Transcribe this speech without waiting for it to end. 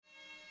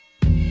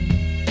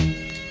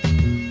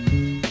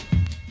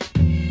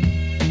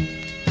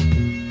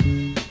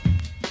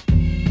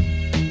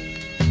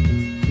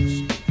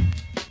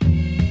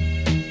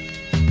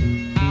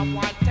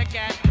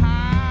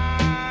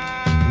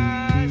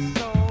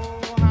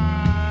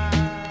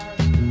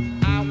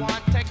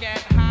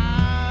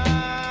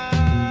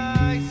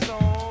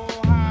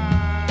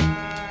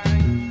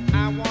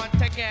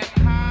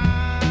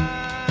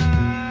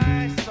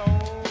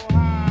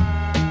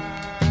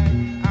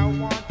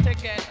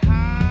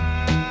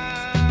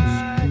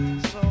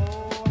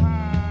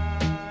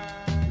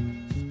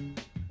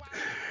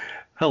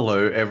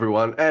Hello,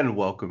 everyone, and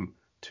welcome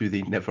to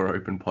the Never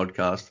Open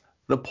podcast,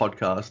 the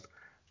podcast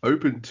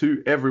open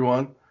to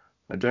everyone.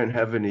 I don't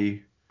have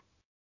any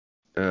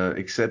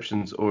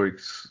exceptions or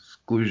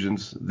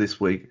exclusions this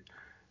week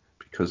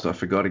because I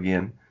forgot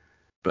again.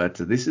 But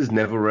this is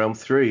Never Realm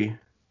 3,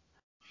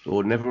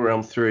 or Never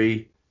Realm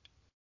 3.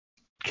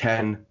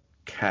 Can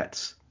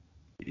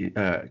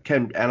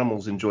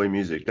animals enjoy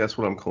music? That's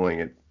what I'm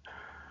calling it.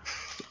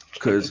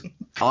 Because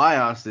I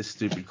asked this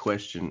stupid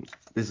question.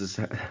 This is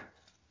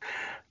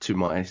to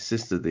my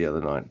sister the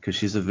other night because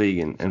she's a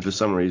vegan, and for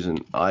some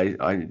reason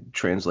I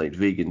translate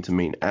vegan to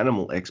mean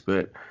animal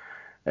expert,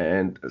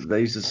 and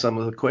these are some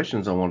of the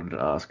questions I wanted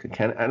to ask.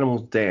 Can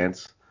animals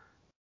dance?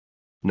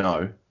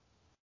 No.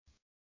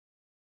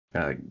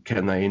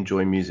 Can they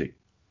enjoy music?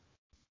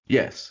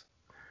 Yes.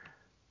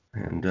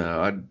 And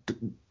so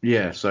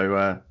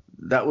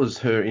that was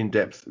her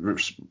in-depth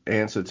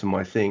answer to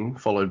my thing,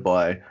 followed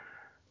by,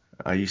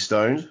 are you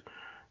stoned?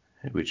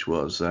 Which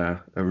was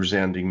a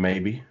resounding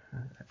maybe.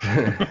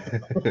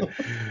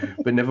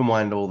 But never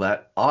mind all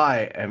that.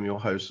 I am your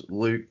host,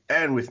 Luke,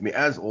 and with me,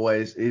 as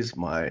always, is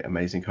my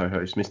amazing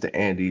co-host, Mr.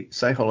 Andy.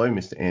 Say hello,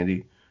 Mr.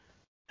 Andy.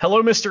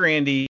 Hello, Mr.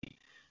 Andy.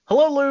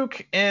 Hello,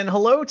 Luke, and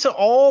hello to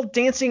all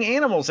dancing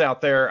animals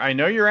out there. I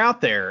know you're out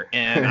there,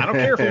 and I don't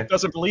care if Luke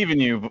doesn't believe in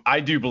you. But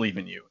I do believe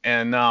in you.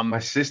 And my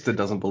sister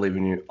doesn't believe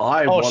in you.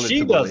 I wanted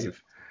to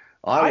believe.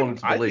 I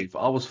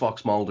was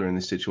Fox Mulder in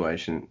this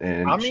situation,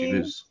 and she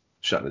was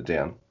shutting it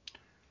down.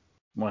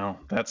 Well,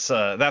 that's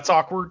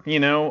awkward,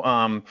 you know.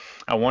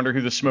 I wonder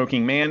who the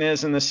smoking man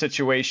is in this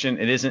situation.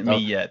 It isn't me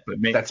yet, but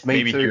that's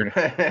me maybe too.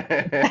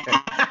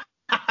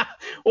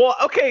 Well,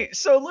 okay,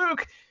 so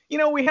Luke, you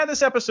know, we had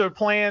this episode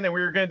planned and we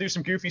were going to do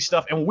some goofy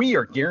stuff, and we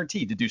are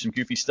guaranteed to do some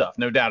goofy stuff,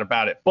 no doubt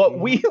about it. But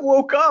I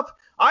woke up,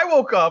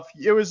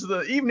 it was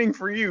the evening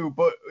for you,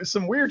 but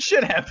some weird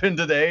shit happened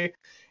today,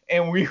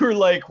 and we were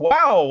like,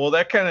 wow, well,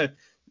 that kind of,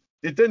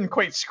 it didn't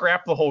quite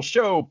scrap the whole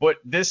show, but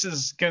this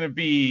is going to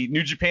be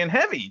New Japan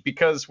heavy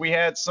because we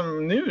had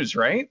some news,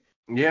 right?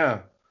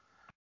 Yeah.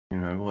 You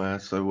know,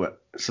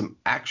 some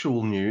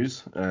actual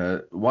news.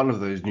 One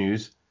of those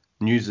newses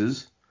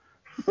is,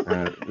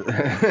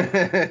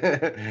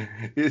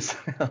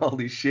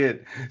 holy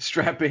shit,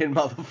 strap in,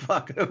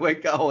 motherfucker, we're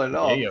going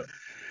off. Yeah.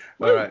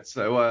 All right,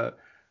 so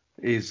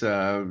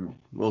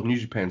New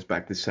Japan's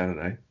back this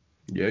Saturday.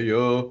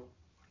 Yeah.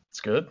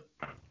 It's good.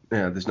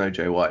 Yeah, there's no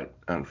Jay White,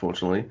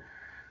 unfortunately,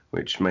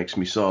 which makes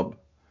me sob.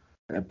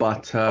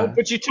 But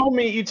you told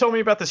me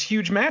about this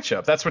huge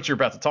matchup. That's what you're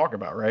about to talk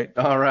about, right?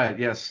 All right,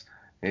 yes.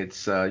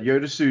 It's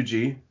Yota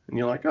Tsuji, and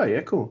you're like, oh yeah,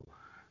 cool.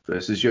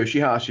 Versus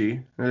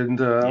Yoshihashi, and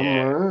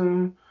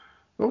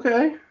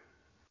okay.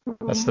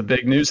 That's the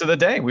big news of the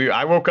day.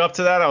 I woke up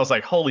to that. I was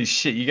like, holy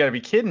shit, you got to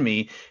be kidding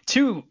me.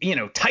 Two,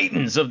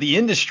 titans of the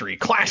industry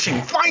clashing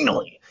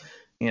finally.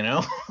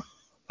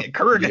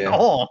 Kurgan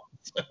Hall.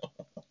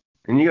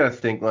 And you got to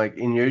think, like,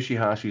 in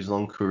Yoshihashi's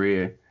long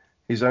career,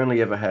 he's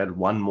only ever had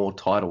one more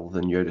title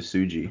than Yota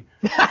Tsuji.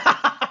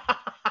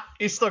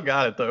 He's still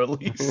got it, though, at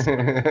least.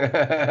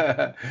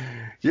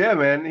 Yeah,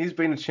 man. He's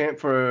been a champ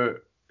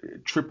for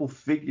triple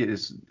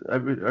figures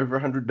over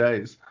 100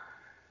 days.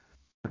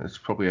 It's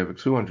probably over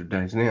 200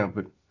 days now,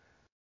 but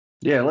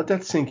yeah, let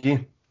that sink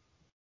in.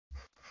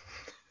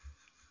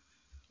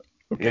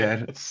 Okay,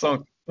 yeah. It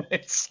sunk.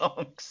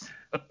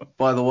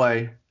 By the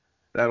way,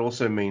 that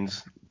also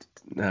means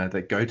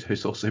that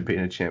Goto's also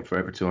been a champ for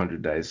over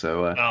 200 days.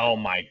 So. Oh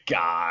my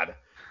God.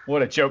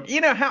 What a joke.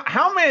 You know,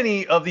 how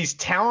many of these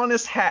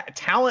talentless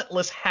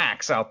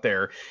hacks out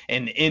there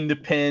and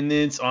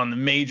independents on the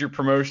major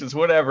promotions,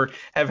 whatever,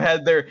 have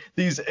had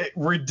these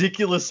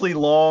ridiculously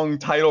long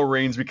title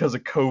reigns because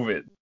of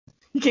COVID?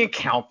 You can't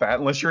count that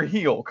unless you're a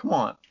heel. Come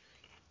on.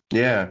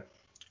 Yeah.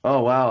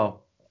 Oh, wow.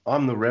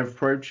 I'm the Rev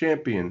Pro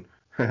champion.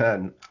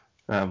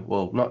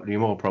 Well, not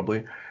anymore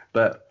probably,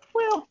 but...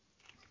 Well...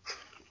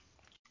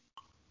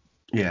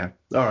 Yeah.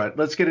 All right.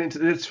 Let's get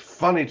into it. It's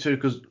funny, too,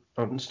 because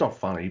it's not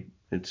funny.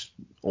 It's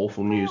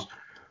awful news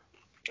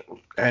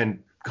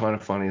and kind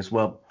of funny as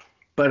well.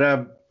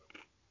 But,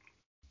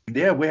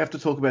 yeah, we have to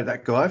talk about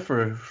that guy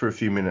for a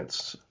few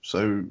minutes.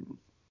 So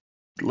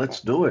let's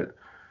do it.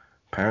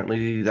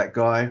 Apparently that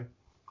guy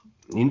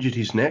injured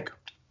his neck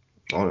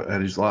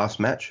at his last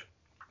match.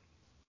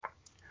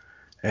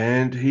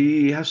 And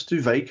he has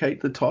to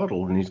vacate the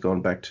title, and he's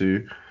gone back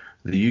to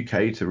the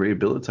UK to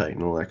rehabilitate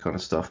and all that kind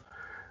of stuff.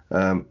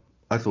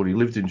 I thought he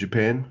lived in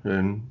Japan,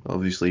 and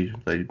obviously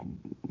they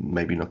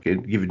maybe not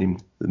giving him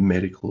the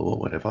medical or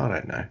whatever. I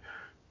don't know.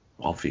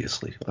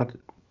 Obviously, I have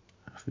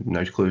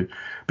no clue.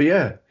 But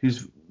yeah,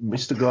 he's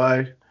Mr.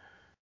 Guy.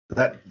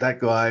 That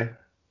guy.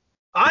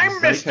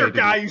 I'm Mr.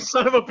 Guy, you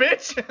son of a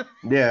bitch.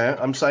 Yeah,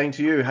 I'm saying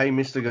to you, hey,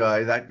 Mr.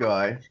 Guy, that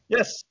guy.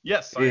 Yes,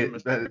 I am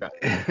Mr.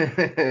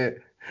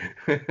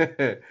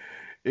 Guy.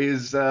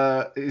 is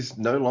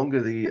no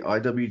longer the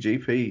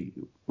IWGP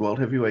World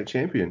Heavyweight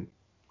Champion.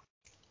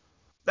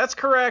 That's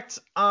correct.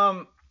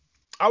 I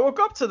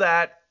woke up to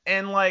that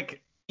and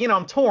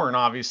I'm torn,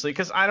 obviously,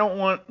 because I don't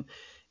want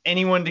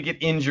anyone to get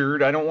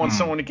injured. I don't want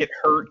someone to get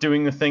hurt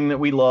doing the thing that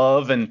we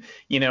love. And,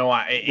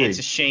 it's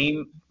a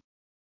shame.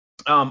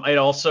 It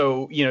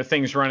also,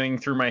 things running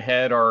through my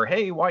head are,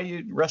 hey, why are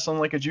you wrestling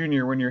like a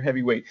junior when you're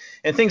heavyweight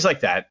and things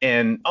like that.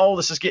 And,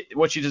 this is get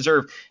what you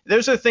deserve.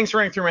 Those are the things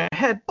running through my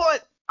head,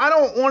 but I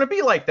don't want to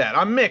be like that.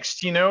 I'm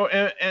mixed,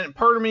 and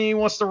part of me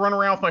wants to run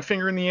around with my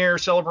finger in the air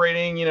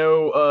celebrating,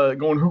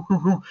 going hoo, hoo,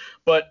 hoo.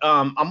 But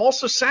I'm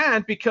also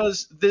sad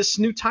because this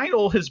new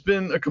title has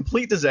been a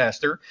complete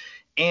disaster.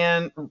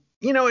 And,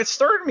 it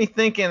started me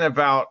thinking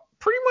about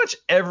pretty much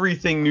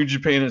everything New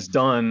Japan has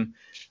done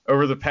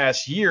over the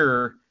past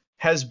year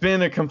has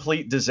been a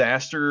complete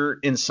disaster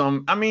in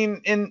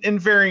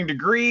varying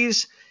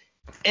degrees.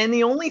 And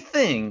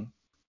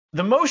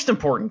the most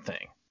important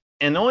thing,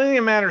 and the only thing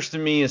that matters to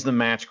me is the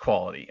match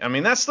quality.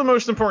 That's the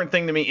most important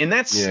thing to me, and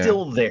that's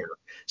still there.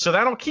 So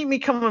that'll keep me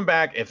coming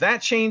back. If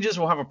that changes,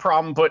 we'll have a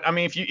problem. But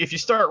if you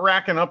start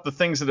racking up the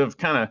things that have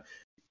kind of,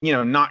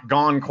 not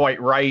gone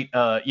quite right,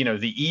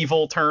 the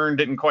evil turn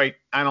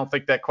I don't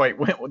think that quite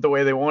went the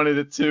way they wanted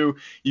it to.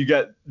 You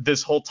got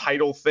this whole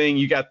title thing.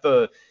 You got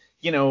the,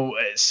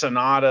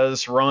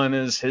 Sonata's run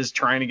is his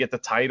trying to get the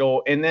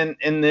title. And then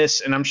in this,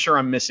 and I'm sure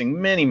I'm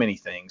missing many, many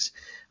things.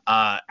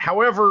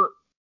 However,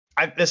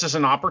 this is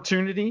an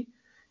opportunity.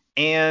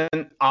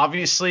 And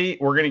obviously,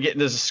 we're going to get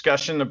into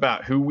discussion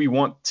about who we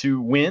want to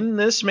win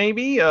this,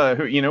 maybe,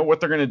 what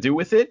they're going to do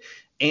with it.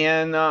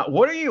 And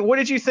what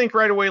did you think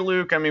right away,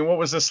 Luke? What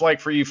was this like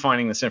for you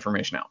finding this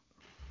information out?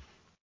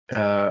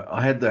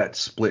 I had that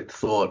split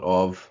thought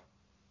of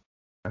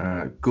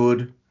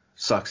good,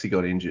 sucks he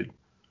got injured.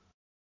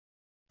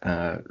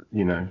 I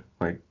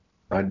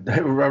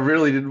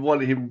really didn't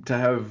want him to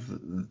have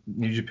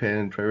New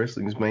Japan Pro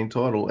Wrestling's main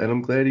title, and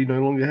I'm glad he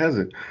no longer has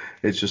it.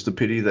 It's just a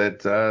pity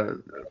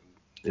that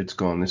it's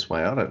gone this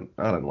way. I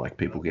don't like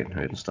people getting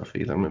hurt and stuff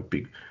either. I'm a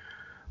big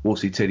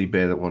wussy teddy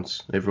bear that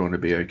wants everyone to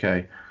be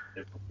okay.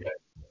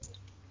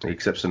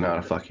 Except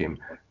Sonata, fuck him,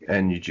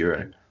 and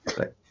Yujiro.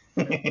 But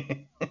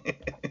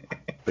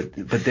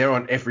they're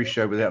on every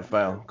show without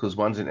fail, because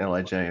one's in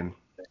LIJ and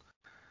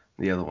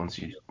the other one's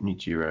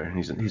Yujiro,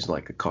 and he's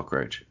like a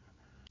cockroach.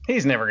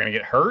 He's never gonna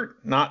get hurt.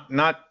 Not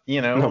Not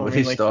with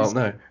his style,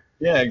 no.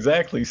 Yeah,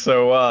 exactly.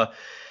 So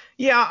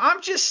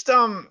I'm just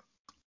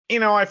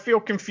I feel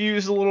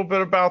confused a little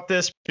bit about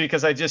this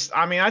because I just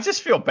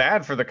feel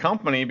bad for the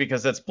company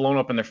because that's blown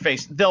up in their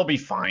face. They'll be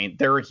fine.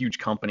 They're a huge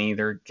company.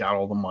 They're got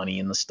all the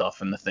money and the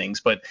stuff and the things.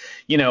 But,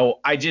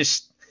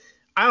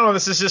 I don't know.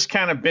 This has just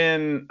kind of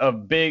been a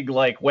big,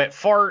 wet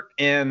fart.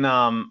 And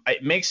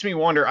it makes me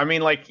wonder.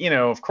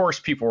 Of course,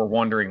 people were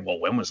wondering, well,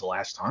 when was the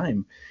last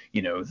time,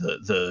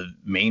 the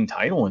main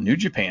title in New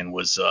Japan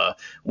was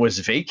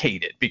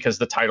vacated? Because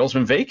the title's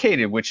been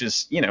vacated, which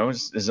is,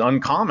 is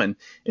uncommon,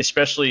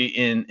 especially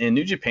in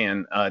New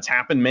Japan. It's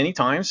happened many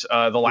times.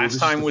 The last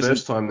time was the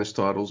first time this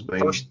title's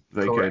been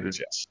vacated. Correct,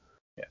 yes.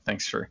 Yeah.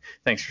 Thanks for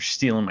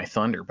stealing my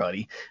thunder,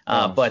 buddy.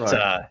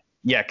 Sorry.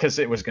 Yeah, because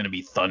it was going to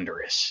be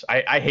thunderous.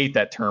 I hate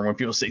that term when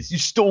people say, you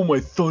stole my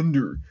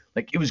thunder.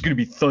 It was going to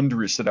be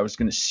thunderous that I was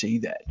going to say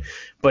that.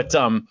 But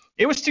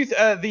it was the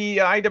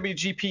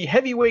IWGP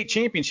Heavyweight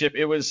Championship.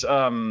 It was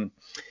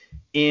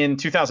in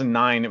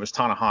 2009. It was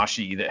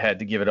Tanahashi that had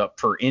to give it up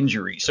for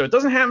injury. So it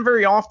doesn't happen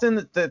very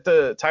often that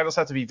the titles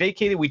have to be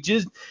vacated. We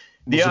just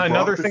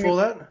another thing before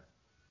that.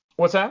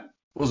 What's that?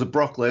 Was it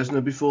Brock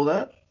Lesnar before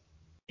that?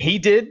 He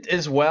did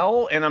as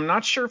well, and I'm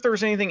not sure if there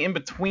was anything in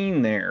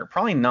between there.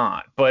 Probably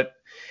not. But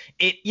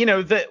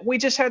that we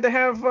just had to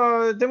have.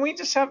 Then we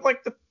just have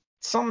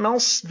something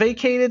else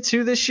vacated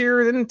too this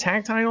year. Didn't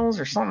tag titles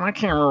or something? I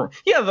can't remember.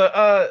 Yeah,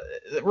 the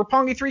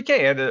Roppongi 3K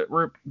had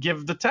to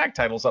give the tag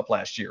titles up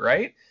last year,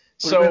 right?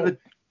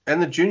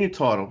 And the junior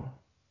title.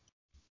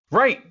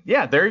 Right.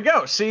 Yeah. There you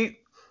go. See.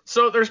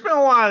 So there's been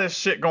a lot of this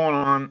shit going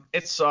on.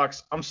 It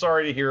sucks. I'm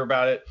sorry to hear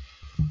about it.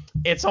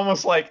 It's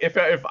almost like if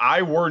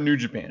I were New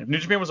Japan, if New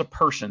Japan was a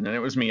person and it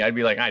was me, I'd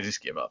be like, I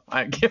just give up.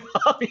 I give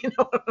up. You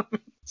know what I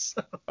mean?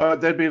 So.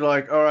 They'd be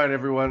like, all right,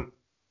 everyone,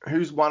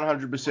 who's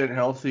 100%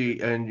 healthy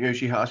and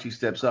Yoshihashi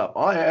steps up?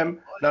 I am.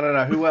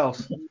 No. Who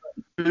else?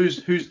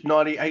 Who's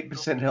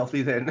 98%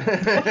 healthy then?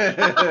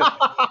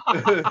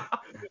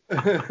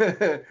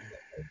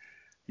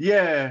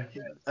 Yeah.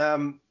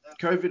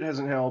 COVID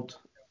hasn't helped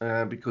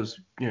because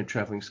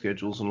traveling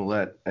schedules and all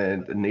that,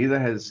 and neither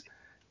has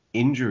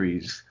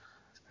injuries.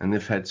 And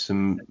they've had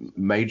some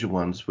major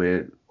ones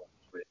where,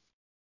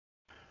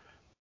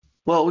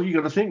 well, you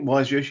got to think, why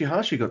has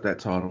Yoshihashi got that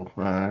title?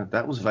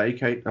 That was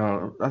vacated.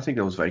 I think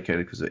that was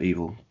vacated because of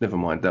Evil. Never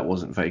mind, that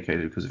wasn't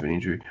vacated because of an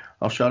injury.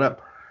 I'll shut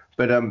up.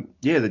 But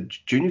the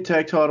junior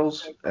tag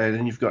titles, and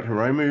then you've got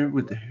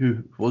Hiromu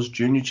who was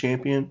junior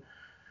champion,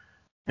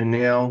 and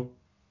now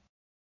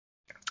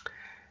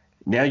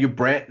your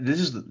brand. This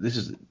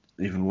is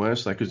even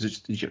worse, because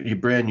it's your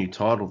brand new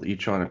title that you're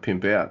trying to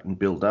pimp out and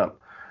build up.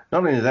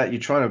 Not only that, you're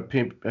trying to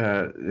pimp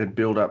and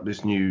build up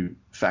this new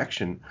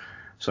faction.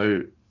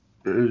 So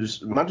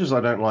as much as I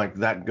don't like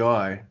that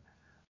guy,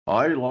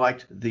 I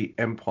liked the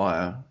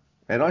Empire,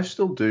 and I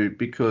still do,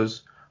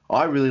 because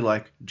I really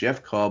like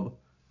Jeff Cobb,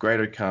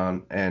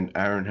 Great-O-Khan and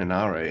Aaron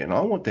Henare, and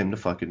I want them to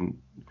fucking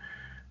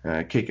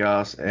kick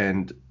ass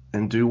and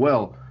do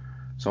well.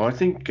 So I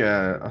think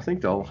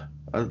they'll,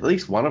 at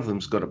least one of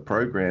them's got a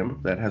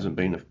program that hasn't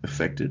been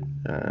affected.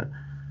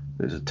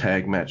 There's a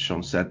tag match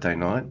on Saturday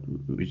night,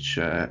 which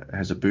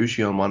has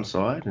Ibushi on one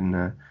side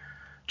and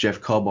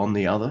Jeff Cobb on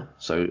the other.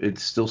 So it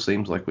still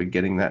seems like we're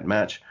getting that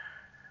match,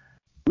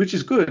 which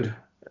is good.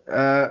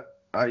 I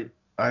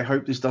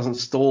hope this doesn't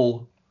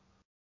stall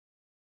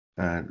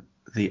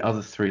the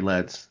other three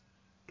lads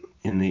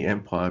in the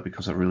Empire,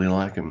 because I really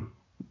like them.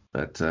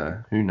 But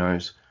who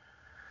knows?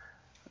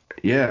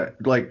 Yeah,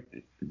 like,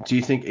 do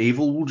you think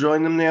Evil will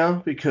join them now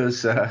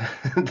because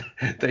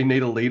they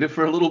need a leader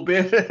for a little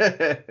bit?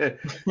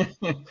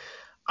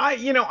 I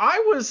had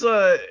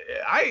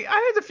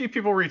a few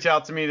people reach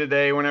out to me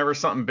today. Whenever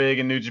something big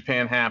in New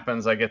Japan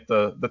happens, I get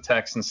the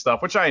texts and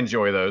stuff, which I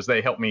enjoy those.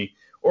 They help me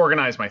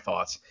organize my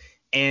thoughts.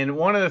 And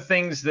one of the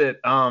things that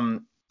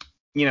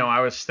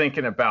I was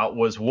thinking about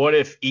was, what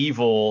if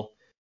Evil,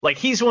 like,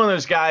 he's one of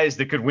those guys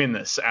that could win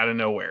this out of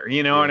nowhere,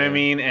 you know what I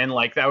mean? And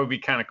like, that would be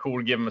kind of cool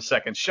to give him a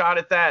second shot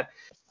at that.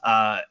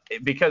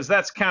 Because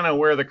that's kind of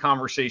where the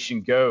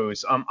conversation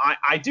goes.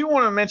 I do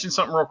want to mention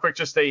something real quick,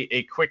 just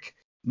a quick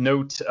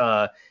note.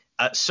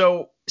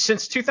 So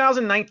since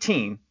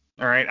 2019,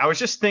 all right, I was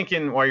just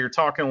thinking while you're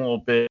talking a little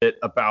bit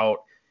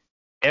about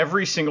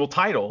every single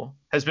title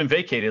has been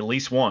vacated at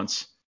least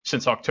once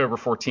since October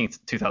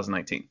 14th,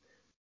 2019.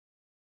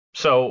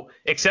 So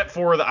except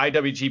for the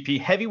IWGP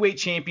Heavyweight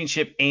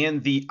Championship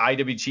and the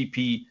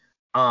IWGP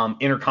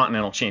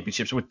Intercontinental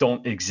Championships, which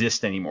don't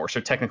exist anymore. So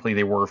technically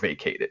they were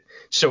vacated.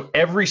 So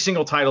every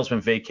single title's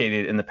been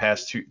vacated in the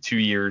past two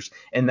years,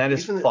 and that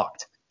is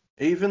fucked.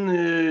 Even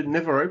the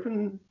Never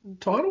Open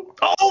title?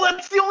 Oh,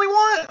 that's the only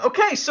one.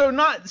 Okay, so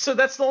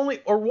that's the only,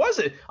 or was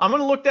it? I'm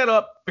gonna look that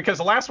up, because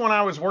the last one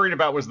I was worried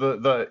about was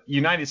the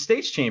United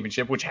States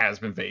Championship, which has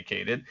been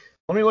vacated.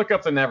 Let me look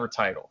up the Never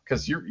title,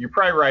 because you're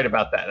probably right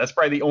about that. That's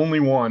probably the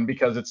only one,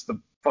 because it's the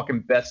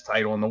fucking best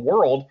title in the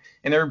world,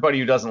 and everybody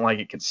who doesn't like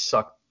it can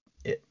suck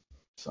it.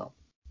 So.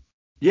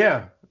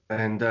 Yeah,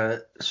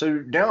 and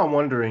so now I'm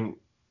wondering,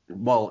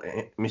 while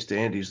Mr.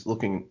 Andy's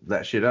looking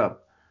that shit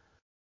up,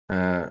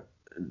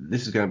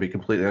 this is going to be a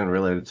completely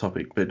unrelated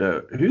topic, but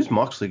who's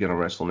Moxley going to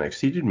wrestle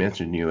next? He did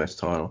mention US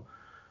title.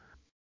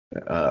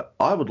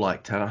 I would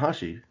like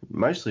Tanahashi,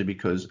 mostly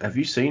because, have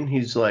you seen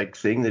his like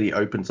thing that he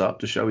opens up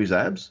to show his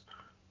abs?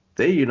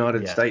 They're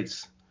United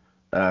States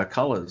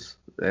colors,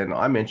 and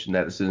I mentioned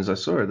that as soon as I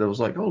saw it. I was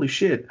like, holy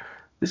shit,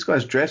 this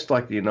guy's dressed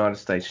like the United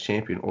States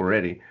champion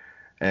already.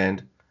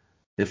 And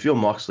if you're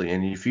Moxley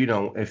and if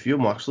you're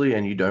Moxley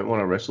and you don't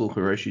want to wrestle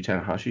Hiroshi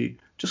Tanahashi,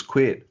 just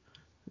quit.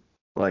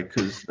 Like,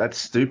 because that's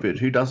stupid.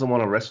 Who doesn't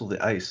want to wrestle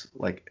the ace?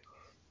 Like,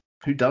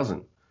 who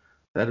doesn't?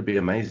 That'd be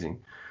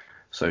amazing.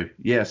 So,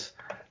 yes.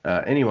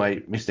 Anyway,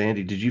 Mr.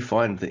 Andy, did you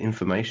find the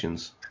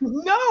informations?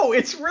 No,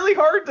 it's really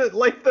hard to,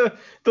 like, the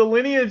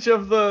lineage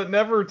of the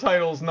Never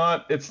title's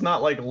it's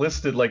not like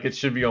listed like it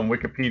should be on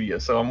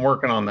Wikipedia. So I'm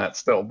working on that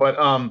still. But,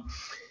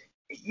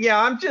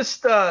 yeah, I'm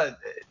just, I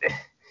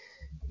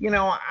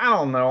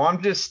don't know.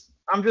 I'm just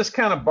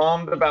kind of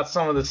bummed about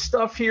some of the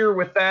stuff here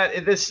with that.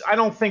 I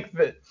don't think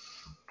that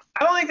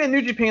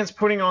New Japan's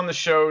putting on the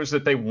shows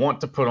that they want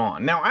to put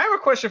on. Now, I have a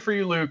question for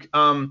you, Luke.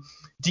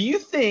 Do you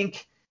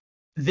think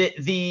that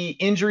the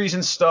injuries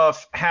and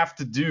stuff have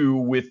to do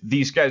with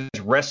these guys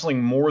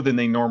wrestling more than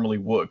they normally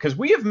would? Because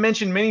we have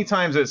mentioned many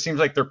times that it seems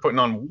like they're putting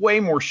on way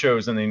more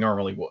shows than they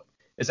normally would.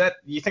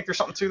 You think there's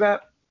something to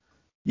that?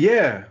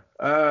 Yeah,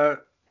 I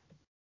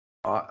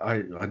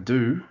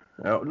do.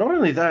 Not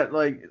only that,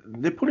 like,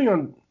 they're putting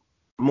on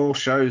more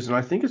shows, and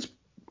I think it's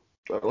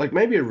like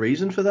maybe a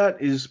reason for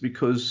that is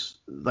because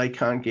they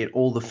can't get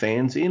all the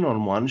fans in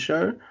on one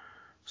show,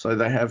 so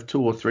they have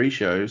 2 or 3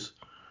 shows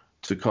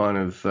to kind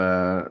of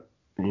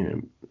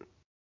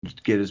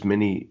get as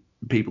many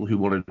people who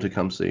wanted to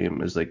come see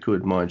him as they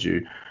could. Mind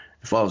you,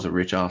 if I was a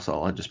rich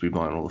arsehole, I'd just be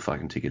buying all the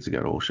fucking tickets to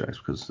go to all shows,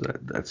 because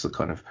that's the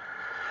kind of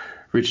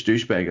rich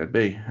douchebag I'd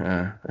be.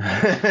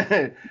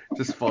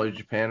 Just follow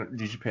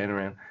New Japan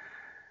around.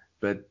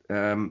 But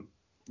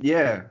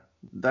yeah,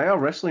 they are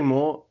wrestling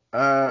more.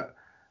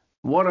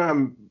 What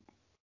I'm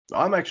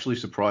actually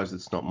surprised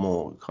it's not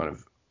more kind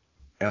of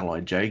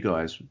LIJ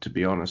guys, to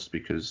be honest,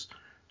 because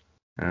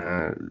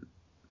I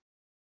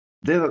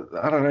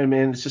don't know,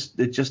 man. It's just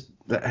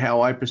that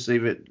how I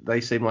perceive it. They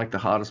seem like the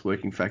hardest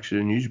working faction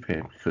in New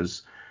Japan,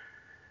 because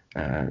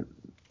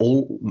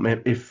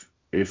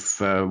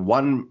if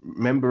one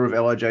member of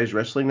LIJ is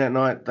wrestling that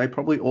night, they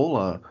probably all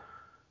are.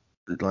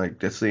 Like,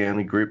 that's the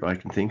only group I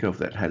can think of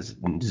that has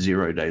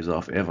 0 days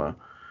off ever.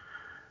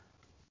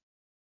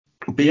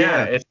 But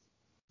yeah,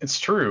 it's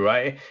true.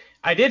 I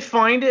did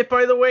find it,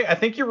 by the way. I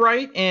think you're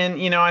right,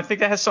 and I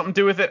think that has something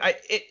to do with it.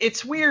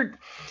 It's weird.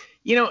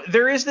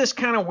 There is this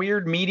kind of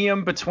weird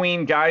medium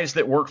between guys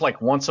that work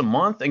like once a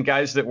month and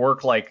guys that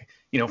work like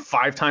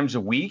 5 times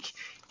a week.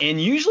 And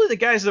usually the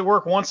guys that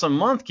work once a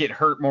month get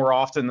hurt more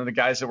often than the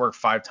guys that work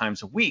 5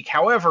 times a week.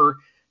 However,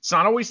 It's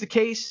not always the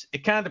case.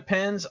 It kind of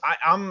depends.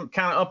 I'm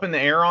kind of up in the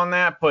air on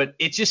that, but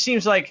it just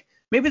seems like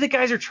maybe the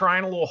guys are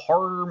trying a little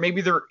harder.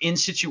 Maybe they're in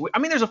situation. I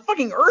mean, there's a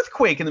fucking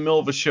earthquake in the middle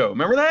of a show.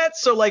 Remember that?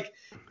 So like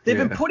they've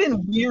been put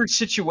in weird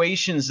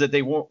situations that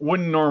they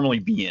wouldn't normally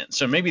be in.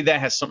 So maybe that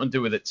has something to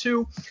do with it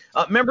too.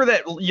 Remember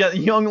that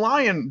young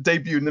lion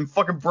debuted and then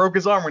fucking broke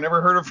his arm. We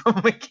never heard from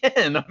him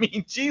again. I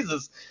mean,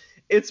 Jesus,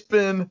 it's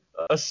been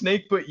a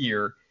snake bit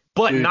year.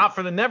 But not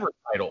for the Never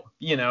title.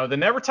 You know, the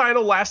Never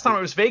title, last time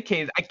it was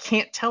vacated, I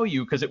can't tell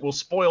you because it will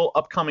spoil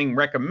upcoming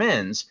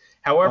recommends.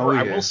 However,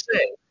 I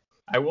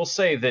will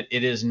say that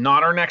it is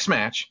not our next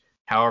match.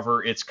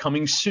 However, it's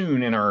coming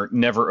soon in our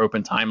Never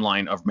Open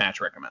timeline of match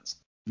recommends.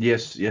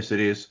 Yes, it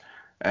is.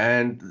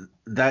 And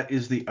that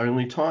is the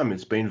only time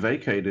it's been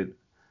vacated.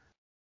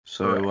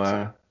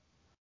 So,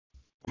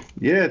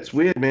 it's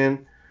weird,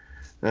 man.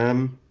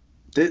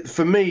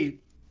 For me,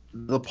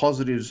 the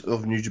positives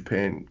of New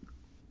Japan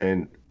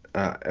and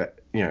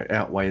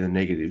outweigh the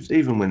negatives.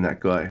 Even when that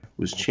guy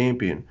was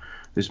champion,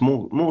 there's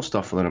more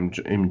stuff that I'm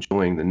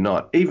enjoying than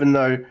not. Even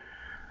though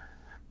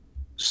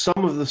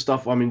some of the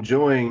stuff I'm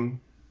enjoying,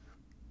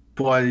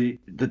 by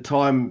the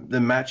time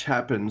the match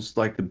happens,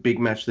 like the big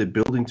match they're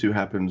building to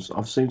happens,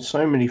 I've seen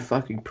so many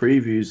fucking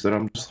previews that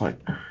I'm just like,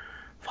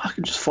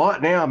 fucking just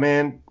fight now,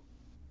 man.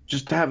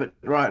 Just have it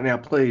right now,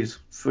 please.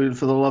 For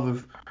the love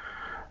of,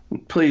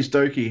 please,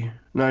 Doki.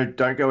 No,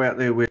 don't go out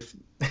there with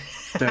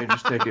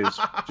Dangerous Deckers.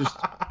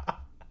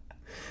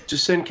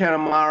 Just send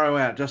Kanemaru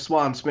out just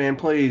once, man.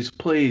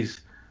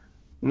 Please.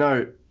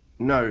 No,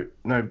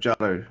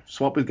 Jado.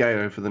 Swap with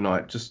Gato for the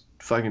night. Just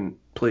fucking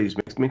please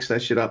mix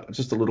that shit up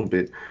just a little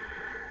bit.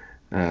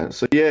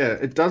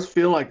 It does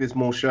feel like there's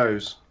more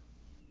shows,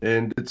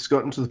 and it's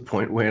gotten to the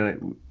point where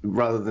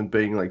rather than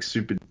being like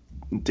super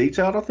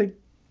detailed, I think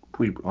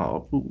we've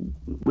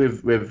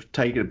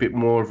taken a bit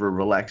more of a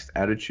relaxed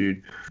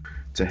attitude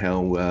to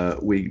how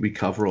we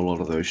cover a lot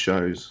of those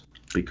shows,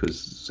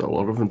 because a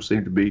lot of them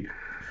seem to be.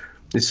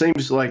 It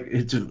seems like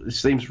it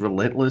seems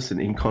relentless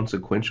and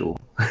inconsequential.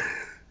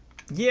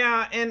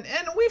 Yeah, and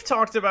we've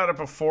talked about it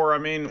before. I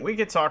mean, we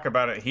could talk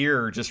about it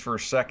here just for a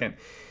second.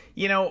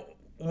 You know,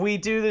 we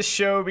do this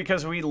show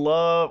because we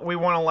want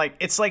to, like,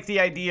 it's like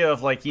the idea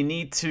of, like, you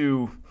need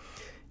to,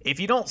 if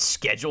you don't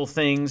schedule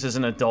things as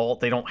an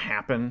adult, they don't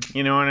happen.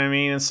 You know what I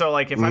mean? And so,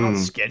 like, if I don't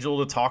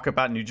schedule to talk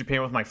about New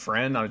Japan with my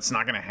friend, it's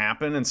not going to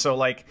happen. And so,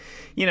 like,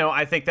 you know,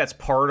 I think that's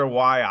part of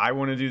why I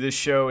want to do this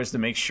show, is to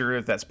make sure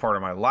that that's part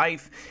of my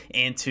life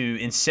and to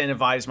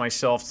incentivize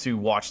myself to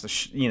watch the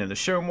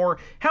show more.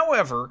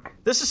 However,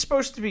 this is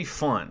supposed to be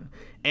fun.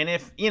 And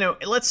if, you know,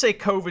 let's say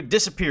COVID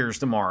disappears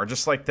tomorrow,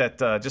 just like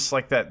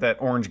that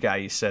orange guy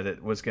you said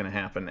it was going to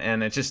happen,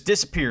 and it just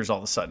disappears all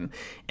of a sudden,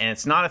 and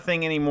it's not a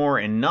thing anymore,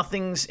 and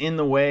nothing's in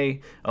the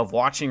way of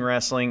watching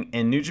wrestling,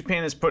 and New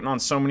Japan is putting on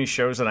so many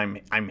shows that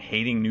I'm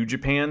hating New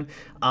Japan.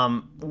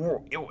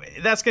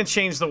 That's going to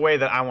change the way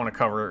that I want to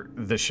cover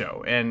the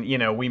show, and, you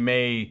know, we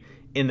may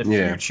in the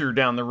future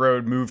down the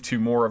road move to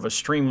more of a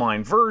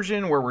streamlined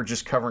version where we're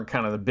just covering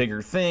kind of the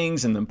bigger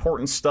things and the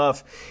important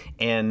stuff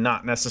and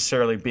not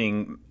necessarily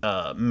being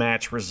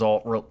match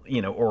result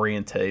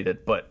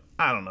orientated. But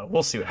I don't know,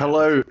 we'll see what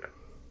happens.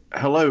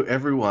 Hello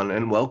everyone,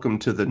 and welcome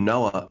to the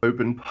Noah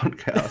Open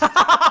Podcast.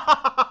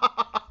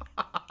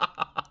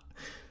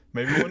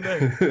 Maybe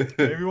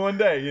one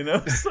day, you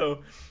know.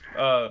 So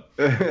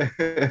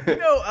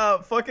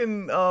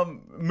fucking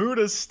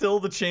Muda's still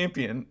the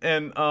champion,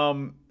 and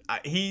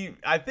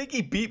I think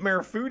he beat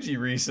Marufuji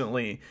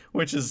recently,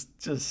 which is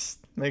just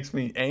makes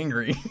me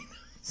angry.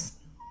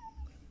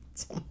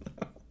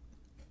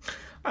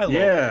 I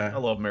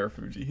love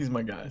Marufuji. He's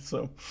my guy.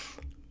 So,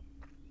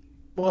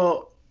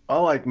 well, I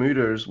like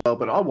Muda as well,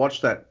 but I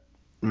watched that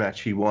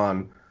match he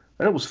won,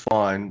 and it was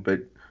fine. But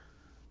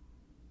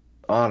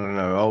I don't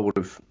know. I would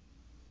have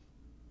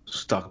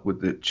stuck with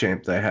the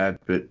champ they had,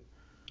 but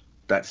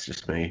that's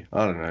just me.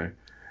 I don't know.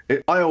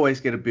 I always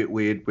get a bit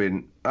weird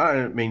when, I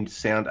don't mean to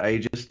sound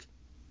ageist,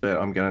 but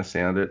I'm going to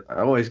sound it.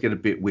 I always get a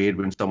bit weird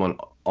when someone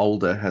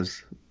older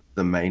has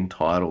the main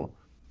title.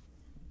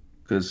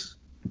 Because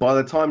by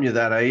the time you're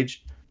that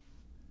age,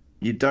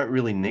 you don't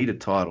really need a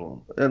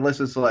title.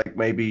 Unless it's like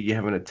maybe you're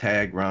having a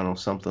tag run or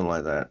something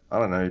like that. I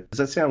don't know. Does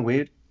that sound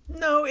weird?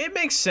 No, it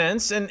makes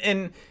sense.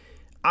 And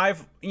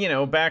I've,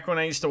 back when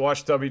I used to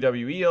watch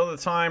WWE all the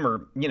time,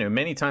 or,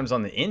 many times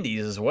on the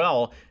indies as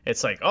well,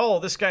 it's like, oh,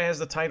 this guy has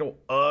the title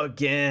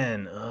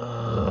again.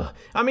 Ugh.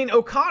 I mean,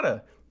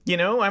 Okada,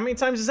 how many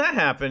times does that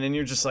happen? And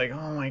you're just like,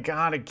 oh my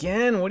God,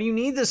 again, what do you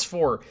need this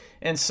for?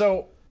 And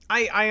so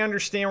I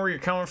understand where you're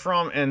coming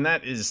from, and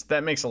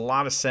that makes a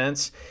lot of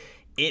sense.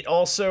 It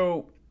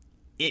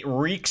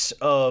reeks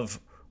of,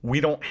 we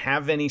don't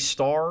have any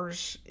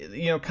stars,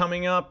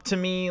 coming up to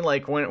me.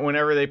 Like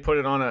whenever they put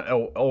it on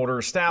an older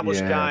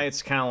established guy,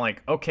 it's kind of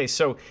like, okay,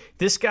 so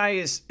this guy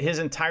his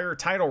entire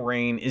title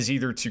reign is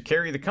either to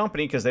carry the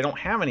company because they don't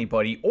have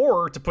anybody,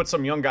 or to put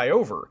some young guy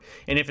over.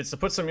 And if it's to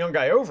put some young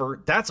guy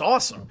over, that's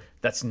awesome.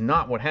 That's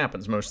not what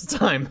happens most of the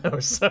time, though.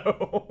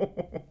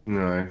 So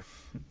no.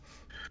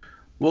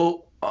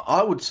 Well,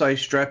 I would say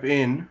strap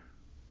in,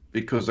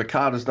 because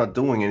Okada's not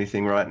doing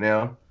anything right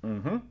now.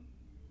 Mm-hmm.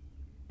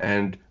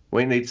 And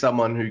we need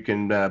someone who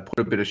can put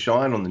a bit of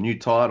shine on the new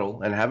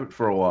title and have it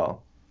for a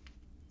while.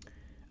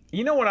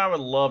 You know what I would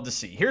love to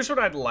see? Here's what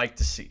I'd like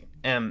to see.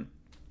 And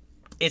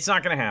it's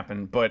not going to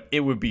happen, but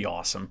it would be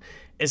awesome.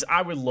 Is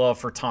I would love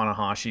for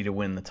Tanahashi to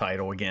win the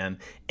title again.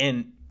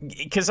 And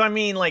because, I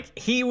mean, like,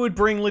 he would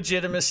bring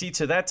legitimacy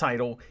to that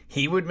title.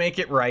 He would make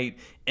it right.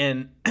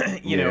 And,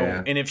 you know,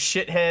 and if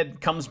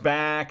Shithead comes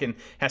back and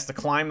has to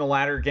climb the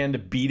ladder again to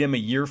beat him a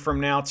year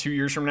from now, 2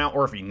 years from now,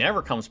 or if he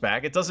never comes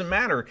back, it doesn't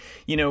matter.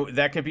 You know,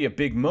 that could be a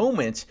big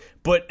moment.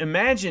 But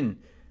imagine,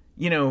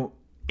 you know,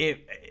 if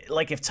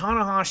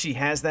Tanahashi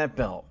has that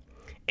belt,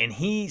 and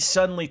he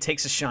suddenly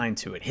takes a shine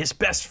to it. His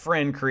best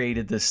friend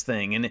created this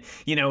thing, and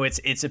you know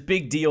it's a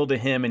big deal to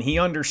him, and he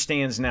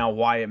understands now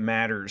why it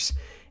matters.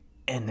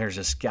 And there's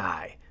this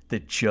guy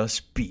that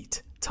just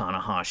beat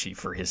Tanahashi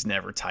for his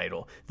Never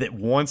title that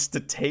wants to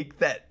take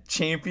that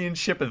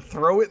championship and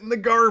throw it in the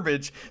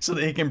garbage so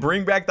that he can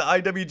bring back the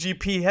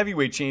IWGP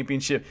Heavyweight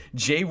Championship.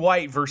 Jay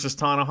White versus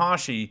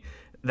Tanahashi.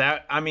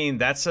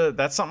 That's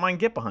something I can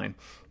get behind.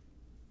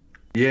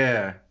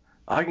 Yeah.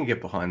 I can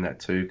get behind that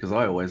too because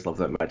I always love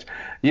that match.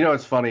 You know,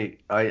 it's funny.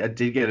 I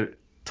did get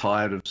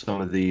tired of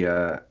some of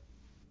the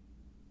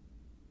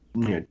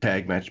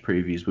tag match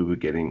previews we were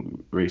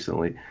getting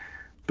recently,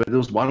 but there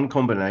was one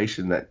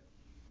combination that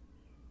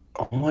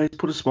always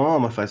put a smile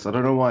on my face. I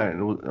don't know why.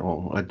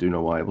 I do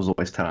know why. It was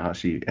always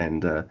Tanahashi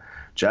and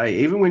Jay.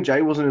 Even when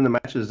Jay wasn't in the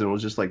matches, and it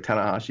was just like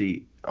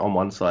Tanahashi on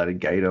one side and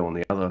Gato on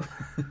the other.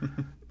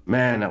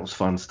 Man, that was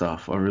fun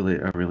stuff. I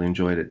really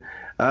enjoyed it.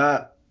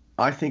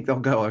 I think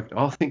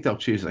they'll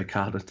choose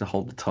Okada to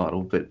hold the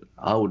title, but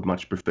I would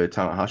much prefer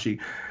Tanahashi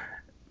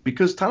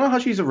because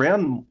Tanahashi's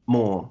around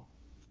more.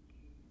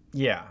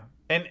 Yeah,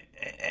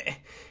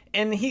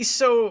 and he's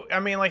so. I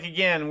mean, like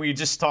again, we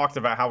just talked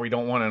about how we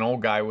don't want an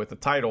old guy with the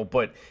title,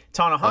 but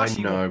Tanahashi.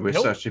 I know we're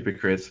such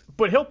hypocrites.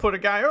 But he'll put a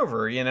guy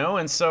over, you know,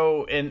 and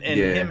so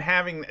him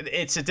having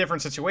it's a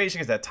different situation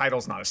because that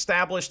title's not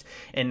established,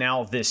 and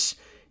now this.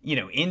 You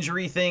know,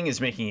 injury thing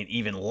is making it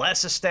even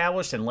less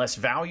established and less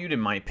valued, in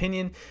my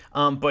opinion.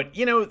 But,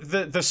 you know,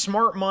 the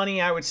smart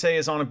money, I would say,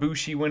 is on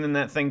Ibushi winning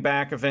that thing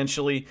back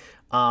eventually,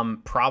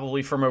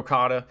 probably from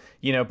Okada,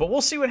 you know, but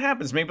we'll see what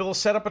happens. Maybe they'll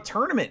set up a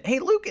tournament. Hey,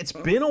 Luke, it's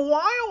been a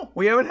while.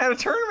 We haven't had a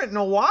tournament in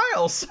a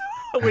while,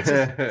 which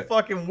is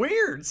fucking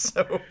weird.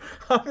 So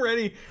I'm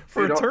ready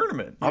for a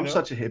tournament. I'm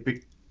such a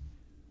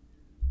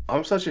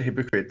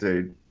hypocrite,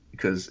 dude.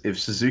 Because if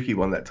Suzuki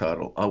won that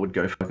title, I would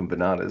go fucking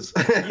bananas.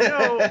 You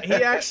know, he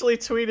actually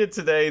tweeted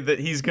today that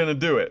he's going to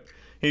do it.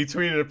 He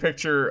tweeted a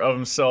picture of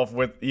himself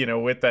with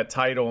that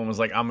title and was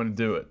like, I'm going to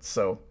do it.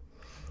 So,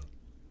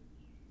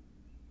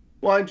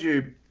 mind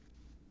you,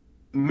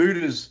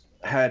 Muta's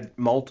had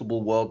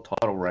multiple world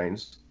title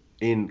reigns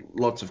in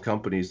lots of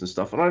companies and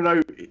stuff.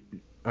 And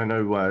I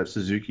know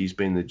Suzuki's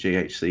been the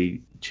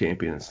GHC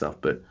champion and stuff,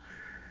 but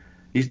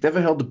he's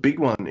never held the big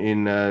one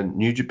in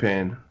New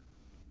Japan.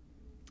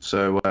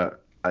 So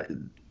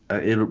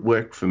it'll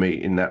work for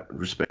me in that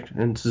respect.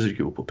 And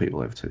Suzuki will put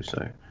people over too.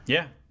 So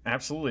yeah,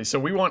 absolutely. So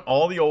we want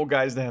all the old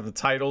guys to have the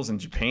titles in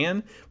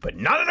Japan, but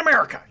not in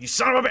America, you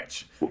son of a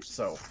bitch.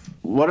 So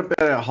what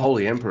about our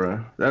Holy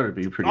Emperor? That would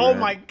be pretty Oh, rad.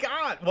 my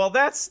God. Well,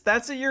 that's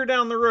a year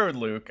down the road,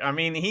 Luke. I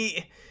mean,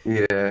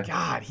 they're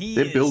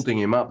building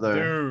him up,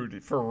 though.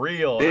 Dude, for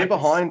real. They're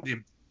behind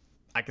him.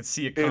 I could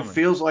see it coming. It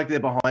feels like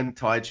they're behind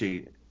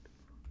Taichi.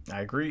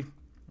 I agree.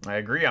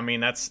 I mean,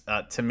 that's,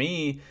 to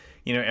me...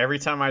 You know, every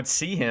time I'd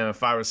see him,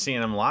 if I was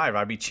seeing him live,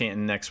 I'd be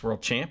chanting next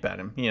world champ at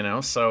him, you know?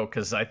 So,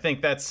 because I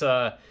think that's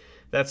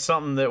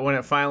something that when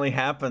it finally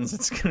happens,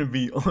 it's going to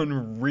be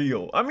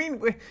unreal. I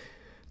mean,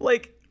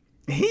 like,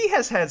 he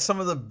has had some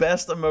of the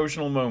best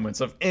emotional moments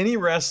of any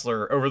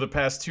wrestler over the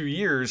past 2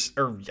 years,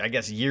 or I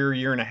guess year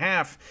and a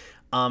half,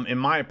 in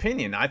my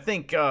opinion. I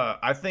think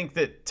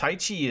that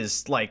Taichi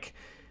is, like...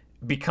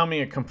 becoming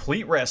a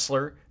complete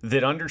wrestler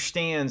that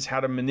understands how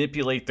to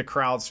manipulate the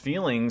crowd's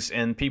feelings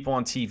and people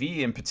on TV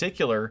in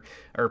particular,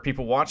 or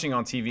people watching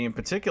on TV in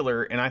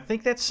particular. And I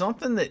think that's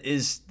something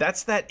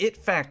that's that it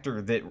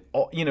factor that,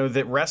 you know,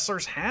 that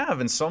wrestlers have,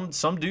 and some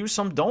do,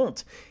 some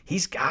don't.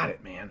 He's got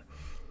it, man.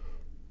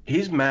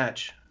 His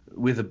match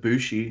with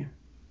Ibushi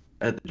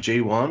at the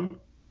G1,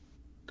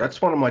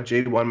 that's one of my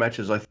G1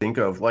 matches I think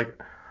of.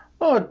 Like,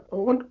 I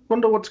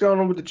wonder what's going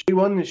on with the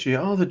G1 this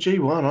year. Oh, the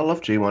G1. I love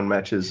G1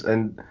 matches.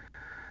 And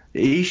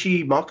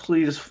Ishii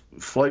Moxley just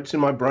floats in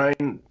my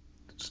brain.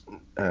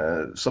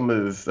 Some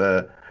of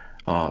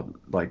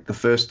like the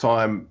first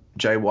time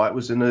Jay White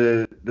was in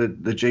the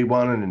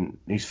G1, and in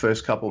his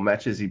first couple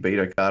matches he beat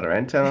Okada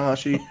and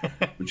Tanahashi,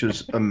 which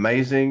was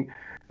amazing.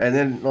 And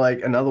then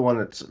like another one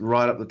that's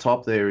right up the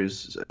top there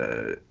is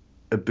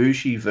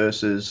Ibushi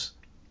versus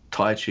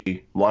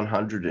Taichi,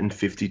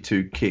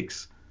 152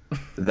 kicks.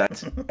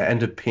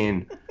 And a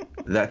pin.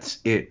 That's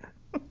it.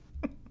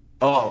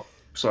 Oh,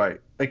 sorry.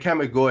 A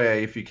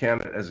Kamigoye, if you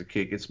count it as a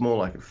kick, it's more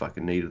like a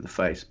fucking knee to the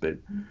face, but,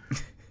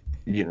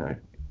 you know,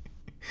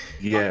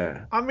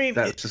 yeah. I mean,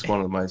 that's just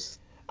one of the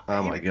most...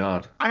 Oh my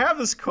god. I have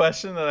this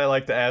question that I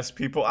like to ask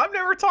people. I've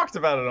never talked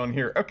about it on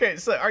here. Okay,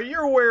 so are you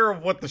aware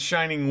of what the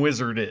Shining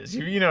Wizard is?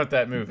 You know what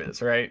that move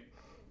is, right?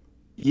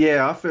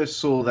 Yeah, I first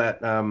saw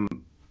that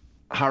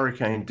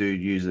Hurricane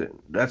dude use it.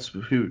 That's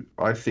who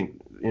I think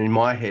in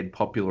my head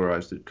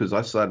popularized it because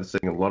I started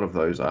seeing a lot of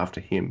those after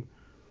him.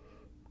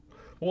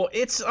 Well,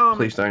 it's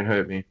Please don't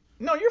hurt me.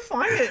 No, you're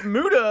fine.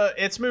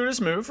 It's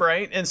Muda's move,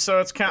 right? And so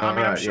it's kind of, I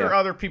mean, I'm sure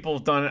other people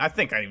have done it. I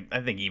think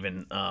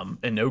even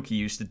Inoki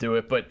used to do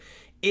it, but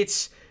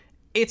it's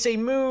a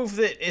move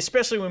that,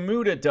 especially when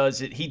Muda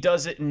does it, he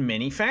does it in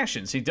many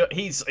fashions. He's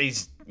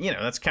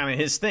that's kind of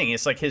his thing.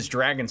 It's like his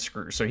dragon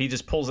screw. So he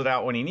just pulls it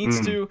out when he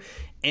needs to,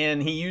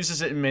 and he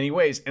uses it in many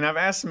ways. And I've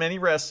asked many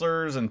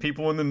wrestlers and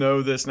people in the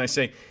know this, and I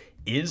say,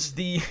 is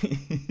the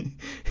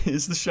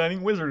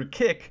Shining Wizard a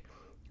kick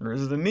or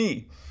is it a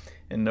knee?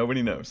 And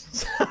nobody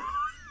knows.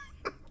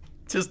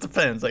 Just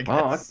depends, I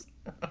guess.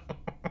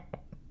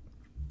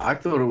 I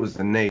thought it was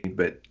the knee,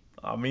 but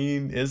I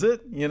mean, is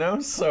it?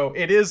 So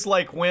it is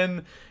like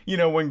when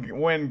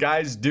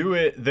guys do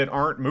it that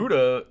aren't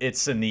Muda,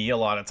 it's a knee a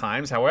lot of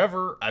times.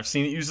 However, I've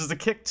seen it used as a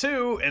kick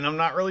too, and I'm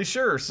not really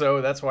sure.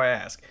 So that's why I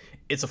ask.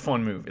 It's a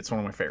fun move. It's one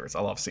of my favorites. I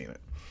love seeing it.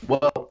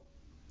 Well,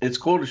 it's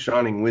called a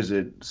Shining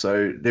Wizard,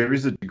 so there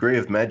is a degree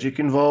of magic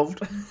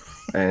involved,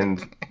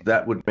 and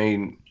that would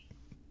mean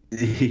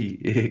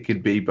it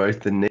could be both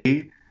the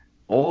knee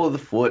or the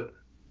foot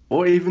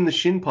or even the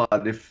shin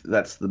part if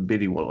that's the bit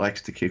he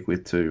likes to kick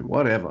with too.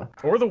 Whatever.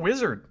 Or the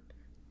wizard.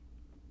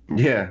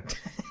 Yeah.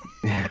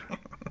 Yeah.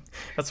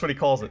 That's what he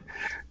calls it.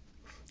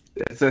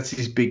 That's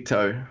his big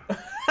toe.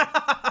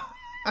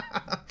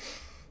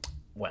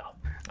 Well,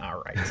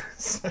 all right.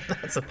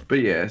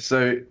 But yeah,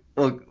 so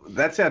look,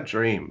 that's our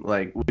dream.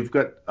 Like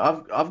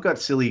I've got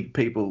silly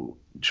people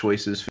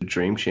choices for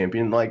Dream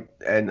Champion,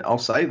 and I'll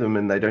say them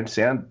and they don't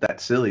sound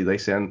that silly. They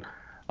sound,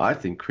 I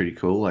think, pretty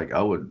cool. Like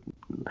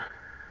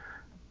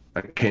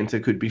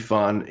Kenta could be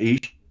fun.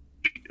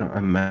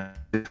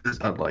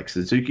 I'd like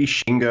Suzuki.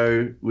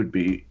 Shingo would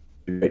be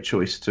a great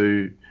choice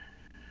too.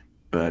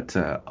 But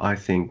I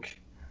think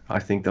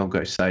they'll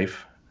go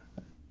safe.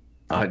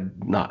 I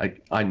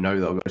know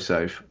they'll go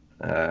safe.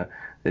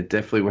 It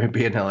definitely won't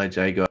be an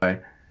LAJ guy.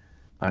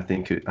 I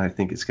think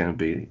it's going to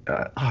be.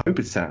 I hope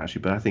it's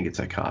Tanahashi, but I think it's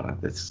Okada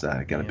that's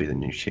going to be the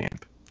new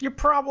champ. You're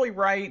probably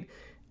right.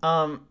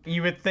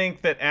 You would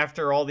think that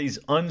after all these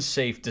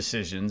unsafe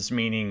decisions,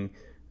 meaning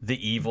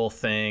the evil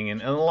thing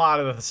and a lot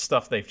of the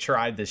stuff they've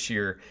tried this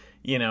year,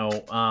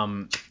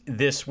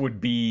 this would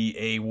be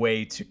a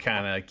way to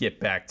kind of get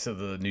back to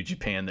the New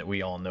Japan that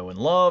we all know and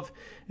love.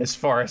 As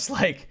far as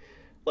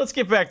let's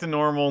get back to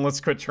normal and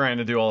let's quit trying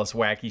to do all this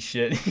wacky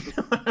shit. You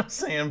know what I'm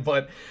saying?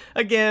 But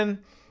again,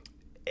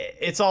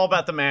 it's all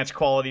about the match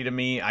quality to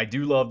me. I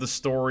do love the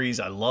stories.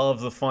 I love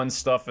the fun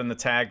stuff in the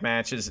tag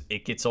matches.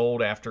 It gets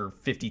old after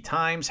 50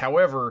 times.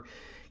 However,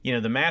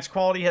 the match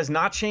quality has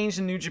not changed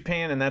in New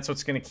Japan, and that's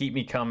what's going to keep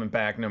me coming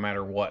back no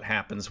matter what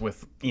happens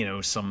with,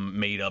 some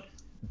made-up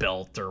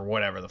belt or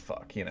whatever the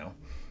fuck,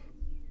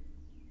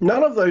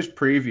 None of those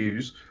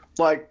previews,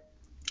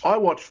 I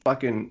watched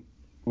fucking,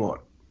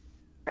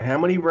 how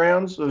many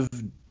rounds of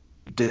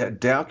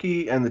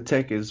Daoki and the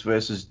Tekkers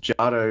versus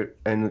Jado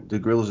and the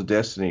Gorillas of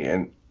Destiny,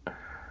 and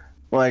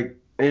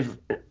if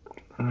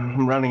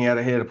I'm running out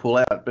of hair to pull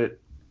out, but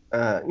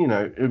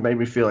it made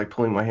me feel like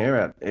pulling my hair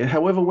out.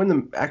 However, when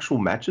the actual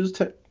matches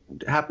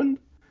happened,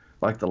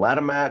 like the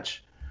ladder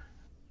match,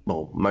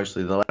 well,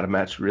 mostly the ladder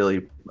match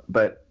really,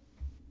 but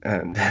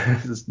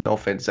no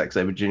offense, Zack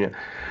Sabre Jr.,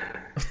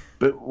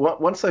 but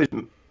once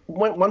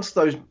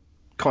those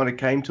kind of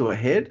came to a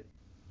head,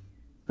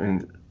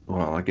 and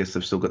well, I guess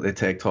they've still got their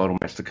tag title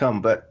match to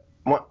come, but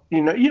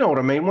you know what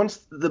I mean.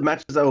 Once the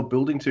matches they were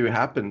building to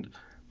happened,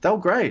 they were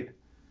great.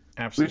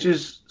 Absolutely. Which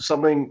is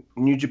something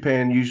New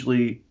Japan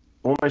usually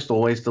almost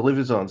always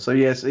delivers on. So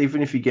yes,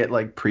 even if you get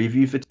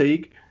preview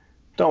fatigue,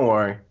 don't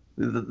worry.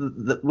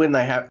 When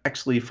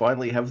they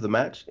finally have the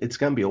match, it's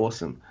going to be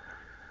awesome.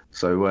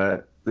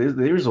 So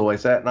there is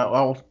always that. Now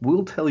I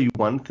will tell you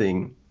one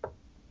thing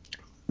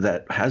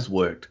that has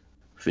worked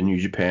for New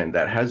Japan.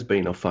 That has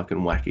been a fucking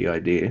wacky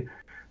idea.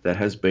 That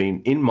has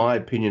been, in my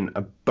opinion,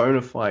 a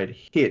bona fide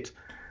hit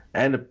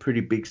and a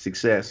pretty big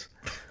success.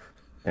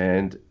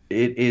 And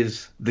it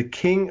is the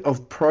king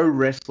of pro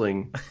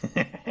wrestling.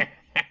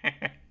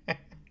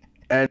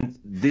 And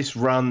this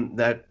run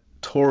that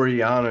Toru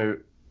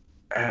Yano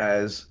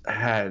has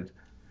had,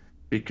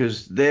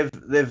 because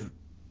they've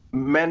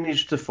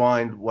managed to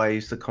find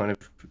ways to kind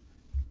of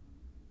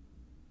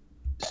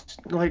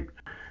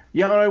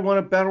Yano won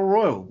a battle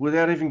royal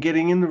without even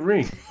getting in the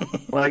ring.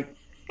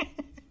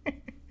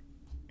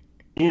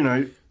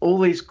 All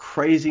these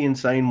crazy,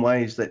 insane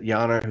ways that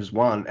Yano has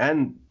won,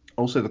 and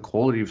also the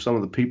quality of some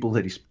of the people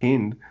that he's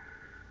pinned.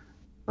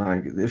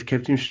 They've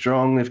kept him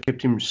strong. They've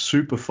kept him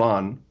super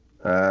fun.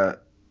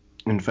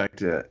 In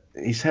fact,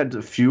 he's had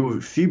a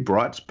few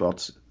bright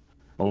spots,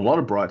 a lot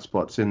of bright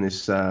spots in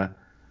this,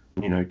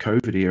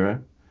 COVID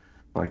era.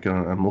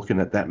 I'm looking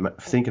at that,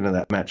 thinking of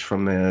that match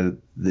from the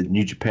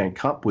New Japan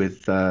Cup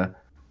with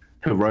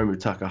Hiromu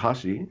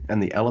Takahashi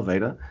and the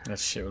elevator. That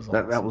shit was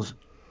awesome.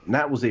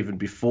 That was even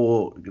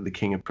before the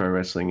King of Pro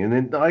Wrestling. And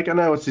then, like, I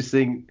know it's this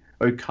thing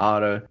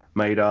Okada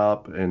made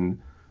up, and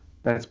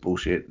that's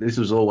bullshit. This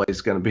was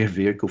always going to be a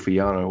vehicle for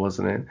Yano,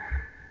 wasn't it?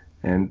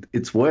 And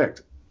it's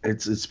worked.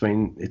 It's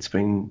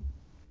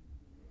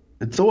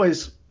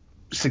always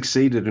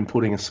succeeded in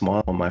putting a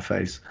smile on my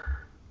face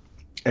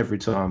every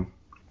time.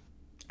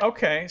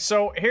 Okay,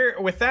 so here,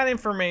 with that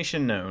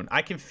information known,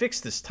 I can fix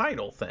this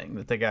title thing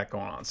that they got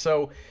going on.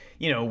 So,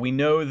 we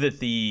know that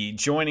the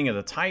joining of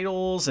the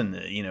titles and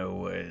the,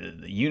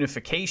 the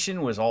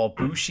unification was all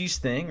Bushi's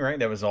thing, right?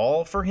 That was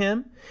all for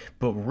him.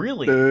 But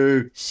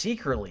really,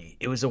 secretly,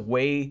 it was a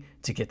way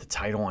to get the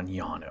title on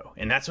Yano.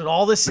 And that's what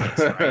all this is,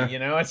 right?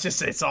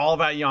 It's all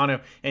about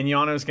Yano. And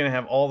Yano's going to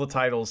have all the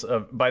titles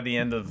by the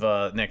end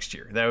of next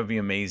year. That would be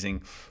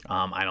amazing.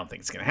 I don't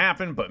think it's going to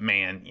happen, but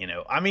man,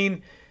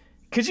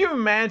 could you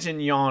imagine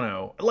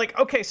Yano? Like,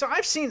 okay, so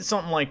I've seen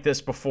something like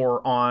this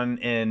before on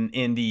an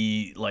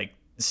indie, like,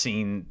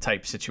 scene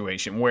type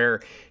situation where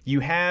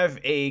you have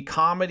a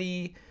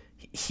comedy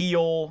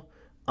heel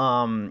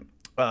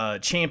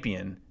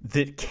champion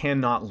that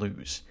cannot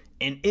lose.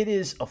 And it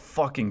is a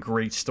fucking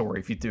great story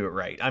if you do it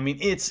right. I mean,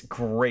 it's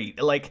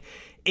great. Like,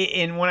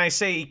 and when I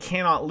say he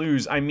cannot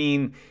lose, I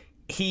mean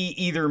he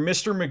either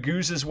Mr.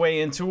 Magoo's his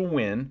way into a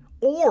win,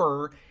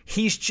 or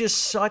he's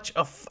just like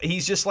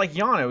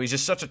Yano. He's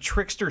just such a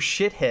trickster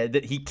shithead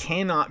that he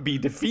cannot be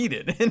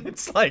defeated. And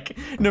it's like,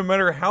 no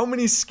matter how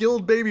many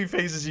skilled baby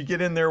faces you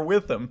get in there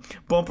with him,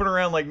 bumping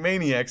around like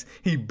maniacs,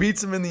 he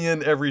beats them in the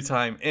end every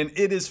time. And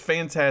it is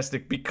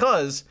fantastic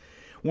because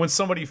when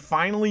somebody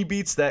finally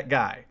beats that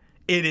guy,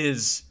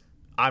 that's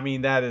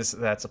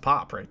a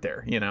pop right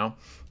there,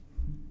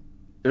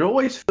 It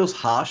always feels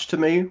harsh to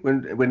me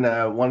when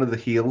one of the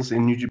heels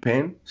in New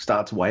Japan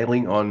starts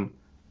wailing on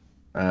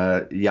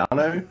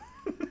Yano.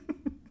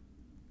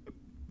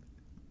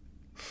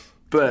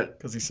 But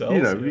because he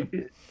sells,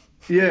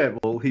 yeah,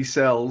 well, he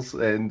sells,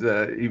 and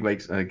he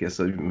makes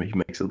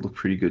it look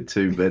pretty good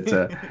too.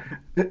 But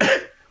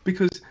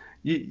because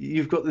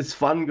you've got this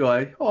fun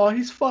guy. Oh,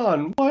 he's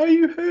fun. Why are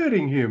you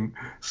hurting him?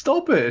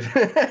 Stop it.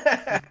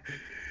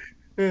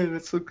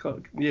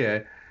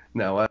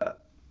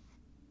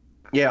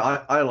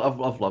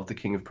 I've loved the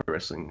King of Pro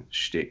Wrestling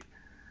shtick,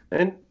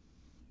 and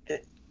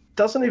it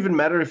doesn't even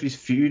matter if he's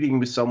feuding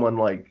with someone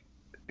like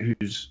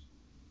who's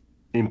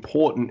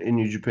important in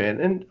New Japan.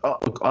 And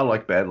look, I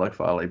like Bad Luck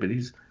Fale, but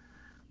he's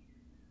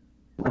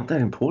not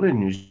that important in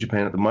New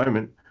Japan at the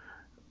moment.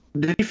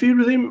 Did he feud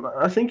with him?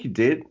 I think he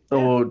did.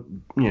 Or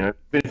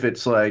if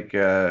it's like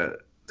the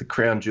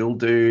Crown Jewel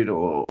dude,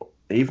 or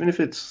even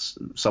if it's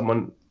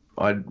someone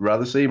I'd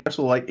rather see him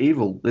wrestle like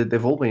Evil.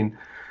 They've all been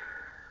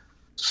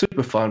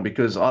super fun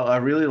because I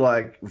really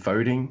like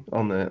voting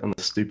on the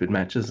stupid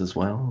matches as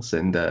well.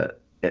 And the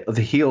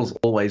heels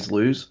always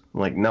lose.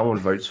 Like, no one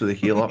votes for the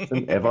heel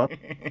option ever.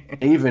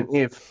 Even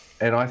if,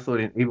 and I thought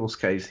in Evil's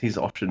case, his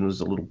option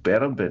was a little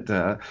better, but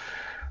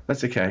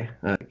that's okay.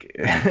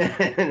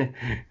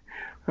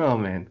 Oh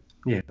man,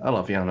 yeah, I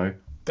love Yano.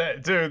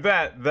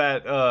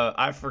 That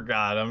I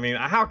forgot. I mean,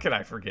 how could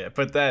I forget?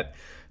 But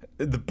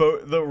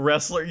the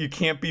wrestler, you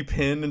can't be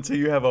pinned until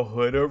you have a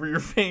hood over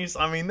your face.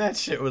 I mean, that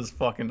shit was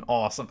fucking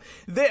awesome.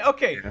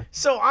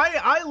 So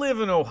I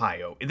live in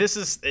Ohio. This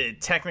is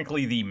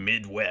technically the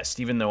Midwest,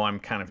 even though I'm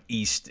kind of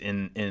east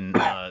in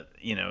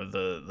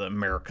the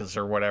Americas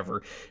or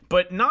whatever.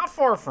 But not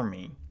far from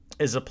me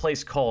is a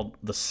place called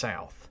the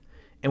South.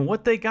 And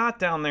what they got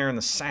down there in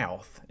the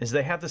South is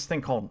they have this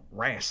thing called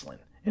wrestling.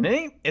 And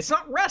it's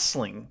not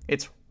wrestling,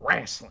 it's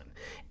wrestling.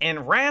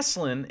 And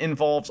wrestling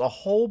involves a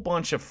whole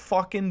bunch of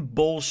fucking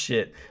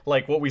bullshit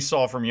like what we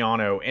saw from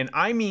Yano. And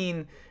I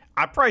mean,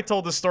 I probably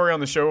told this story on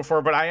the show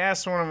before, but I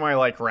asked one of my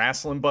like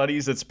wrestling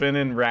buddies that's been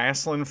in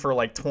wrestling for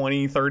like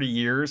 20, 30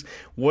 years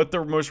what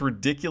the most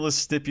ridiculous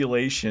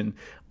stipulation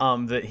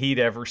that he'd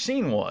ever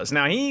seen was.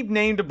 Now, he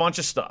named a bunch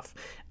of stuff.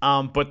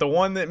 But the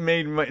one that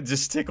made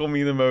just tickle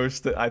me the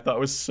most that I thought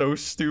was so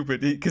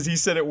stupid, because he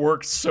said it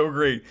worked so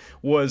great,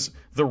 was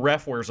the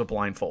ref wears a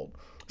blindfold.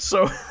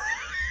 So,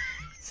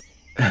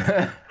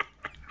 and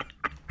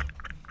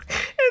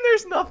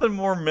there's nothing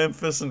more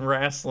Memphis and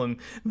wrestling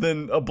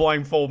than a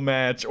blindfold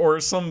match or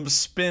some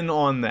spin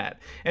on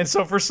that. And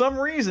so for some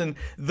reason,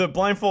 the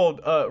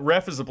blindfold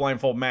ref is a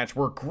blindfold match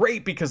were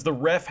great because the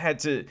ref had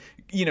to,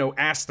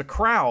 ask the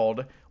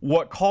crowd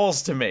what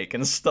calls to make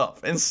and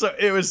stuff. And so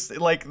it was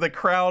like the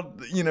crowd,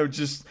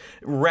 just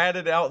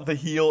ratted out the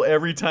heel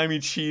every time he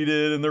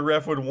cheated, and the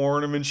ref would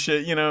warn him and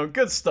shit,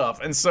 good stuff.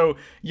 And so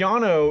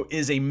Yano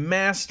is a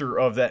master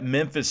of that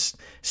Memphis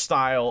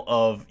style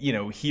of,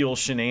 heel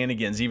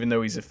shenanigans, even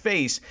though he's a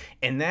face.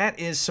 And that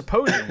is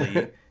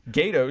supposedly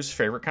Gato's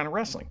favorite kind of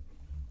wrestling.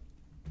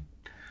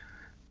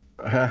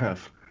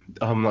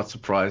 I'm not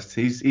surprised.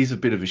 He's a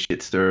bit of a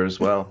shit stirrer as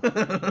well,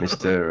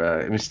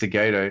 Mr.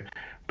 Gato.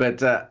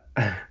 But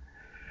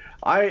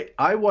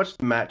I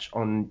watched a match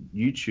on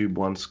YouTube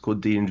once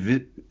called the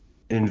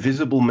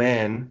Invisible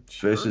Man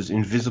versus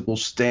Invisible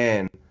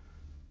Stan,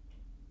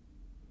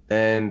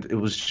 and it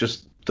was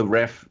just the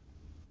ref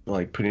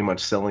like pretty much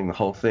selling the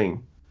whole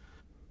thing,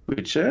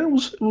 which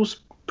was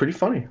pretty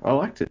funny. I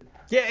liked it.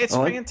 Yeah, it's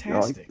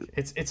fantastic.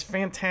 It's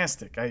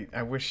fantastic.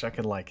 I wish I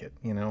could like it,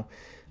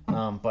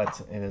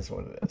 but it is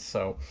what it is.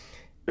 So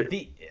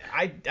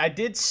I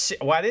didn't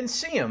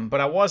see him,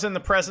 but I was in the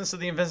presence of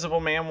the Invisible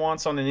Man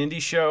once on an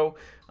indie show.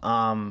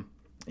 A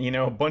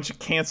bunch of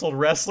canceled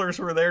wrestlers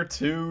were there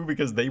too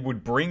because they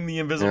would bring the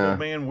Invisible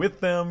Man with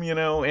them,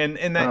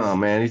 and that. Oh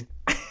man,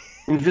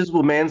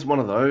 Invisible Man's one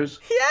of those.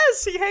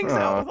 Yes, he hangs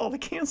out with all the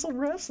canceled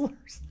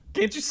wrestlers.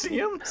 Can't you see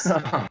him?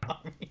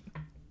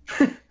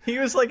 He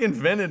was like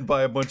invented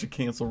by a bunch of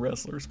canceled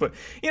wrestlers. But,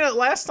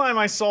 last time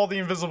I saw the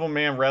Invisible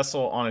Man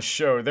wrestle on a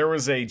show, there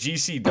was a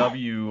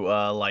GCW,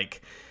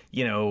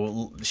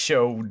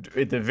 show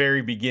at the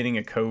very beginning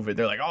of COVID.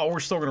 They're like, oh, we're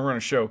still going to run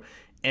a show.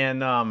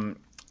 And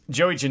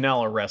Joey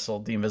Janela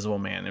wrestled the Invisible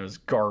Man. It was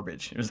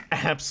garbage. It was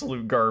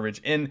absolute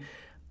garbage. And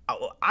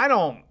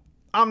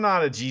I'm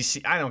not a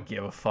GC. I don't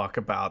give a fuck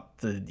about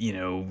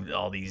the,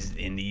 all these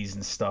indies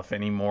and stuff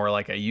anymore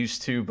like I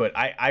used to. But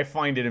I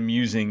find it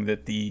amusing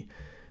that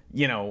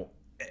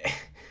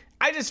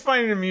I just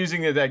find it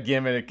amusing that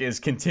gimmick is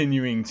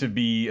continuing to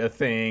be a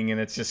thing,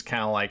 and it's just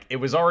kind of like it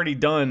was already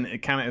done,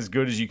 kind of as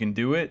good as you can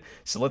do it.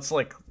 So let's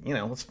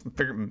let's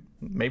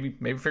maybe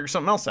figure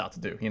something else out to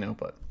do,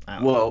 But I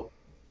don't know.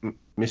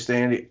 Mr.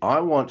 Andy, I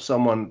want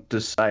someone to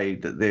say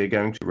that they're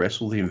going to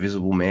wrestle the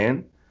Invisible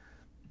Man,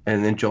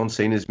 and then John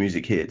Cena's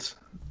music hits.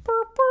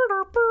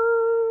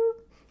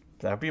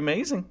 That'd be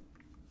amazing.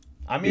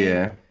 I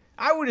mean,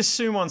 I would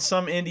assume on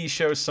some indie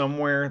show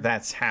somewhere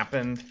that's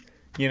happened,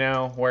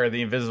 where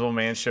the Invisible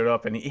Man showed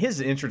up, and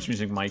his entrance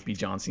music might be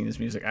John Cena's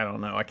music. I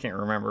don't know. I can't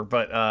remember.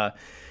 But, what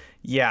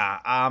do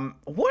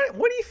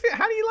you feel?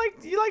 How do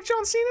you like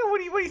John Cena? What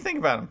do you think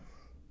about him?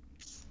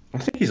 I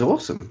think he's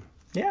awesome.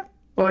 Yeah.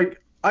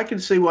 Like, I can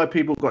see why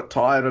people got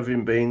tired of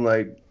him being,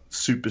 like,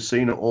 Super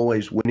Cena,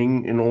 always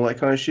winning and all that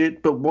kind of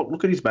shit. But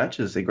look at his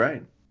matches. They're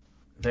great.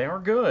 They are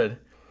good.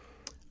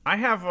 I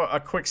have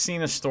a quick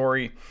Cena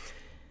story.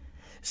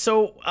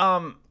 So,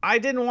 I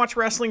didn't watch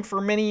wrestling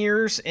for many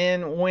years,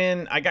 and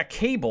when I got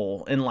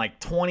cable in like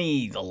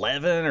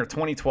 2011 or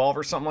 2012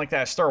 or something like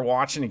that, I started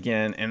watching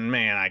again, and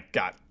man, I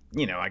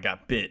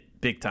got bit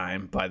big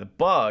time by the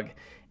bug,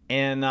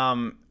 and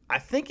I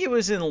think it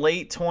was in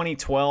late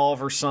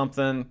 2012 or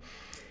something.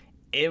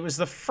 It was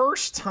the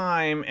first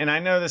time, and I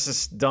know this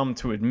is dumb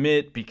to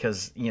admit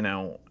because,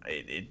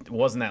 it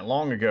wasn't that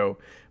long ago,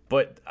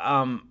 but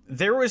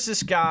there was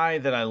this guy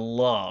that I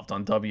loved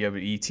on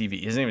WWE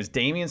TV. His name is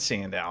Damian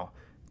Sandow.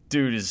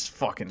 Dude is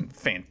fucking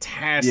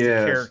fantastic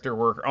character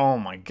work. Oh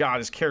my God,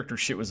 his character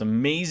shit was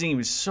amazing. He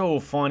was so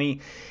funny.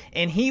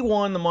 And he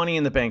won the Money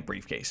in the Bank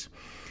briefcase.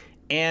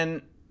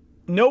 And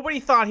nobody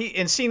thought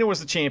and Cena was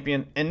the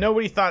champion, and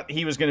nobody thought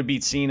he was going to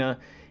beat Cena.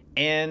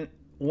 And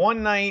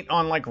one night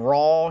on like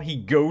Raw, he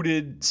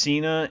goaded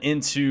Cena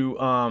into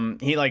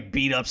he like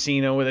beat up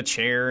Cena with a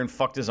chair and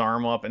fucked his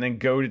arm up, and then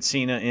goaded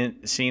Cena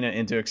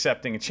into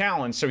accepting a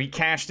challenge. So he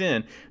cashed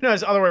in. No,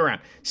 it's the other way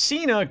around.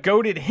 Cena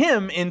goaded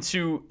him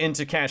into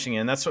cashing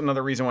in. That's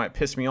another reason why it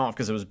pissed me off,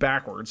 because it was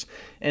backwards.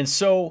 And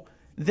so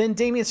then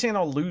Damian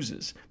Sandow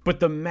loses,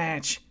 but the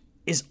match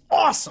is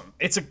awesome.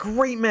 It's a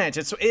great match.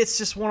 It's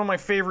just one of my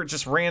favorite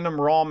just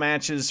random Raw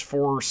matches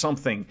for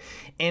something.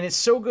 And it's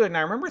so good. And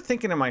I remember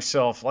thinking to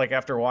myself, like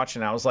after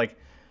watching it, I was like,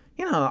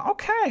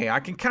 okay, I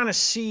can kind of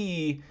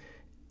see,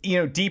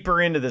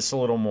 deeper into this a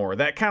little more.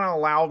 That kind of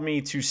allowed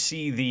me to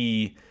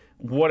see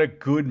what a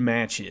good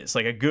match is,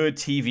 like a good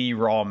TV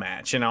Raw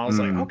match. And I was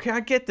like, okay,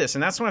 I get this.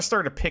 And that's when I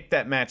started to pick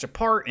that match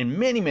apart, and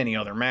many, many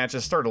other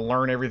matches. Started to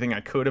learn everything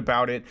I could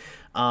about it.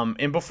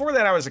 And before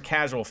that, I was a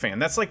casual fan.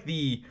 That's like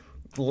the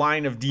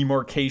line of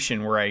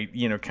demarcation where I,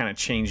 kind of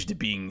changed to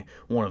being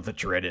one of the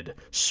dreaded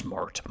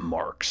smart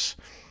marks.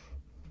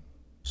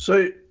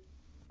 So,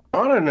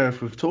 I don't know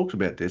if we've talked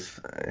about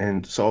this,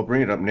 and so I'll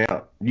bring it up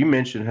now. You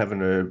mentioned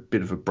having a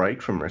bit of a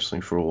break from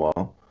wrestling for a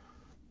while.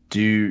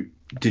 Did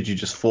you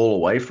just fall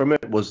away from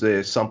it? Was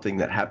there something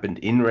that happened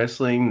in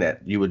wrestling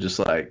that you were just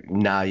like,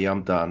 nah, yeah,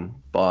 I'm done,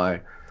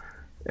 bye,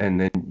 and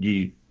then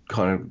you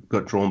kind of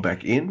got drawn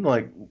back in?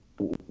 Like,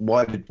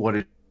 what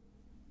did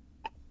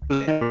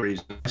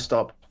reason I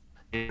stopped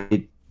in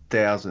the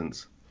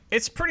thousands?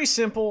 It's pretty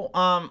simple.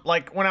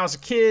 Like when I was a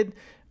kid,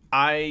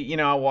 I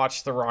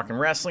watched the rock and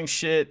wrestling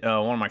shit.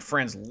 One of my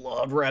friends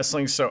loved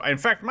wrestling, so in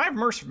fact,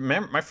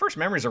 my first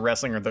memories of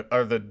wrestling are the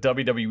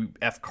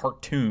WWF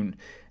cartoon.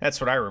 That's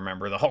what I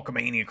remember, the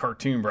Hulkamania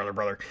cartoon,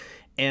 brother.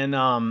 And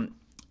and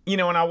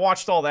I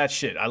watched all that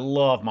shit. I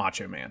love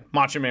Macho Man.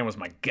 Macho Man was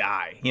my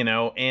guy,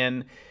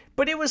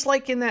 But it was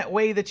like in that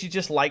way that you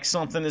just like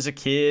something as a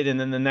kid, and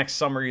then the next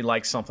summer you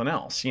like something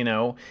else,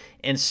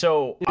 And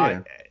so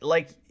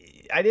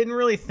I didn't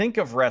really think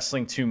of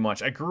wrestling too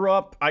much. I grew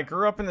up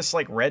in this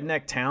like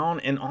redneck town,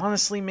 and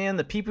honestly, man,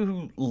 the people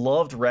who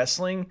loved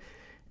wrestling,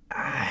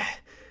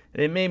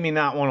 it made me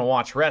not want to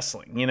watch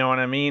wrestling. You know what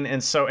I mean?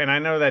 And I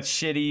know that's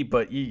shitty,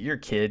 but you're a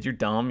kid, you're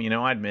dumb,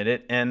 I admit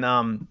it.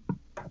 And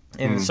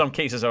in some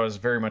cases, I was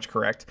very much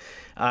correct.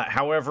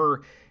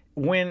 However,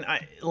 when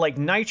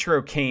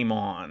Nitro came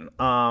on,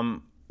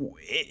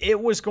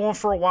 it was going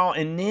for a while,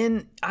 and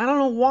then I don't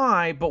know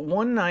why, but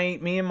one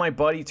night me and my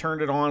buddy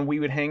turned it on. We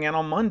would hang out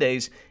on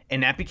Mondays,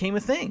 and that became a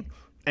thing.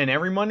 And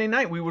every Monday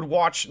night we would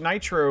watch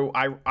Nitro,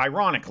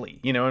 ironically,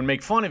 and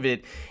make fun of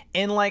it.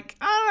 And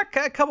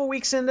a couple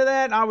weeks into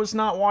that, I was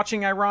not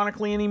watching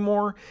ironically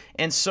anymore.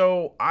 And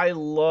so I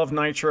love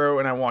Nitro,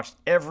 and I watched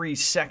every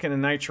second of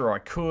Nitro I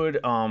could.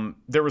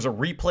 There was a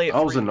replay. I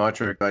was a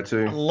Nitro guy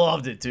too. I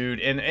loved it, dude.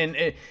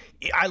 And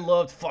I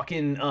loved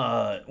fucking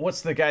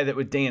what's the guy that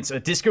would dance?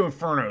 Disco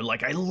Inferno.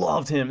 I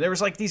loved him. There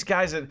was these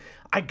guys that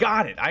I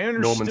got it. I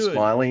understood. Norman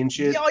Smiley and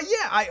shit.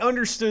 Yeah, I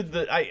understood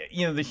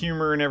the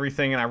humor and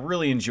everything, and I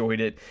really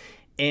enjoyed it.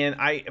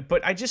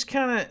 But I just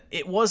kind of,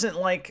 it wasn't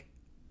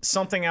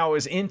something I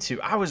was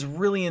into. I was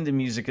really into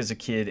music as a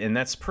kid, and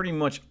that's pretty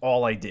much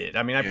all I did.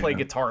 I mean, I played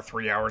guitar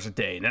 3 hours a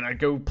day, and then I'd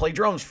go play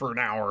drums for an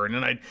hour, and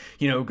then I'd,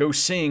 go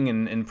sing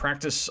and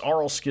practice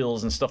oral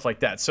skills and stuff like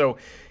that. So,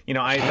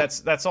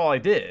 that's all I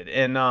did.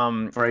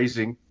 And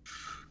phrasing.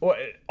 Well,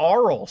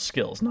 oral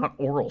skills, not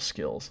oral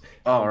skills.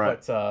 Oh,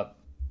 right. But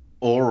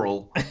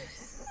oral.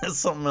 That's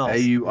something else.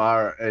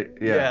 A-U-R-A.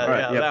 Yeah,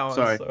 right. That one.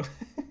 Sorry.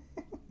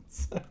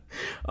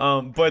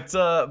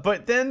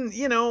 But then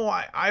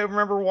I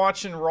remember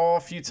watching Raw a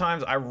few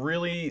times. I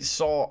liked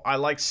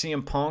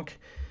CM Punk.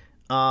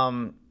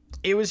 I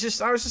was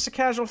just a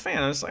casual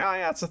fan. I was like, oh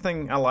yeah, it's a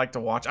thing I like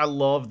to watch. I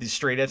love the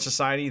Straight Edge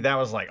Society. That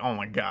was oh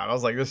my god. I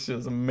was like, this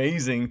is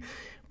amazing.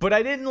 But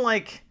I didn't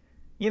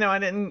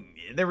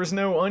there was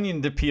no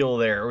onion to peel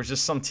there. It was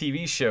just some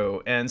TV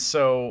show. And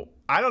so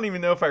I don't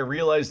even know if I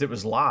realized it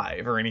was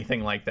live or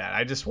anything like that.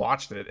 I just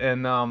watched it.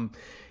 And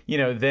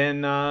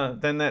then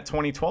that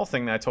 2012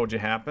 thing that I told you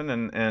happened,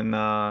 and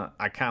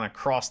I kind of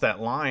crossed that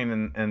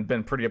line and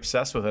been pretty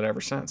obsessed with it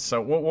ever since.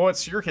 So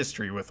what's your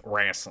history with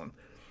wrestling?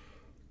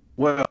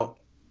 Well,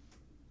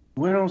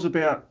 when I was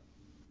about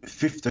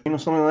 15 or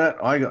something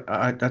like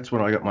that, that's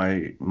when I got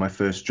my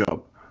first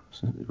job,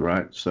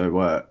 right?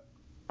 So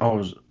I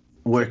was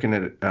working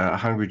at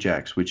Hungry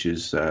Jack's, which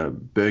is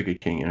Burger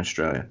King in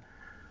Australia,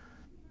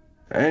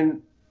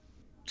 and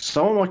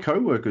some of my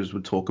co-workers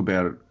would talk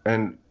about it,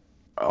 and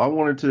I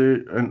wanted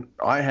to, and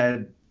I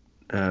had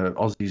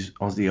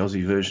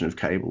Aussie version of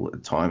cable at the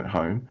time at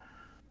home,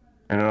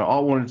 and I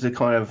wanted to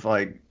kind of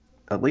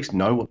at least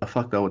know what the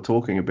fuck they were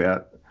talking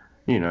about,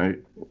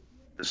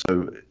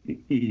 So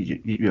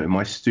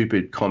my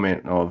stupid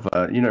comment of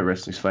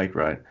wrestling's fake,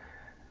 right?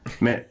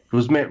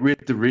 Was met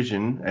with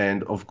derision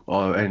and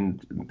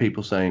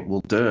people saying,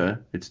 well, duh,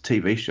 it's a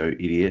TV show,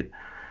 idiot.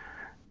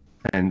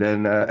 And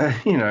then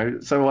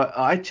so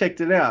I checked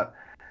it out.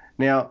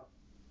 Now,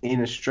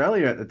 in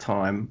Australia at the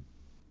time,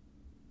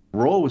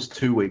 Raw was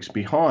 2 weeks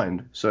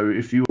behind. So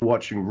if you were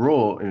watching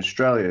Raw in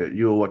Australia,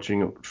 you were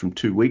watching it from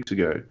 2 weeks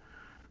ago.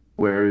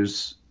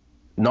 Whereas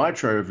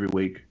Nitro every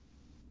week,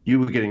 you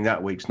were getting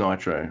that week's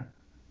Nitro.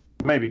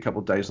 Maybe a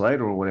couple of days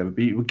later or whatever,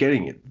 but you were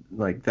getting it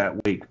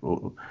that week.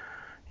 Or,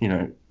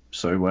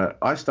 So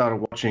I started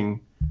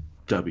watching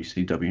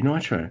WCW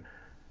Nitro.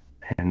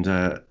 And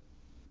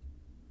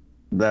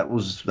that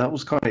was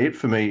kind of it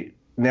for me.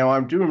 Now, I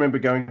do remember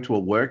going to a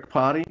work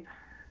party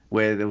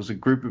where there was a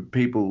group of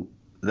people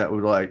that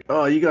were like,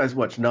 oh, you guys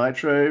watch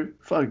Nitro?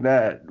 Fuck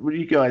that. Well,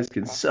 you guys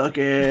can suck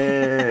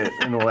it,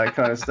 and all that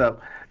kind of stuff.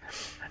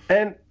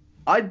 And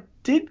I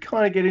did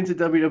kind of get into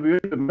WWE,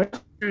 but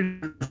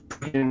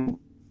mostly in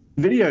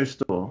video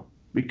store,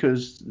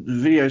 because the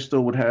video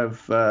store would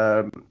have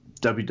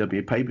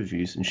WWE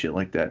pay-per-views and shit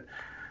like that.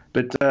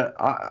 But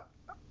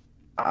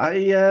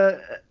I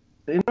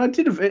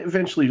did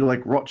eventually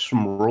watch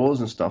some Raws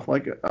and stuff. I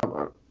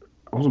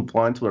wasn't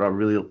blind to it. I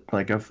really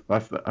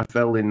I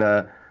fell in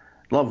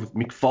love with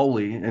Mick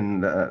Foley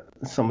and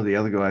some of the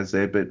other guys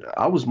there, but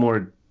I was more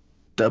a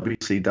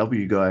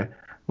WCW guy.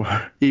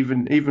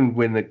 Even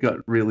when it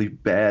got really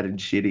bad and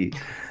shitty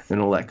and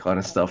all that kind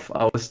of stuff,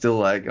 I was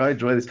still I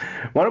enjoy this.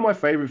 One of my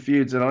favorite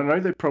feuds, and I know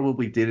they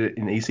probably did it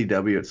in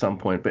ECW at some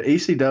point, but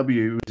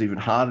ECW was even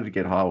harder to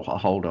get a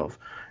hold of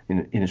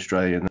in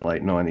Australia in the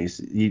late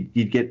 90s.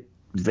 You'd get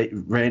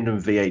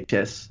random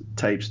VHS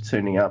tapes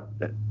turning up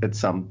at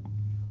some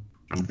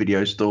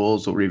video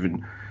stores or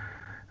even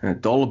a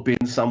dollar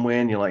bin somewhere,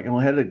 and you're like, oh,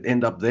 how did it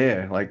end up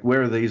there?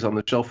 Where are these on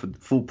the shelf at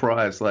full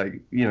price?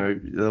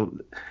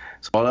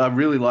 So I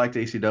really liked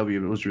ECW,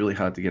 but it was really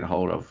hard to get a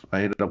hold of.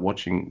 I ended up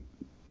watching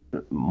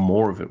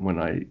more of it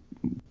when I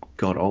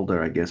got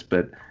older, I guess,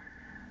 but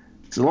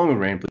it's a long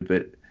rambling,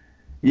 but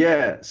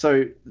yeah,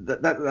 so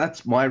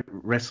that's my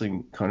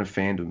wrestling kind of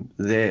fandom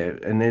there.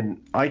 And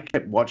then I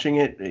kept watching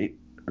it.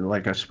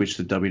 I switched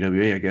to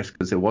WWE, I guess,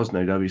 because there was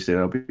no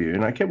WCW,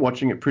 and I kept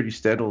watching it pretty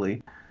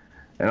steadily.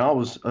 And I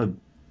was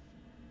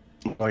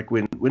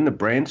when the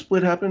brand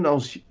split happened, I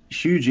was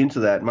huge into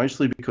that,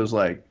 mostly because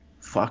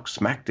fuck,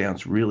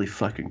 SmackDown's really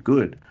fucking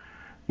good,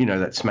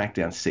 that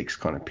SmackDown 6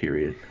 kind of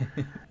period.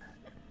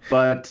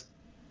 But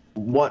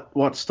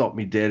what stopped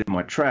me dead in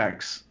my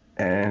tracks,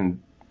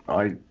 and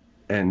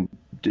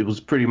it was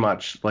pretty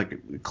much a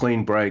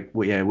clean break.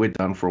 We're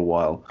done for a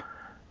while.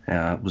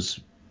 It was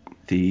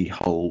the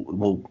whole,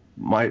 well,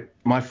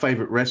 my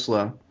favorite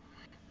wrestler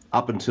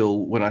up until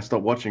when I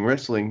stopped watching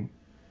wrestling,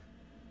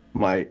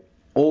 my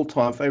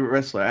all-time favorite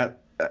wrestler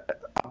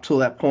up till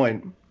that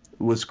point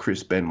was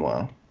Chris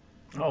Benoit.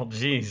 Oh,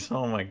 jeez.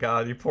 Oh, my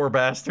God. You poor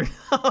bastard.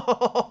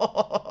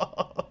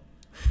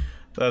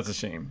 That's a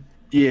shame.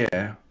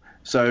 Yeah.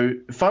 So,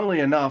 funnily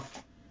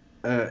enough,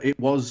 it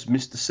was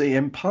Mr.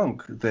 CM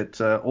Punk that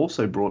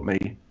also brought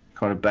me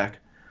kind of back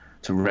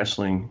to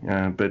wrestling,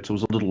 but it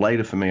was a little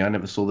later for me. I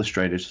never saw the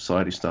Straight Edge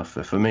Society stuff.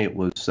 For me, it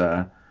was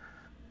the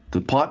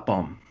Pipe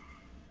Bomb.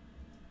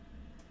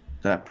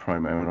 That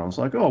promo, and I was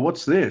like, oh,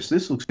 what's this?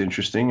 This looks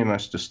interesting, and I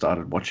just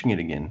started watching it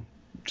again.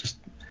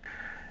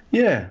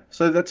 Yeah,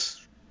 so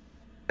that's...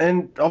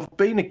 And I've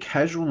been a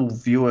casual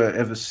viewer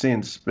ever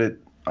since, but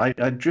I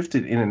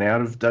drifted in and out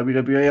of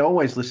WWE. I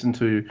always listened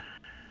to,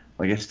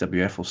 I guess,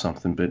 WF or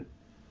something, but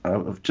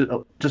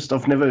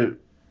I've never...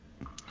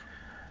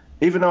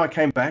 Even though I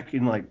came back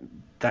in, like,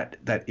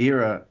 that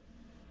era,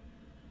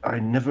 I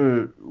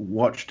never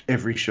watched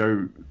every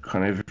show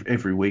kind of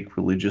every week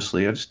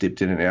religiously. I just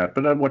dipped in and out,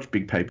 but I'd watch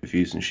big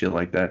pay-per-views and shit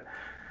like that.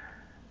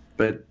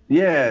 But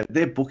yeah,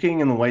 their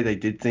booking and the way they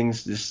did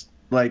things, just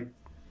like,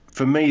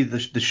 for me,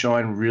 the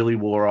shine really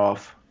wore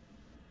off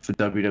for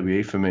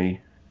WWE for me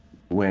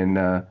when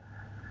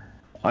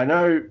I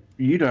know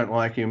you don't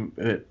like him,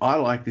 but I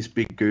like this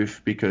big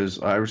goof because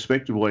I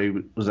respected what he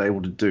was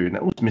able to do, and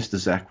that was Mr.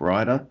 Zack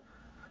Ryder.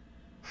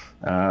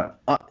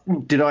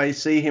 Did I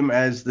see him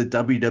as the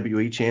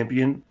WWE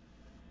champion?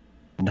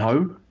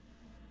 No.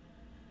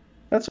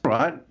 That's all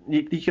right.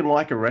 You can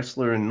like a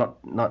wrestler and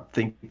not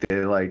think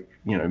they're like,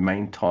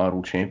 main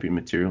title champion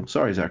material.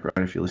 Sorry, Zack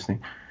Ryder, if you're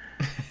listening.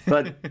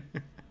 But,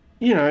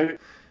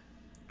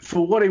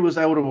 for what he was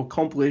able to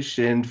accomplish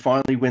and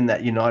finally win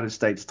that United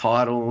States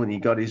title, and he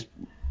got his,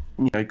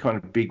 kind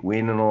of big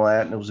win and all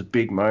that, and it was a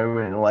big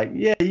moment, and like,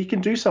 yeah, you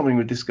can do something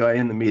with this guy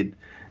in the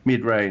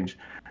mid-range.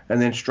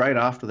 And then straight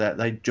after that,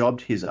 they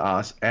jobbed his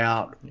ass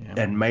out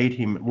and made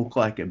him look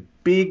like a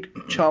big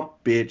chump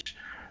bitch,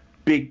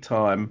 big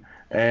time.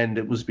 And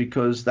it was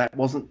because that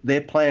wasn't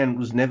their plan.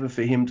 Was never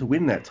for him to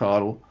win that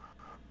title.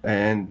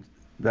 And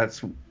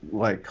that's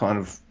like kind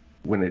of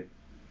when it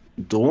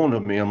dawned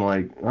on me. I'm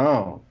like,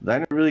 oh, they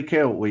don't really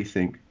care what we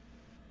think.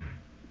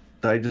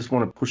 They just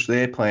want to push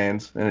their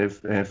plans. And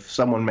if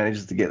someone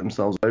manages to get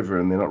themselves over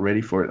and they're not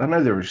ready for it, I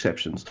know there are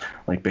exceptions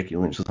like Becky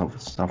Lynch or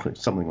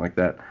something like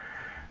that.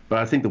 But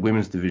I think the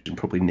women's division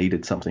probably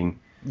needed something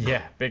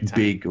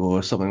big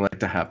or something like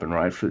to happen,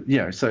 right?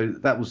 So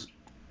that was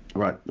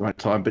right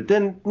time. But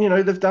then,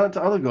 they've done it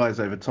to other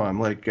guys over time,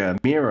 like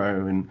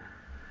Miro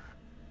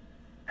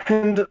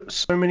and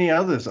so many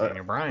others.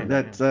 Daniel Bryan.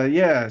 But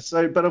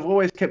I've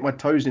always kept my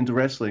toes into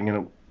wrestling,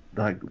 and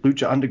like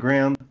Lucha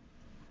Underground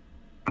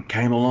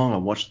came along. I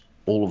watched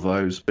all of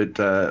those, but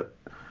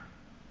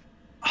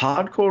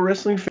hardcore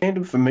wrestling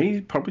fandom for me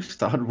probably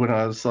started when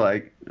I was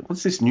like,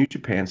 what's this New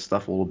Japan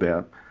stuff all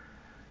about?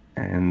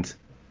 And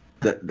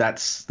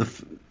that's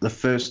the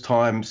first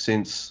time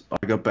since I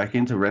got back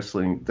into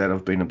wrestling that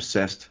I've been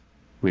obsessed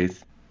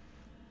with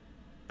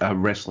a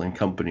wrestling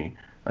company,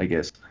 I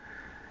guess.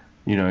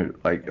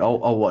 Like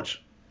I'll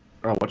watch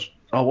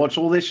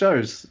all their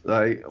shows,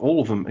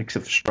 all of them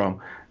except for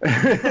Strong.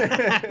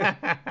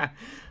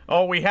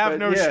 Oh, we have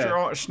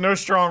no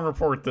strong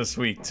report this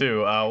week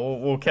too.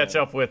 We'll catch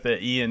up with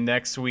Ian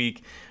next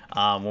week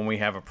when we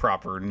have a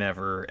proper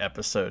Never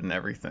episode and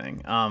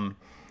everything.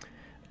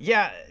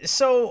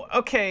 So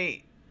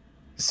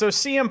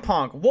CM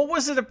Punk, what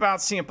was it about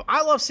CM Punk?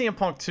 I love CM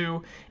Punk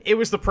too. It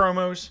was the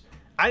promos.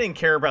 I didn't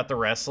care about the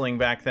wrestling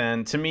back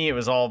then. To me, it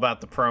was all about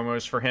the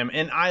promos for him,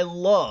 and I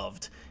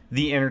loved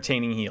the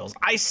entertaining heels.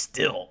 I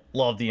still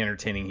love the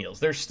entertaining heels.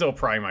 They're still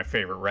probably my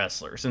favorite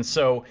wrestlers. And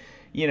so,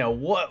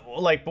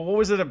 but what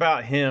was it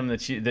about him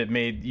that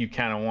made you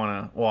kind of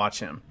want to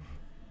watch him?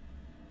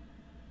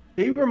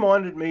 He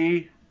reminded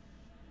me,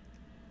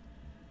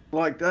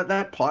 like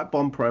that Pipe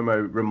Bomb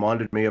promo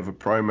reminded me of a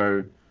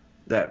promo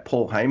that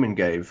Paul Heyman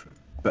gave,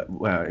 but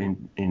on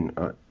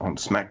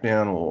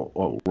SmackDown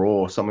or Raw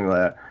or something like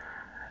that.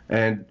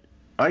 And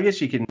I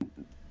guess you can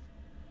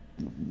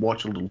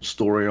watch a little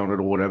story on it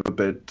or whatever,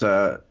 but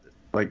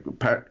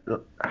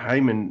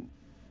Heyman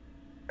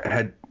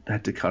had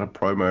to cut a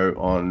promo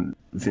on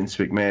Vince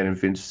McMahon, and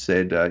Vince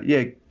said,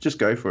 yeah, just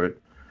go for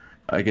it.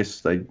 I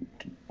guess they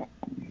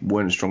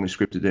weren't strongly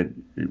scripted.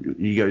 And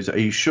he goes, are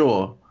you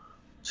sure?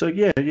 So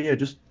yeah,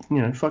 just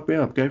fuck me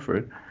up, go for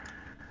it.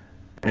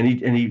 And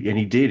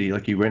he did.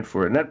 He went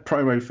for it. And that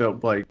promo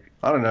felt like,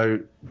 I don't know,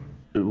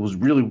 it was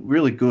really,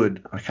 really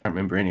good. I can't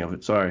remember any of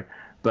it, sorry.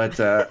 But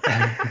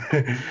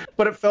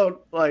but it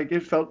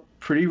felt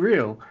pretty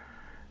real.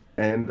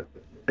 And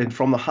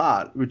from the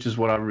heart, which is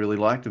what I really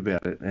liked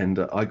about it. And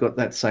I got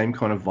that same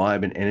kind of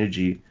vibe and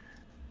energy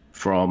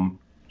from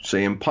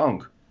CM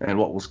Punk. And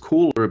what was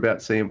cooler about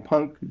CM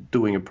Punk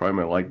doing a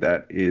promo like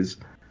that is,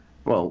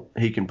 well,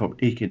 he can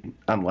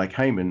unlike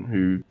Heyman,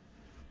 who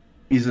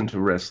isn't a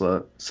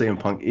wrestler, CM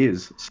Punk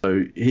is.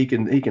 So he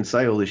can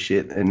say all this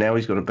shit, and now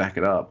he's got to back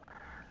it up.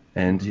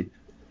 And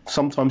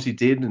sometimes he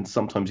did and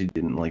sometimes he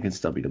didn't. Like it's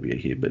WWE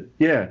here, but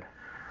yeah,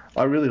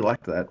 I really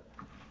liked that.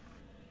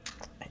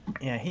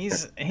 Yeah, he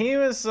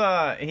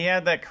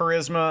had that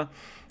charisma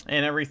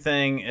and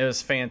everything. It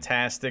was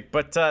fantastic.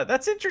 But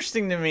that's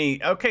interesting to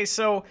me. Okay,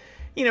 so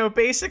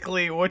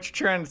basically what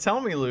you're trying to tell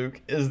me,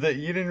 Luke, is that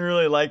you didn't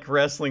really like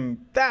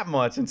wrestling that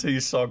much until you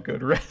saw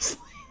good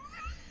wrestling.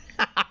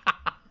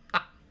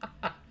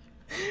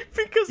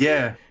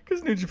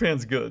 Because New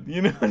Japan's good.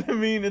 You know what I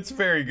mean? It's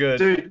very good.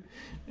 Dude,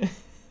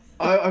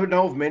 I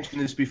know I've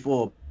mentioned this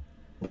before.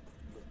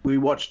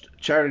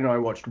 Charity and I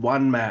watched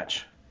one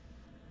match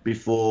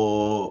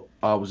before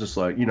I was just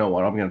like, you know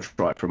what, I'm going to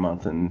try it for a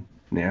month and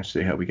now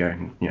see how we go.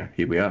 And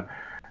here we are.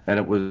 And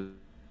it was...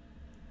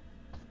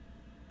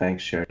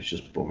 Thanks, Sherry.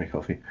 Just bought me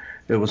coffee.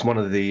 It was one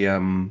of the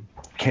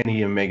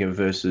Kenny Omega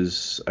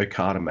versus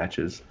Okada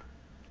matches.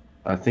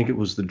 I think it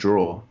was the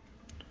draw.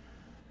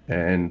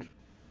 And,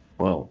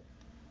 well,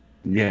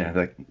 yeah,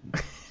 that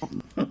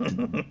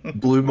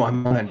blew my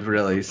mind,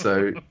 really.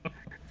 So,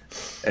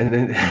 and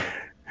then...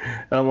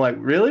 And I'm like,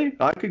 really?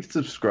 I could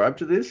subscribe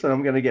to this and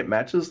I'm going to get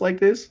matches like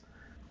this?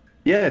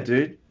 Yeah,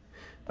 dude.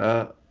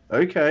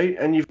 Okay.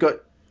 And you've got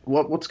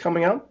what's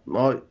coming up?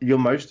 Your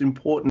most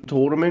important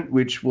tournament,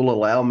 which will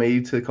allow me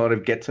to kind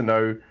of get to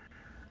know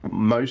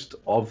most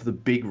of the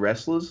big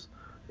wrestlers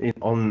in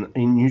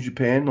New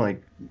Japan.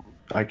 Like,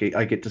 I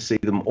get to see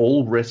them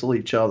all wrestle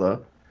each other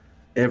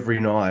every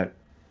night.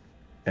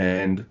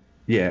 And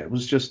yeah, it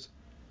was just...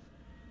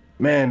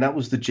 Man, that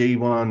was the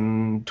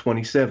G1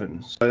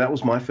 27. So that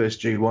was my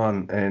first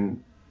G1,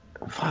 and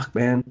fuck,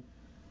 man,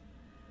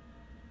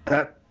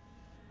 that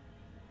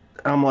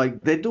I'm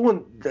like, they're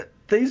doing that.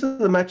 These are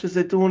the matches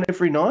they're doing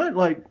every night.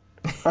 Like,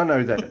 I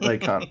know that they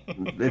can't.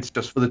 It's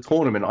just for the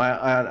tournament.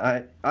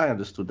 I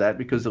understood that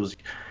because I was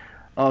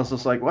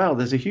just like, wow,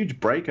 there's a huge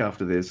break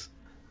after this,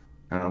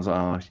 and I was like,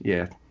 oh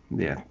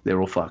yeah,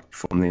 they're all fucked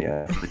from the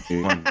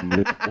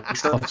G1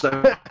 stuff.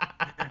 So.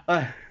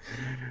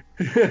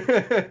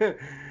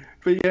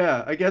 But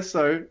yeah, I guess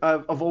so.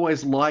 I've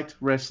always liked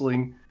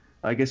wrestling.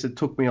 I guess it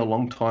took me a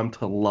long time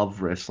to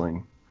love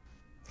wrestling.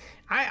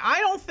 I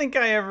don't think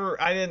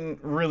I didn't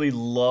really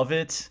love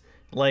it,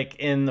 like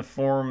in the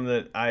form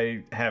that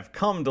I have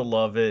come to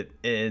love it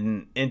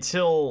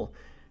until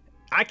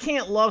I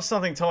can't love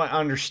something until I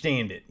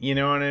understand it. You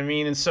know what I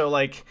mean? And so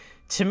like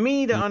to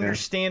me to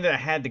understand it, I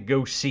had to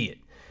go see it.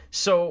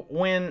 So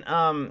when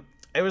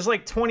it was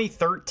like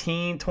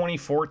 2013,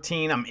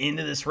 2014. I'm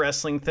into this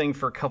wrestling thing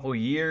for a couple of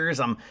years.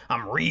 I'm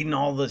reading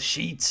all the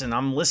sheets and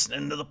I'm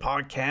listening to the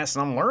podcast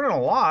and I'm learning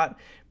a lot,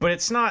 but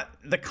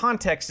the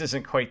context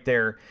isn't quite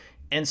there.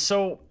 And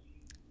so,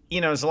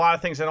 there's a lot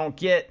of things I don't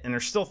get, and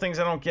there's still things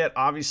I don't get,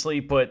 obviously,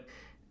 but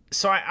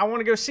so I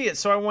want to go see it.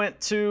 So I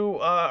went to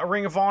a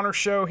Ring of Honor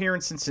show here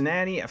in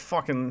Cincinnati. I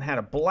fucking had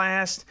a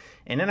blast.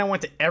 And then I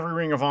went to every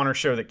Ring of Honor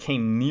show that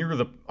came near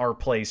our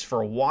place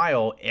for a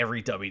while.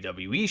 Every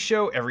WWE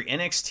show, every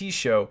NXT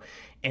show.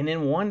 And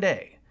then one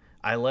day,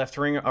 I left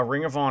a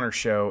Ring of Honor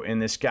show, and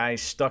this guy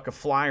stuck a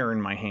flyer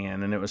in my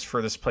hand, and it was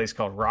for this place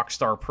called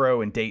Rockstar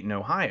Pro in Dayton,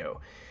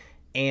 Ohio.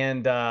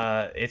 And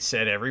it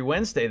said every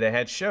Wednesday they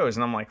had shows.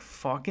 And I'm like,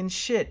 fucking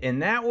shit.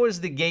 And that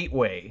was the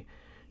gateway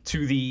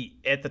to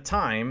at the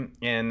time,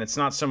 and it's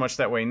not so much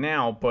that way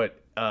now,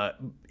 but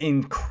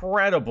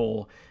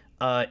incredible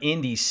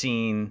indie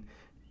scene,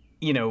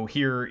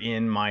 here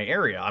in my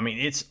area. I mean,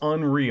 it's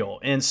unreal.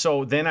 And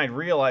so then I'd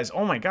realize,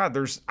 oh my God,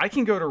 I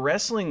can go to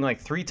wrestling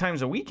like 3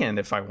 times a weekend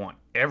if I want,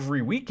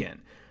 every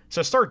weekend. So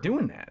I start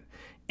doing that.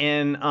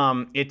 And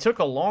it took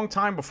a long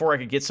time before I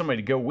could get somebody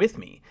to go with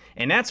me.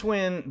 And that's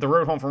when the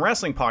Road Home from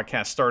Wrestling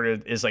podcast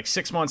started, is like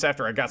 6 months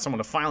after I got someone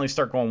to finally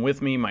start going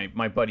with me,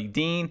 my buddy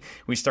Dean.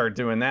 We started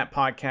doing that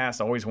podcast.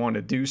 I always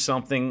wanted to do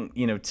something,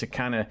 to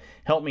kind of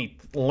help me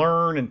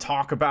learn and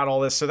talk about all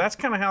this. So that's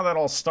kind of how that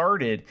all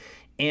started.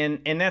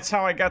 And that's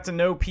how I got to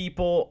know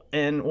people.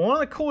 And one of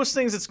the coolest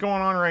things that's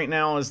going on right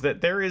now is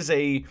that there is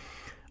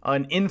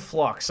an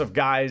influx of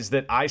guys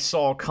that I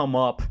saw come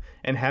up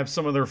and have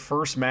some of their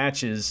first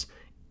matches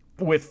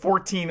with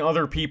 14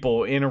 other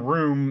people in a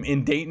room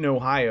in Dayton,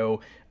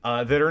 Ohio,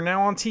 that are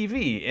now on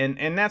TV.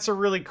 And that's a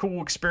really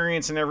cool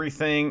experience and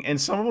everything.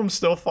 And some of them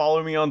still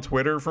follow me on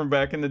Twitter from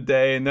back in the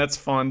day. And that's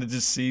fun to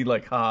just see,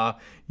 like,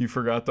 you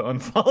forgot to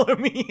unfollow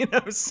me,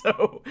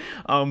 So,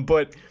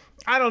 but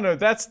I don't know.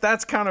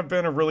 That's kind of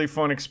been a really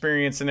fun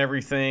experience and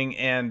everything.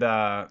 And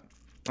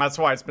that's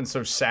why it's been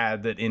so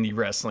sad that indie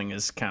wrestling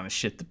is kind of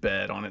shit the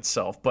bed on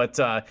itself. But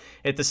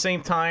at the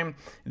same time,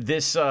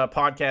 this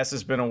podcast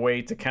has been a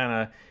way to kind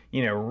of,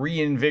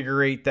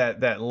 reinvigorate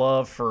that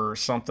love for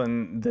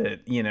something that,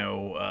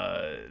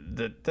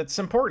 that's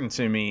important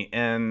to me.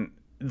 And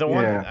the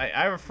one, I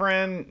have a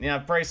friend,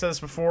 I've probably said this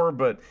before,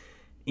 but,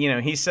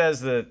 he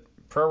says that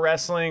pro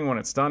wrestling, when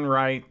it's done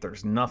right,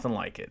 there's nothing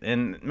like it.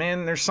 And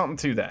man, there's something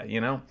to that,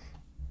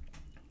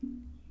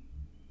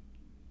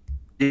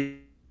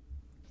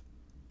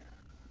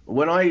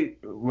 When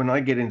I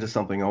get into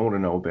something, I want to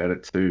know about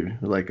it too.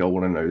 Like, I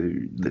want to know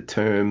the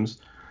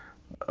terms.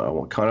 I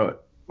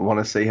want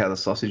to see how the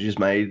sausage is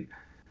made.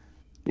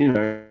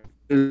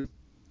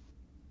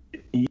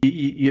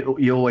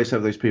 you always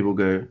have those people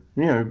go,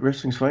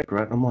 wrestling's fake,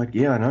 right? I'm like,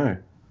 yeah, I know.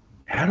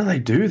 How do they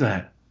do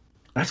that?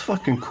 That's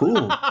fucking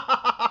cool.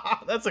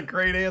 That's a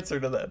great answer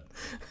to that.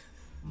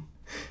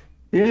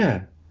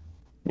 Yeah.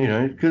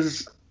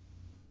 Because,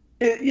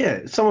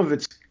 some of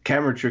it's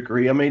camera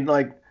trickery. I mean,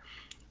 like,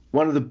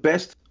 one of the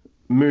best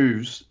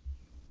moves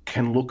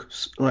can look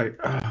like...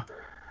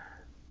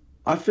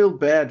 I feel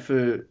bad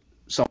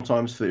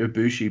sometimes for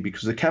Ibushi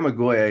because the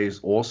Kamigoye is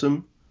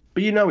awesome,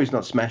 but he's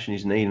not smashing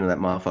his knee into that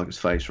motherfucker's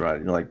face,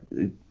 right?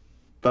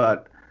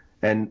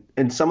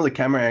 And some of the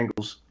camera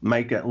angles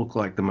make it look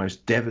like the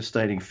most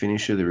devastating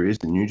finisher there is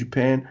in New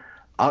Japan.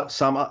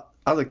 Some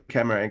other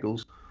camera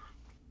angles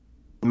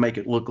make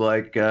it look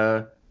like,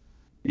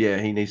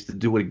 he needs to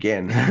do it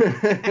again.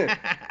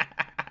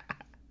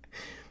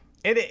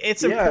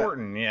 It's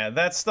important,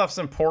 that stuff's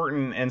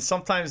important, and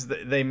sometimes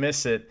they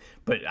miss it,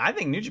 but I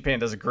think New Japan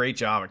does a great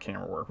job at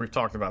camera work. We've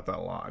talked about that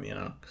a lot,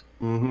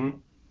 Mm-hmm.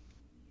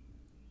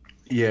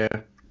 Yeah,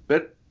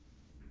 but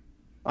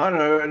I don't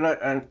know,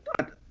 and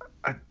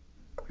I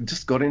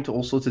just got into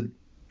all sorts of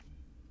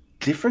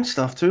different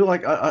stuff too.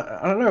 Like,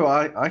 I don't know,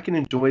 I can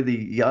enjoy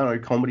the Yano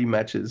comedy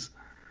matches,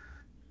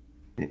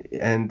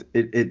 and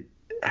it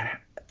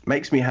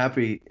makes me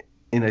happy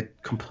in a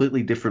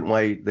completely different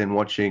way than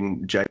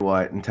watching Jay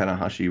White and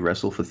Tanahashi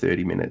wrestle for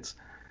 30 minutes.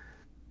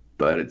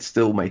 But it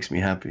still makes me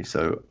happy.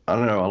 So I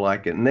don't know, I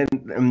like it. And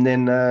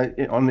then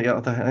on the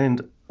other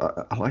hand,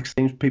 I like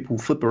seeing people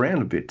flip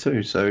around a bit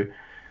too. So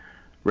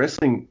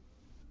wrestling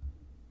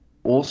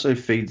also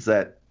feeds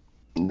that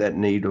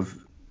need of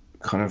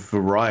kind of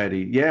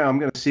variety. Yeah, I'm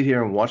going to sit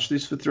here and watch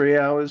this for 3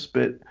 hours,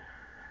 but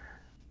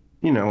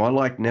I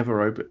like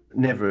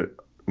never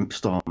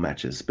style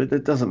matches, but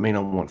that doesn't mean I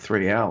want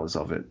 3 hours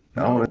of it.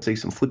 I want to see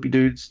some flippy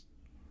dudes.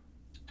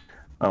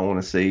 I want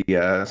to see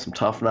some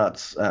tough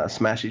nuts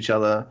smash each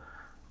other,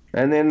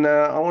 and then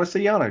I want to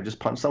see Yano just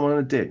punch someone in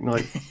the dick.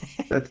 Like,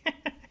 that's...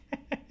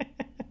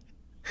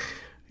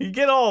 You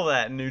get all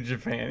that in New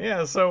Japan,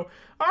 yeah. So,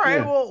 all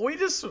right, well, we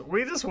just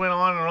went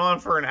on and on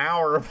for an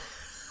hour.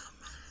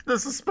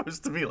 This is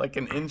supposed to be like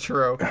an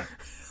intro.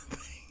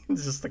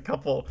 Just a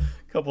couple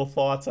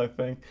thoughts, I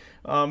think.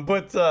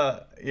 But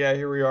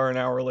here we are an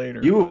hour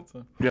later.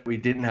 We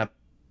didn't have.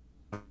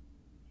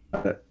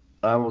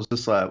 I was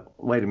just like,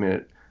 wait a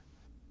minute.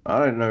 I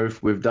don't know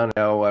if we've done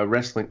our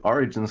Wrestling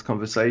Origins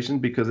conversation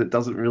because it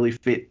doesn't really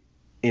fit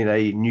in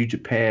a New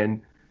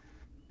Japan,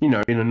 in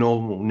a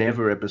normal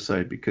Never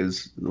episode.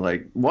 Because,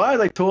 like, why are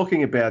they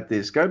talking about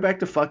this? Go back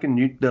to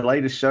fucking the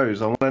latest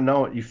shows. I want to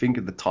know what you think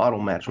of the title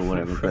match or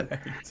whatever. Right.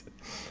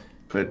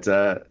 But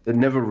the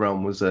Never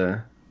Realm was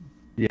a.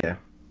 Yeah.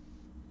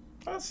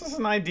 This is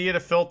an idea to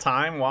fill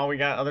time while we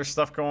got other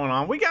stuff going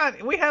on. We had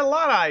a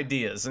lot of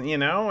ideas, and we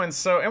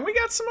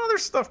got some other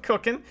stuff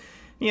cooking,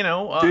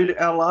 Dude,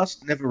 our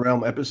last Never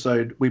Realm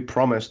episode, we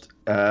promised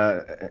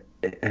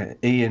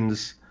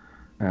Ian's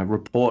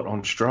report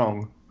on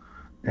Strong,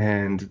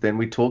 and then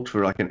we talked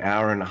for like an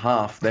hour and a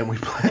half. Then we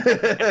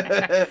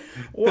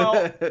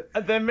Well,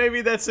 then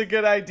maybe that's a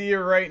good idea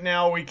right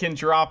now. We can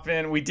drop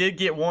in. We did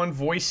get one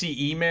voicey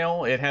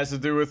email. It has to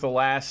do with the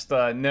last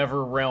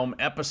Never Realm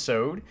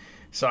episode.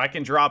 So I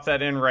can drop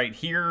that in right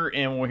here,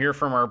 and we'll hear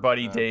from our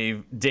buddy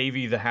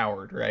Davey the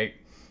Howard, right?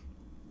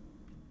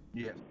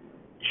 Yeah.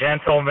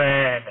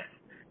 Gentlemen,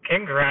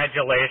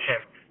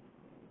 congratulations.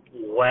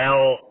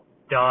 Well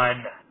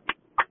done.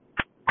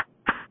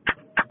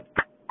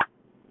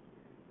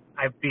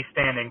 I'd be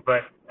standing,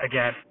 but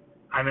again,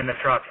 I'm in the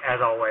truck as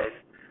always,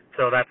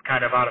 so that's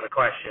kind of out of the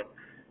question.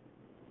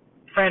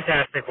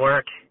 Fantastic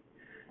work.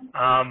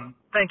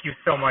 Thank you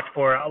so much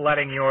for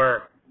letting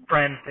your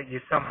friends that you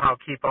somehow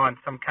keep on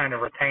some kind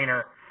of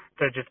retainer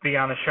to just be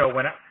on the show.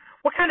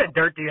 What kind of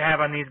dirt do you have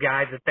on these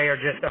guys that they are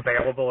just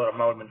available at a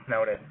moment's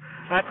notice?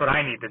 That's what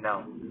I need to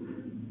know.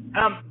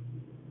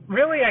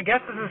 Really, I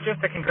guess this is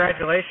just a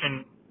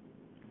congratulation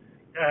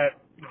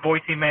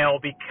voice email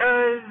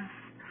because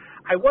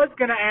I was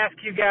going to ask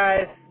you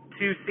guys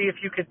to see if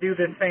you could do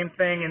the same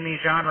thing in the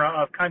genre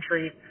of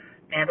country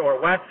and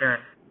or Western.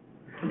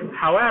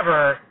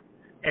 However,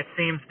 it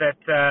seems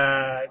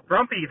that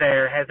Grumpy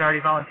there has already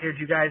volunteered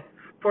you guys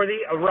for the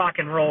rock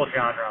and roll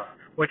genre,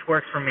 which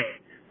works for me.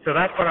 So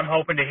that's what I'm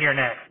hoping to hear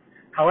next.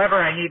 However,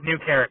 I need new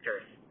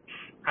characters.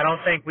 I don't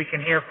think we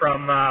can hear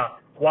from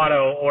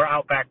Watto or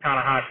Outback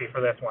Tanahashi for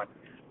this one.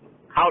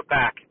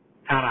 Outback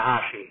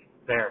Tanahashi.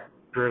 There,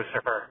 Drew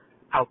Surfer.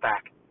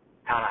 Outback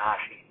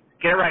Tanahashi.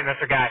 Get it right,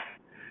 Mr. Guy.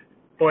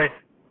 Boys,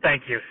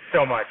 thank you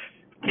so much.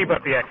 Keep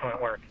up the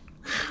excellent work.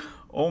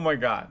 Oh, my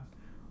God.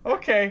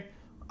 Okay.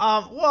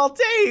 Well,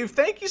 Dave,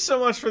 thank you so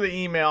much for the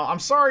email. I'm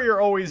sorry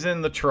you're always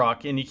in the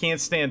truck and you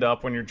can't stand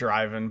up when you're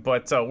driving,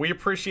 but we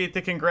appreciate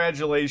the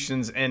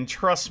congratulations, and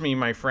trust me,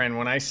 my friend,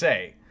 when I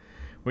say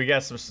we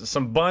got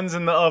some buns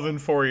in the oven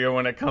for you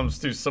when it comes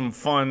to some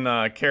fun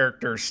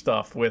character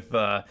stuff with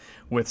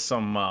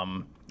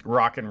some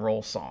rock and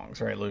roll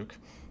songs, right, Luke?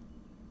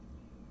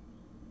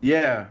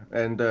 Yeah,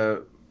 and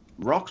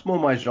rock's more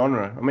my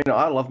genre. I mean,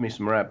 I love me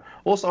some rap.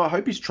 Also, I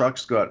hope his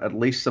truck's got at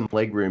least some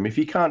leg room. If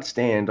he can't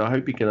stand, I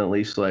hope he can at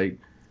least like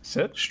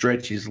sit,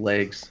 stretch his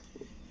legs.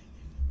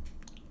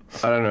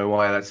 I don't know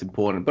why that's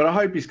important, but I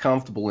hope he's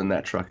comfortable in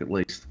that truck at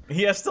least.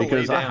 He has to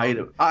because lay down. I hate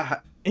it.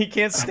 He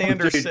can't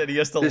stand or sit. He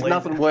has to lay down. There's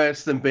nothing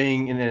worse than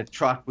being in a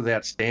truck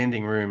without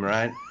standing room,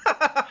 right?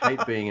 I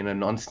hate being in a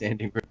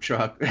non-standing room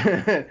truck.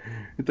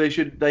 They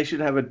should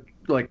have a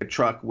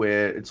truck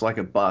where it's like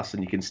a bus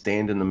and you can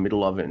stand in the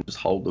middle of it and just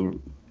hold the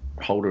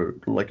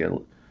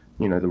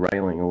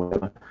railing or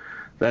whatever.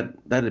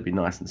 That'd be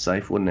nice and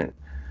safe, wouldn't it?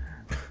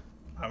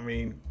 I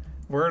mean,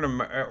 we're in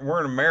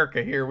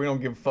America here. We don't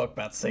give a fuck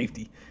about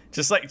safety.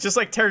 Just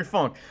like Terry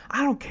Funk.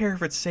 I don't care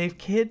if it's safe,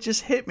 kid.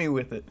 Just hit me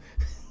with it.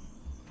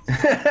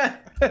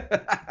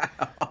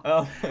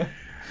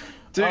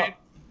 Dude,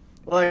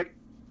 I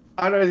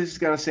know this is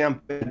going to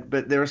sound bad,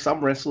 but there are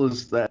some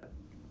wrestlers that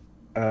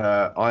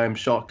I am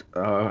shocked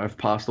have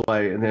passed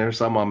away, and there are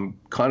some I'm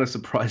kind of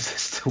surprised they're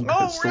still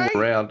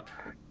around.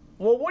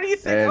 Well, what do you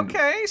think?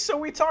 Okay, so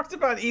we talked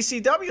about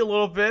ECW a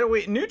little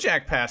bit. New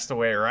Jack passed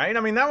away, right? I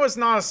mean, that was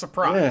not a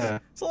surprise. Yeah.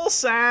 It's a little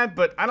sad,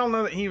 but I don't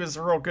know that he was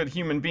a real good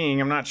human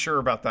being. I'm not sure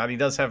about that. He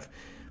does have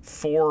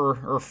 4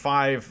 or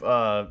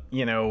 5,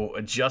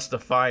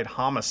 justified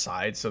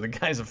homicides, so the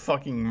guy's a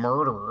fucking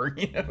murderer,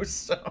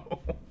 so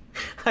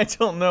I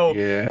don't know.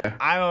 Yeah.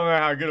 I don't know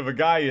how good of a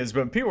guy he is,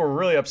 but people were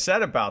really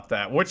upset about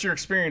that. What's your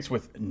experience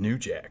with New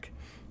Jack?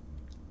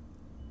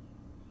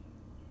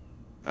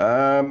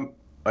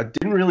 I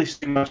didn't really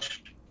see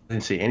much. I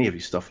didn't see any of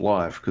his stuff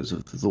live because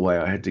of the way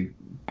I had to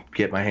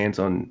get my hands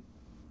on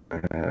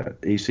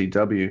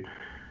ECW.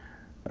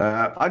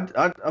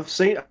 I've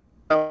seen,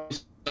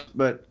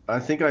 but I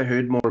think I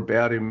heard more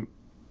about him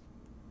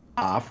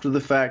after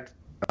the fact,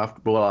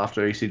 after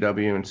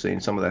ECW, and seeing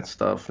some of that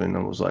stuff, and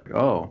I was like,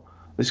 oh,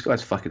 this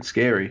guy's fucking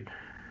scary.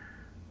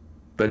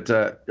 But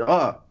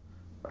I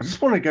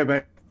just want to go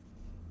back.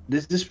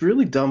 There's this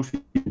really dumb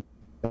thing.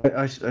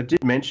 I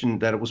did mention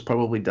that it was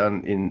probably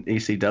done in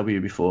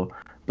ECW before,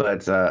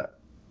 but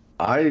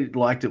I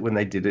liked it when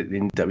they did it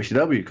in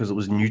WCW because it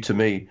was new to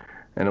me,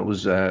 and it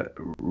was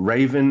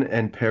Raven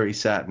and Perry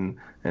Saturn,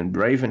 and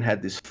Raven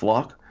had this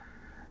flock,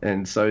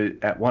 and so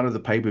at one of the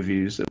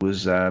pay-per-views it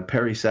was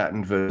Perry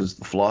Saturn versus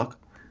the flock,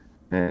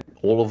 and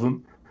all of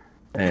them,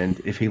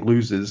 and if he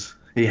loses,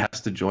 he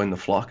has to join the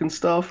flock and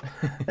stuff,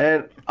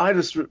 and I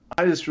just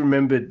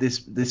remembered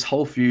this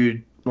whole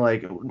feud.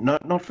 Like,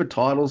 not for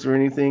titles or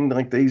anything.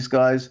 Like, these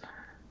guys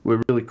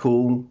were really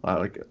cool.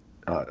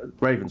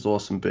 Raven's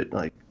awesome, but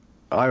like,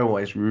 I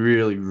always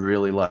really,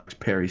 really liked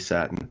Perry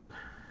Saturn.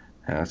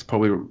 It's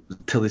probably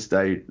till this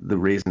day the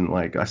reason.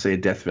 Like, I see a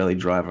Death Valley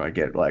Driver, I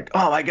get like,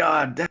 oh my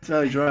god, Death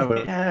Valley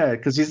Driver, yeah,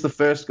 because he's the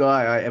first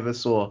guy I ever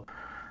saw.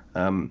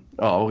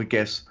 I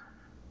guess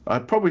I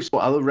probably saw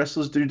other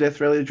wrestlers do Death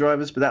Valley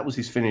Drivers, but that was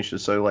his finisher.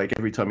 So like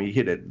every time he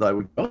hit it, they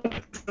would.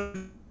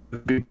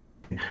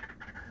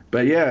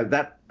 But yeah,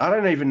 that I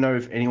don't even know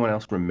if anyone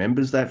else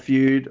remembers that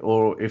feud,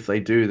 or if they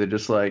do, they're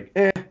just like,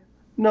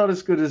 not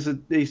as good as the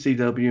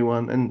ECW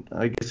one. And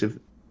I guess if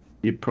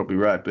you're probably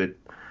right, but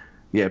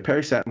yeah,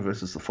 Perry Saturn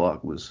versus the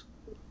Flock was.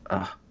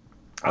 I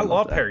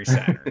love Perry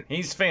Saturn.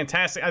 He's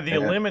fantastic. The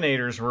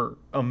Eliminators were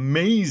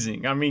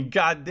amazing. I mean,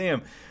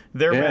 goddamn,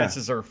 their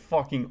matches are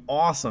fucking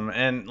awesome.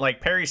 And like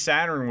Perry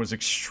Saturn was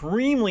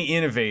extremely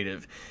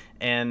innovative,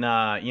 and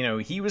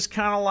he was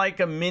kind of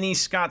like a mini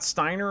Scott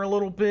Steiner a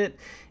little bit.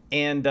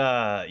 And,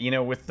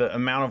 with the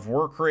amount of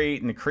work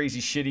rate and the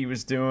crazy shit he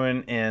was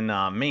doing. And,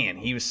 man,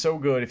 he was so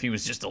good. If he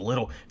was just a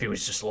little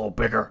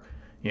bigger,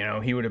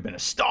 he would have been a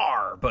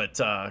star. But,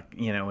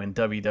 in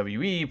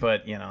WWE,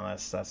 but,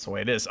 that's the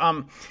way it is.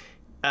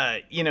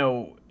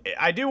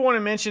 I do want to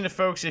mention to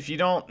folks, if you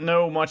don't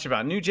know much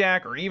about New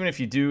Jack, or even if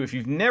you do, if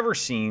you've never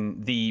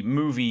seen the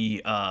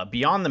movie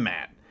Beyond the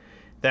Mat,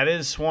 that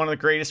is one of the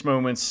greatest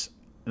moments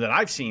that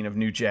I've seen of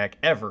New Jack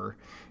ever,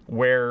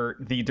 where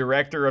the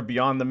director of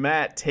Beyond the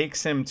Mat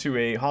takes him to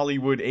a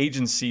Hollywood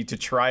agency to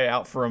try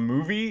out for a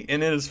movie,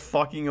 and it is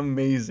fucking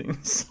amazing.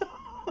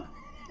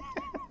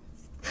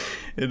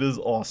 It is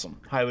awesome.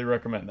 Highly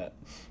recommend that.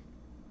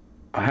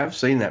 I have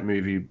seen that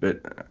movie,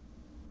 but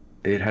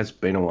it has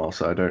been a while,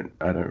 so I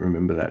don't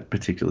remember that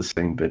particular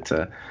scene. But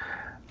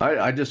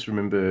I just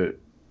remember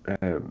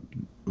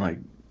like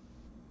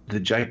the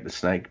Jake the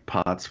Snake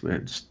parts were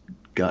just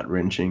gut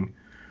wrenching.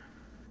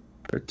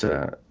 But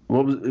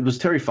it was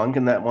Terry Funk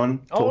in that one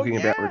talking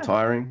about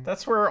retiring?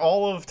 That's where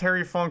all of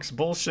Terry Funk's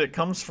bullshit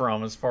comes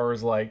from, as far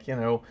as like,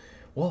 the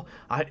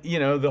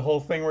whole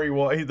thing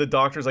where the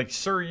doctor's like,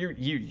 sir,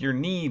 your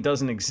knee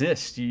doesn't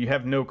exist. You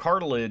have no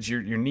cartilage.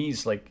 Your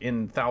knee's like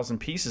in 1,000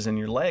 pieces in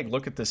your leg.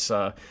 Look at this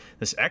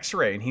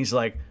X-ray. And he's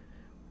like,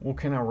 well,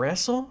 can I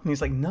wrestle? And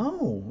he's like,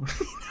 no.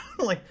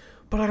 Like,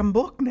 but I'm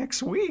booked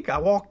next week. I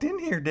walked in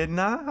here, didn't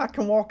I? I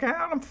can walk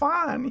out. I'm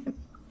fine.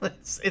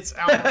 It's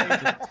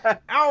outrageous.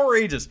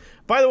 Outrageous.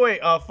 By the way,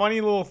 funny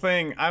little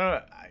thing.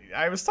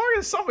 I was talking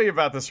to somebody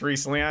about this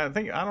recently. I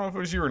don't know if it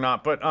was you or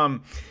not, but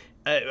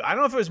I don't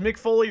know if it was Mick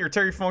Foley or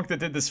Terry Funk that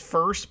did this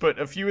first, but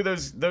a few of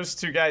those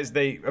two guys,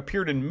 they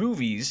appeared in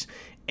movies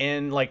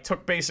and like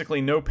took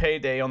basically no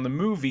payday on the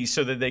movie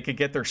so that they could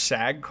get their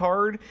SAG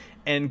card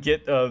and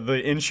get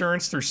the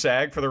insurance through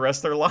SAG for the rest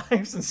of their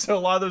lives. And so a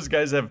lot of those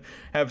guys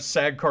have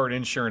SAG card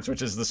insurance,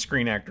 which is the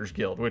Screen Actors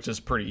Guild, which is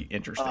pretty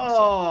interesting.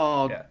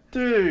 Oh, so, yeah.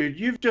 Dude,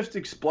 you've just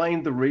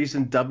explained the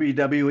reason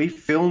WWE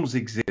Films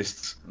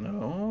exists.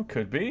 No,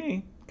 could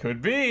be.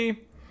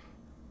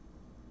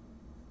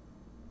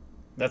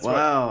 That's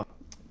wow.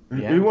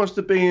 Yeah. Who wants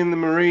to be in the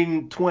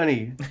Marine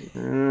 20?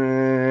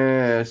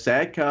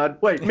 SAG card.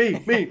 Wait, me.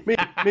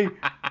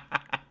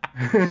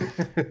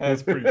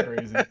 That's pretty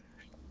crazy.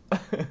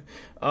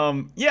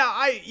 Yeah,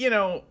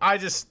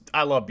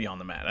 I love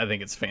Beyond the Mat. I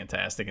think it's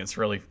fantastic. It's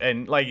really,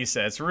 and like you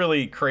said, it's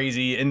really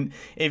crazy. And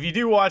if you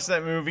do watch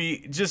that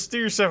movie, just do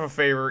yourself a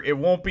favor. It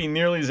won't be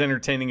nearly as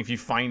entertaining if you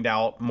find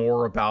out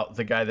more about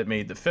the guy that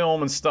made the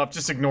film and stuff.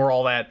 Just ignore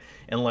all that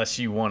unless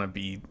you want to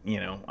be,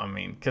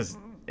 because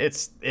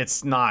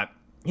it's not.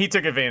 He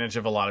took advantage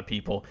of a lot of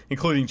people,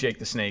 including Jake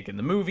the Snake in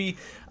the movie.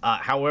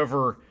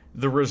 However,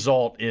 the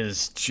result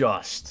is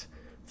just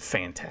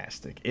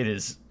fantastic. It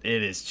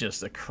is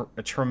just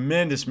a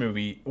tremendous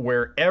movie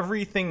where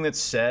everything that's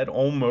said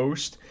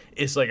almost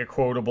is like a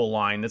quotable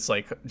line that's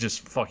like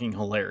just fucking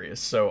hilarious.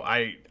 So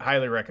I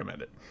highly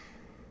recommend it.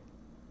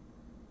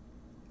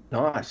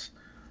 Nice.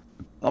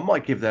 I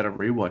might give that a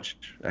rewatch,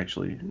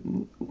 actually.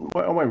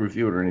 I won't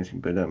review it or anything,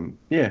 but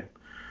yeah.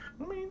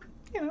 I mean,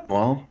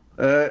 Well,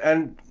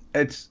 and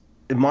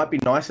it might be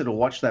nicer to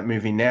watch that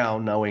movie now,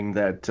 knowing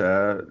that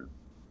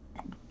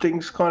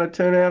things kind of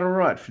turn out all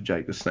right for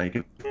Jake the Snake,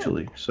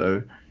 actually. Yeah.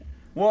 So,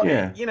 well,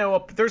 yeah.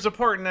 There's a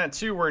part in that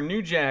too where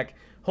New Jack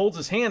holds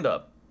his hand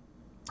up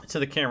to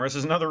the camera. This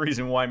is another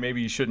reason why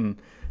maybe you shouldn't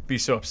be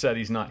so upset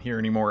he's not here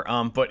anymore.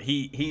 But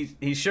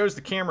he shows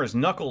the camera his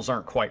knuckles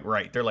aren't quite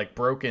right. They're like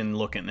broken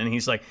looking, and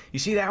he's like, "You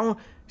see that one?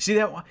 See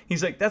that one?"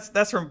 He's like,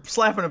 "That's from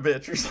slapping a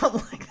bitch or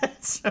something like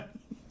that." So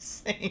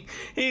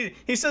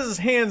he says his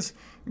hands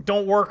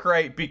don't work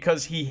right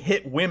because he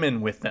hit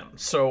women with them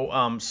so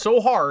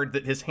hard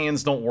that his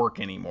hands don't work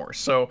anymore.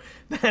 So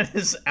that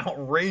is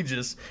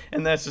outrageous,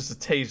 and that's just a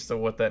taste of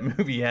what that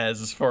movie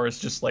has as far as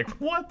just like,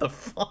 what the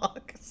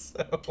fuck.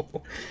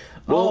 So,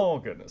 oh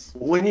goodness.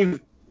 When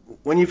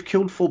you've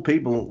killed 4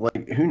 people,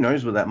 like, who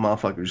knows what that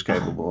motherfucker is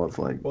capable of?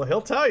 Like, well,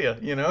 he'll tell you.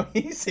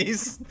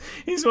 He's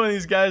one of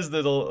these guys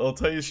that'll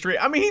tell you straight.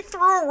 I mean, he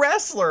threw a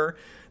wrestler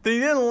that he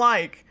didn't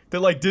like, that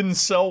like didn't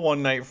sell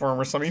one night for him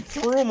or something. He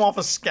threw him off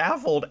a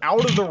scaffold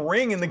out of the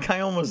ring, and the guy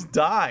almost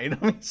died.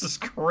 I mean, it's just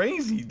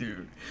crazy,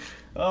 dude.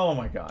 Oh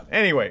my god.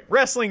 Anyway,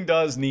 wrestling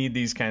does need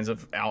these kinds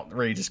of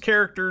outrageous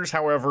characters.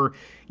 However,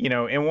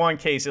 in one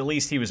case, at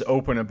least he was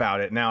open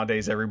about it.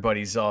 Nowadays,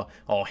 everybody's all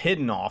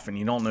hidden off, and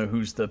you don't know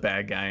who's the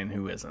bad guy and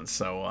who isn't.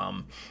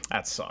 So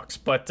that sucks.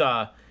 But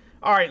all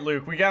right,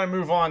 Luke, we got to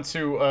move on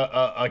to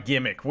a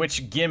gimmick.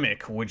 Which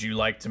gimmick would you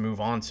like to move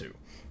on to?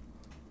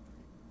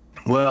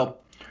 Well,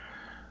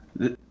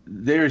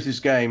 there is this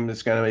game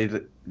that's going to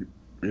be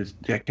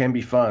that can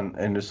be fun,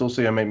 and it's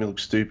also going to make me look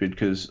stupid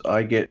because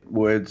I get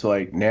words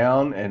like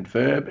noun and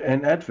verb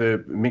and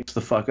adverb mixed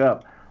the fuck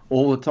up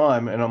all the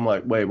time, and I'm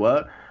like, wait,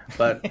 what?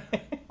 But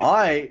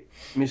I,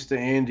 Mr.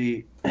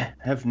 Andy,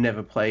 have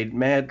never played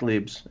Mad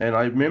Libs, and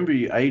I remember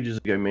you ages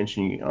ago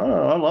mentioning,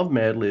 I love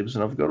Mad Libs,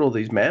 and I've got all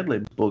these Mad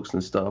Libs books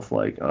and stuff.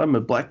 Like, I'm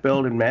a black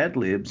belt in Mad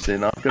Libs,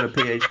 and I've got a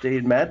PhD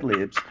in Mad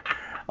Libs.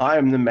 I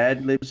am the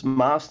Mad Libs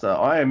master.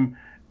 I am,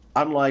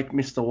 unlike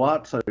Mr.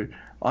 Watso,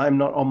 I am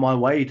not on my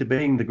way to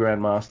being the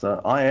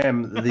Grandmaster. I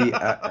am the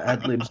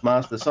Ad Libs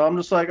master. So I'm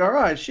just like, all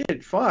right,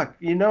 shit, fuck.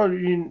 You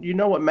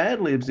know what Mad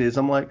Libs is.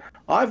 I'm like,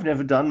 I've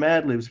never done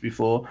Mad Libs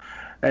before,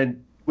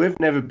 and we've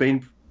never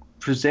been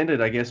presented,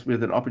 I guess,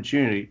 with an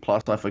opportunity.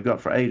 Plus, I forgot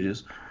for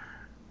ages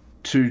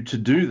to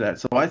do that.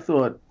 So I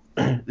thought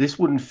this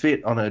wouldn't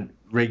fit on a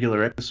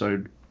regular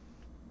episode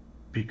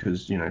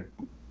because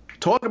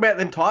talk about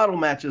them title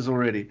matches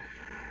already.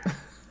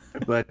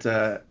 But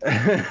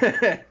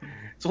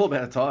it's all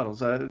about the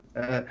titles.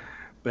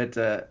 But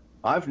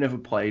I've never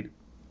played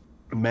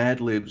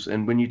Mad Libs,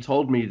 and when you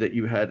told me that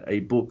you had a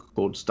book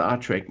called Star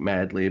Trek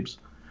Mad Libs,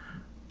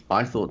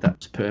 I thought that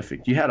was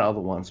perfect. You had other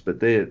ones, but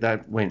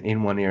that went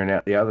in one ear and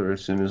out the other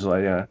as soon as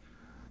I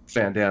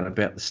found out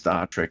about the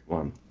Star Trek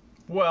one.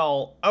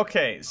 Well,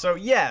 okay, so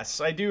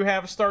yes, I do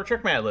have Star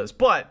Trek Mad Libs,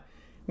 but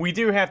we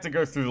do have to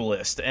go through the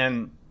list,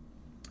 and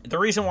the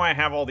reason why I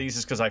have all these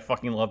is because I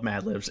fucking love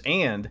Mad Libs,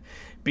 and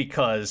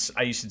because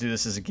I used to do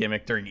this as a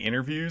gimmick during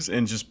interviews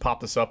and just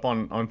pop this up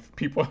on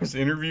people I was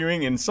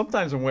interviewing, and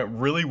sometimes it went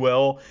really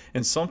well,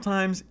 and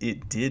sometimes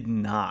it did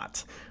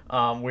not,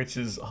 which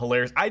is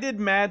hilarious. I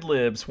did Mad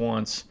Libs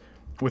once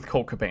with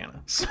Colt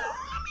Cabana, so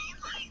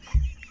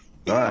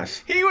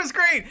nice. He was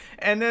great.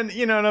 And then,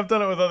 and I've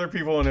done it with other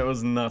people, and it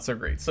was not so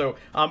great. So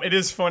it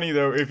is funny,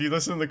 though, if you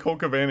listen to the Colt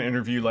Cabana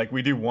interview, like,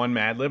 we do one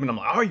Mad Lib, and I'm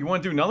like, oh, you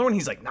want to do another one?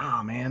 He's like,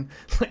 nah, man.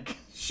 Like,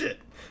 shit.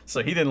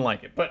 So he didn't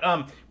like it.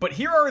 But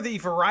here are the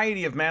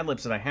variety of Mad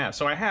Libs that I have.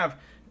 So I have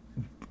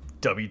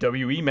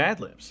WWE Mad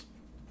Libs.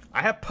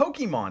 I have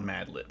Pokemon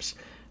Mad Libs,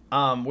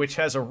 which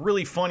has a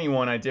really funny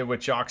one I did with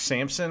Jock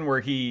Sampson, where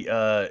he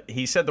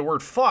said the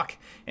word fuck,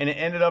 and it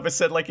ended up, it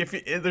said, like, if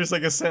there's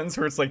like a sentence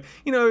where it's like,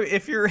 you know,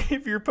 if your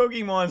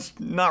Pokemon's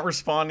not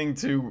responding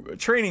to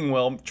training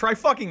well, try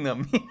fucking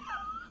them.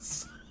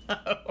 So,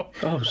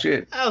 oh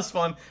shit, that was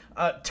fun.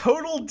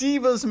 Total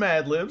Divas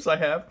Mad Libs. I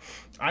have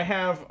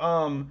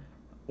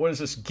what is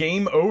this?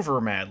 Game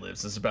Over Mad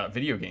Libs. This is about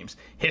video games.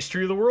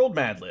 History of the World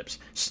Mad Libs.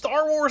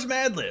 Star Wars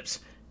Mad Libs.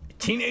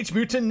 Teenage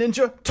Mutant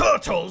Ninja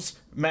Turtles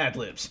Mad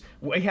Libs.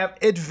 We have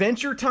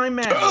Adventure Time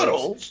Mad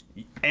Libs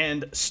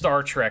and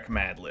Star Trek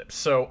Mad Libs.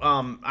 So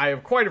I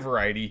have quite a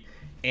variety,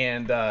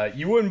 and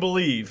you wouldn't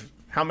believe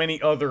how many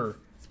other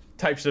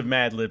types of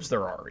Mad Libs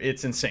there are.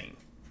 It's insane.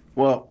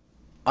 Well,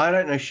 I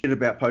don't know shit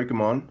about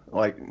Pokemon,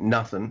 like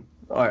nothing.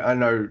 I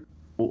know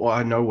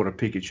what a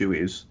Pikachu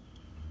is,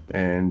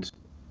 and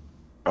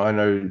I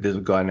know there's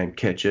a guy named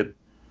Ketchup.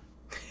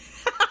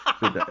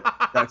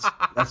 But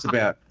that's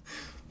about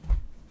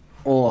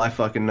all I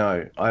fucking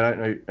know. I don't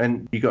know.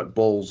 And you got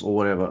balls or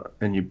whatever,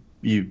 and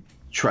you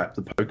trap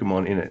the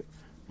Pokemon in it,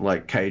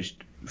 like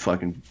caged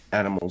fucking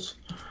animals.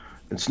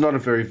 It's not a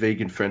very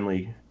vegan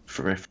friendly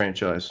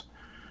franchise.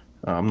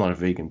 I'm not a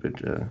vegan, but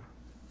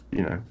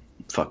you know,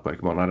 fuck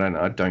Pokemon.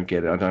 I don't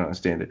get it. I don't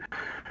understand it.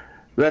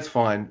 But that's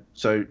fine.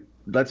 So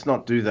let's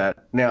not do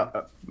that.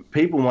 Now,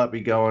 people might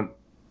be going,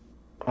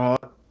 oh,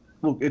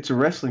 look, it's a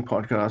wrestling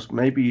podcast.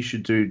 Maybe you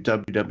should do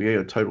WWE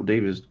or Total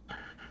Divas.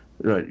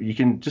 You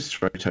can just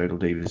throw Total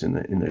Divas in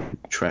the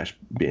trash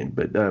bin.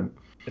 But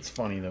it's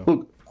funny though.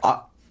 Look,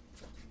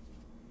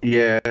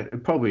 yeah,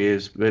 it probably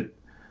is. But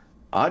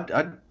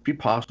I'd be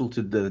partial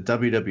to the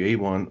WWE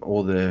one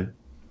or the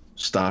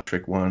Star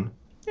Trek one.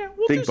 Yeah,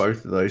 I think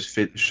both of those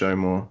fit the show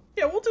more.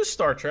 Yeah, we'll do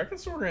Star Trek.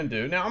 That's what we're gonna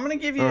do. Now I'm gonna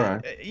give you,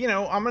 right.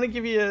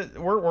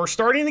 We're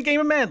starting the game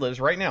of Mad Libs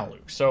right now,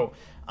 Luke. So,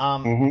 what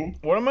I'm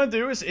gonna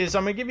do is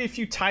I'm gonna give you a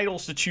few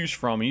titles to choose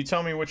from, and you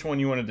tell me which one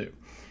you want to do.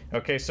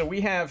 Okay, so we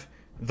have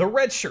The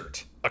Red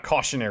Shirt, A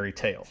Cautionary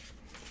Tale.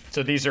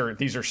 So these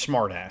are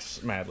smart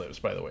ass Mad Libs,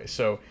 by the way.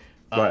 So,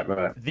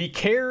 right. The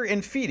Care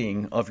and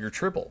Feeding of Your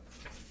Tribble.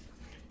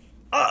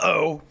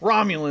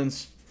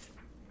 Romulans.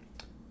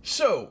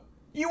 So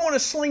you want a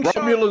slingshot?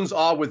 Romulans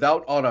are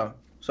without honor.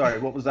 Sorry,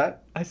 what was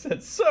that? I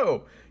said,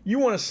 so, you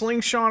want a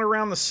slingshot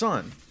around the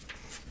sun.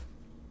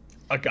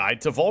 A Guide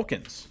to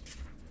Vulcans.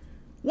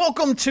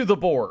 Welcome to the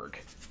Borg.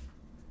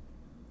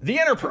 The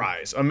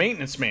Enterprise, a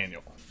maintenance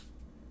manual.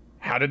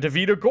 How to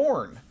defeat a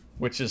Gorn,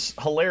 which is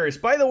hilarious.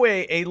 By the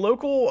way, a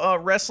local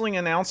wrestling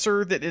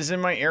announcer that is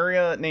in my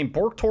area named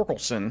Bork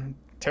Torkelson,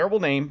 terrible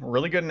name,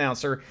 really good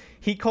announcer,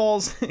 he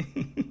calls...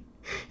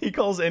 He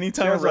calls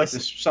anytime sounds like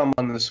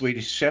someone the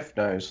Swedish Chef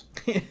knows.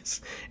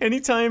 Yes.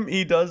 Anytime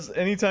he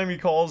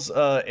calls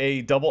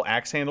a double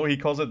axe handle, he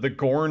calls it the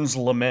Gorn's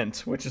Lament,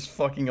 which is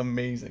fucking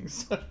amazing.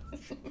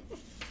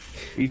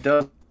 He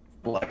does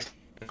like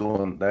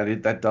Gorn.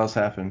 That does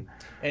happen.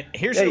 And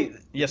here's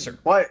yes, sir.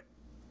 Why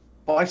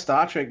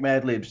Star Trek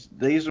Mad Libs?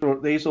 These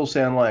all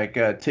sound like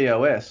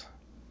TOS.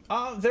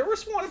 There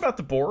was one about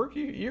the Borg.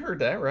 You heard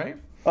that, right?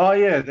 Oh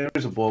yeah, there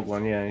is a Borg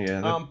one.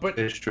 Yeah. But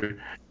it's true.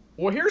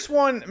 Well, here's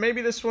one.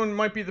 Maybe this one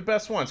might be the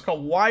best one. It's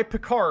called Why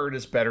Picard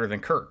is Better Than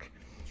Kirk.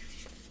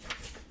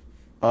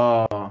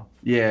 Oh,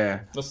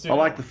 yeah. Let's do I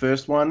like the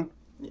first one,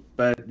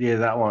 but yeah,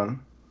 that one.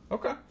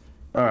 Okay.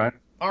 All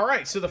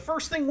right. So the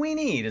first thing we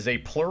need is a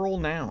plural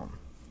noun.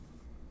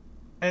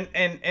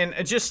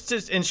 And just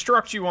to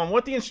instruct you on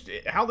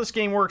how this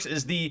game works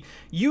is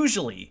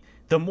usually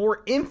the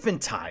more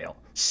infantile,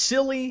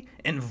 silly,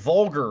 and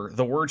vulgar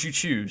the words you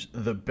choose,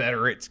 the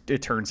better it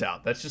turns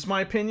out. That's just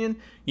my opinion.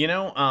 You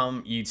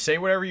know, you'd say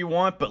whatever you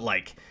want, but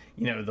like,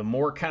 you know, the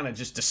more kind of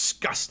just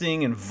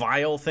disgusting and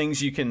vile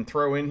things you can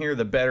throw in here,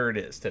 the better it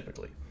is,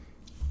 typically.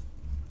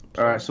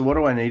 All right, so what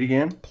do I need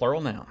again?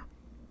 Plural noun.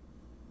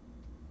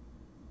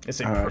 It's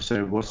a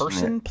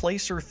person,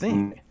 place, or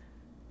thing.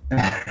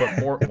 But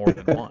more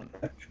than one.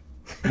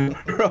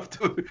 We're off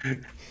to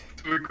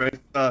a great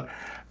start.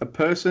 A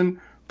person,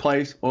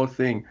 place, or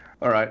thing.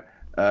 All right.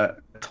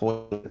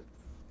 Toilet.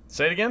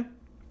 Say it again.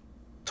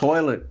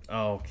 Toilet.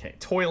 Okay.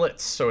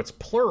 Toilets. So it's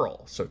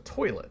plural. So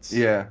toilets.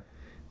 Yeah.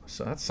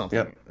 So that's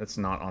something that's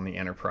not on the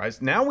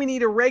Enterprise. Now we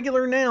need a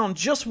regular noun.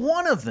 Just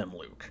one of them,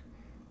 Luke.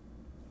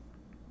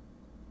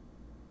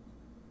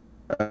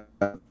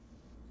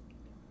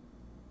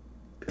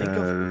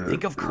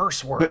 Think of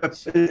curse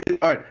words. All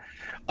right.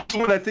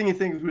 Doing that thing you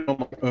think,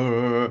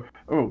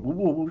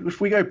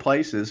 if we go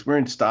places, we're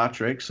in Star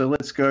Trek, so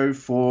let's go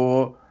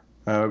for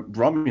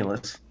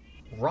Romulus.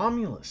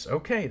 Romulus.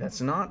 Okay, that's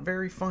not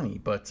very funny,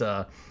 but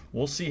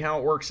we'll see how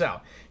it works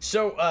out.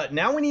 So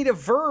now we need a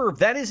verb.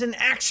 That is an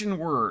action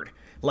word,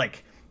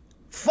 like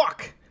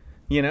fuck,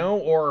 you know,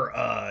 or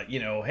you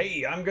know,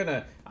 hey, I'm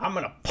gonna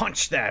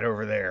punch that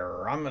over there,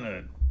 or I'm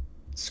gonna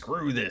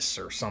screw this,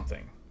 or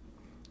something.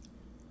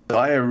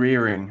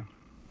 Diarrheaing.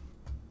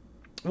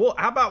 Well,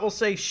 how about we'll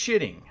say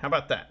shitting? How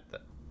about that?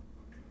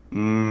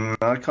 I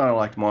kind of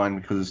like mine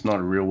because it's not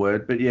a real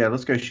word, but yeah,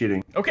 let's go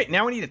shitting. Okay,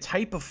 now we need a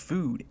type of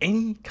food.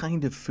 Any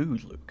kind of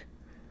food, Luke.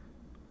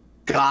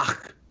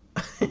 Gach.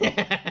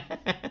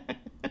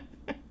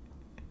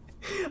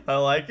 I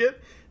like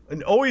it.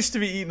 And always to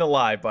be eaten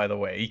alive, by the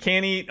way. You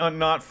can't eat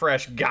not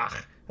fresh.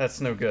 Gach.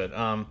 That's no good.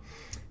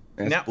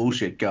 That's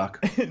bullshit, Gach.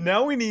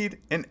 Now we need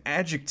an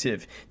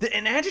adjective.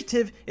 An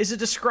adjective is a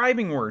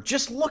describing word.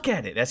 Just look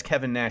at it, as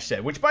Kevin Nash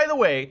said. Which, by the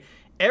way,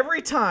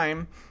 every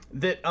time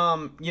that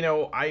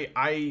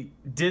I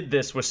did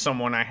this with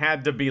someone, I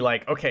had to be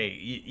like,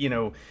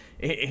 okay,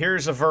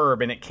 here's a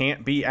verb and it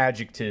can't be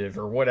adjective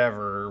or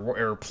whatever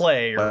or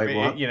play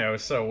or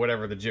so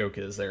whatever the joke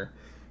is there.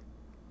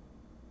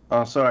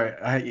 Oh, sorry.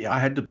 I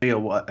had to be a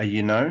what?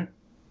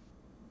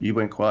 You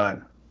went quiet.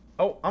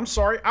 Oh, I'm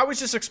sorry. I was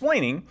just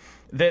explaining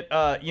that,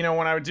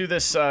 when I would do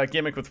this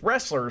gimmick with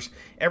wrestlers,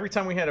 every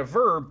time we had a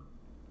verb,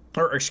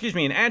 or excuse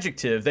me, an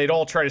adjective, they'd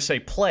all try to say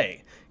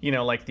play.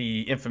 Like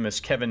the infamous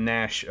Kevin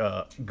Nash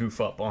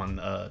goof up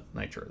on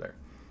Nitro there.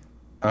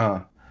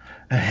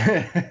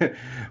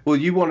 Well,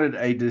 you wanted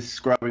a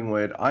describing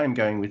word. I am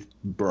going with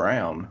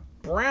brown.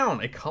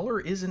 Brown. A color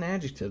is an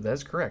adjective.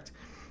 That's correct.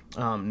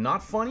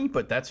 Not funny,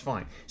 but that's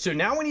fine. So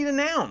now we need a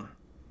noun.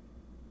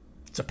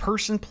 It's a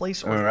person,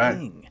 place, or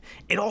thing.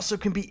 It also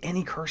can be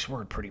any curse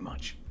word, pretty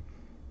much.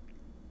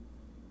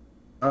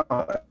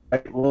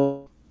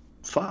 Well,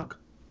 fuck.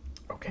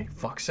 Okay,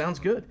 fuck sounds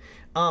good.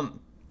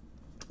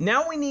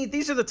 Now we need,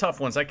 these are the tough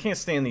ones. I can't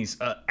stand these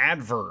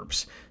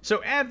adverbs.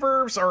 So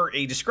adverbs are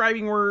a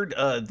describing word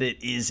that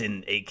is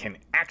a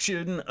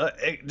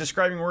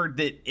describing word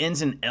that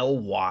ends in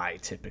ly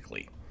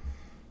typically.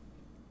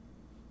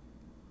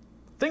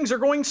 Things are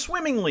going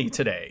swimmingly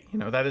today.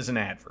 That is an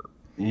adverb.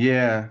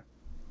 Yeah.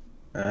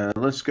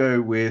 Let's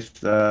go with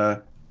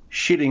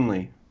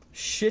shittingly.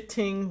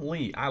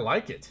 Shittingly. I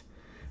like it.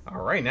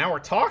 All right, now we're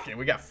talking.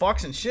 We got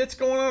fucks and shits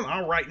going on.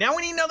 All right, now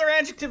we need another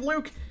adjective,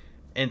 Luke.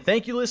 And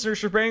thank you, listeners,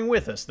 for bearing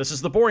with us. This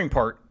is the boring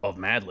part of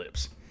Mad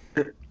Libs.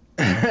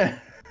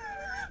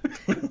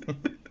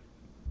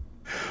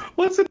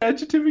 What's an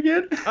adjective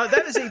again?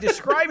 That is a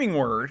describing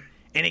word,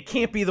 and it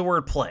can't be the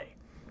word play.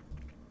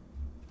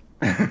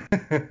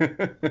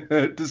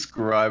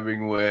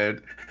 Describing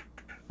word.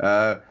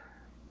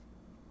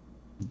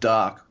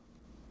 Dark.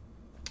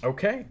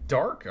 Okay,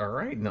 dark. All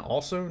right. Now,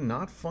 also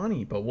not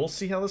funny, but we'll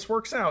see how this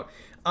works out.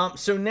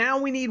 So now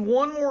we need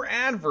one more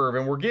adverb,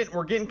 and we're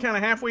getting kind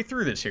of halfway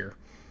through this here.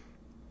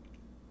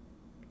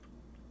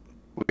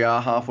 We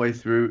are halfway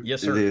through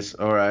this.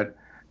 All right.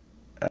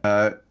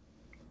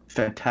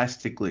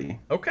 Fantastically.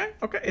 Okay.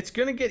 It's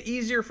gonna get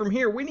easier from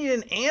here. We need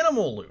an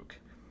animal, Luke.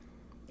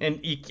 And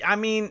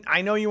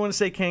I know you want to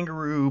say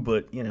kangaroo,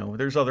 but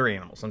there's other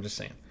animals. I'm just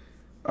saying.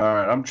 All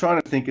right. I'm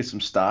trying to think of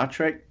some Star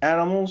Trek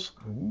animals,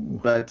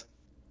 but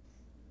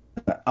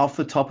off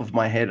the top of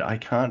my head, I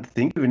can't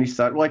think of any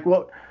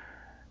what?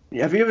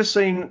 Have you ever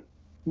seen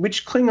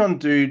which Klingon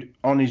dude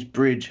on his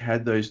bridge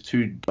had those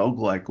two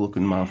dog-like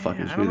looking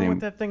motherfuckers I don't with know him? what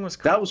that thing was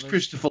called. That was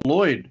Christopher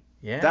Lloyd.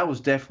 Yeah. That was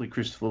definitely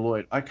Christopher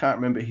Lloyd. I can't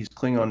remember his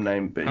Klingon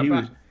name, but he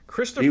was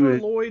Christopher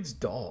Lloyd's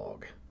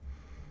dog.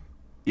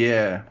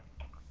 Yeah.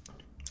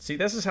 See,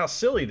 this is how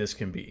silly this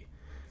can be.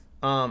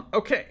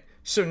 Okay,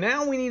 so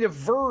now we need a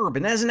verb,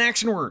 and that's an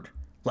action word,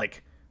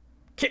 like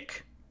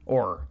kick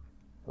or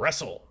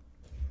wrestle.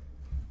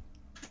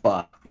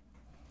 Fuck.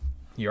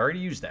 You already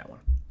used that one.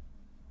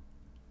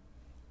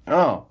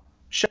 Oh,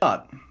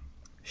 shot.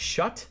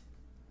 Shut?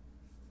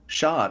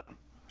 Shot.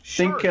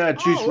 Sure. Think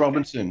Juice okay.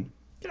 Robinson.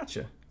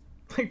 Gotcha.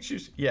 Like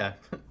Juice, yeah.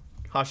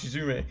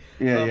 Hashizume.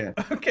 Yeah.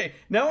 Okay,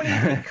 now we need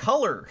a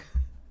color.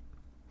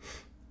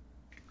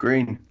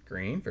 Green.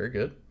 Green, very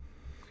good.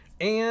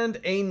 And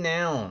a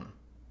noun.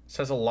 This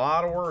has a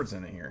lot of words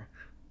in it here.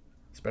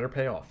 This better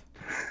pay off.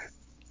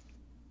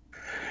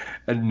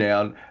 A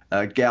noun.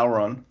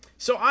 Galron.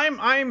 So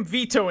I'm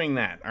vetoing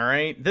that, all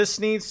right? This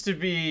needs to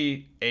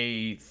be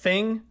a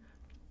thing,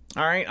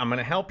 all right? I'm going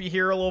to help you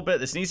here a little bit.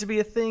 This needs to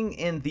be a thing,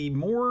 and the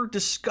more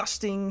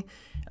disgusting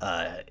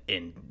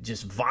and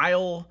just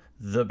vile,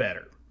 the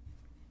better.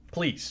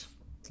 Please,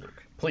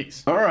 Luke,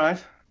 please. All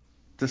right.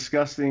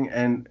 Disgusting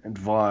and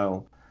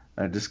vile.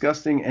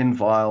 Disgusting and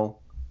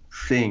vile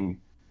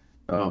thing.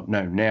 Oh,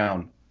 no,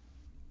 noun.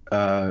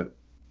 Butthole.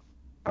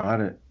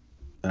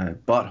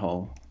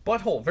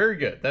 Butthole, very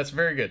good. That's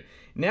very good.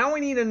 Now we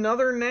need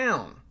another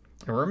noun.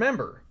 And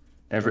remember,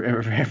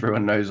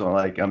 everyone knows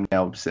I'm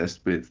now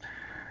obsessed with.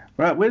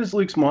 Right, where does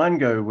Luke's mind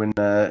go when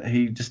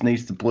he just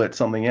needs to blurt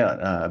something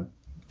out?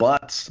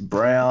 Butts,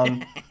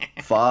 brown,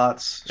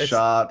 farts,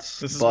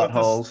 sharts,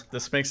 buttholes.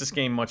 This makes this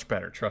game much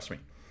better. Trust me.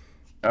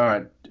 All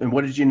right, and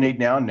what did you need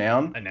now?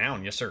 Noun? A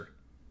noun, yes, sir.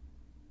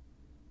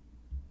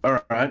 All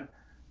right.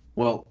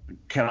 Well,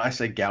 can I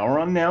say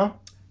Galron now?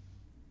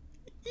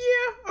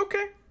 Yeah.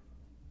 Okay.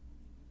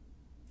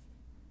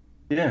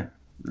 Yeah.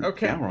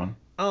 Okay. Galron.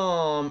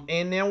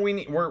 And now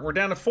we're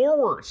down to 4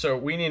 words. So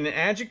we need an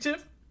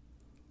adjective.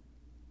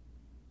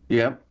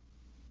 Yep.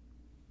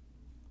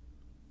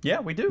 Yeah,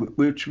 we do.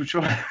 Which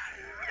one?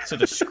 It's a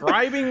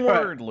describing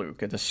word,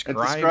 Luke. A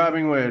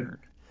describing word.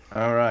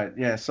 All right.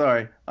 Yeah.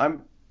 Sorry.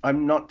 I'm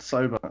not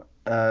sober.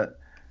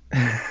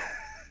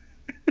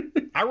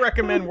 I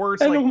recommend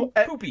words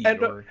like poopy.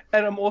 And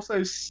I'm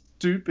also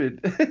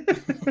stupid.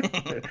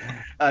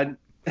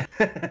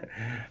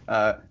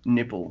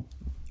 Nipple.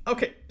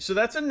 Okay, so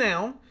that's a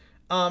noun.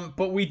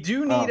 But we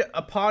do need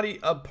a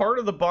part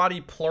of the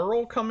body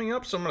plural coming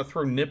up, so I'm going to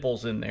throw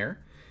nipples in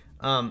there.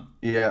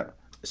 Yeah.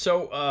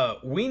 So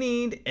we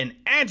need an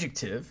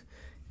adjective.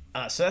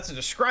 So that's a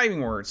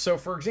describing word. So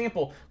for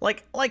example,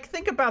 like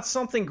think about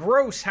something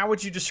gross. How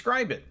would you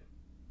describe it?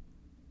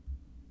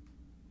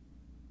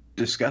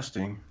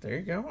 Disgusting. There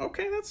you go.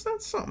 Okay, that's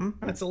something.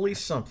 That's at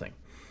least something.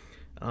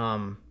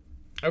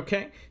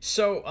 Okay,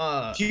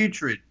 so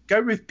putrid.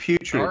 Go with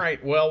putrid. All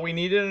right. Well, we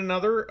needed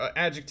another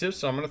adjective,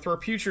 so I'm going to throw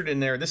putrid in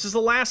there. This is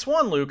the last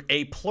one, Luke.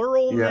 A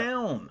plural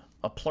noun.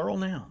 A plural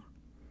noun.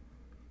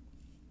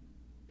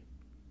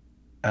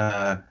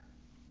 All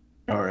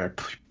right.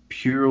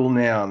 Plural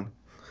noun.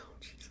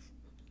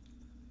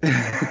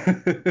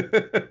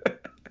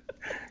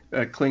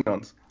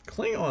 Klingons.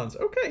 Klingons.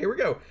 Okay, here we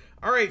go.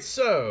 All right,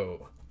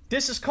 so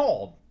this is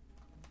called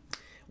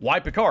Why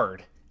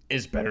Picard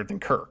is Better Than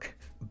Kirk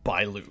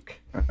by Luke.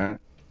 Uh-huh.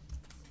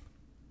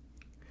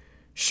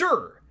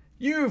 Sure,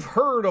 you've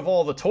heard of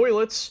all the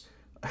toilets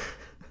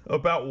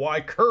about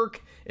why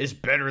Kirk is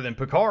better than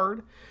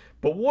Picard,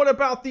 but what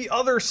about the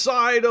other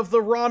side of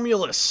the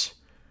Romulus?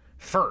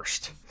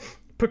 First,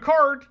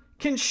 Picard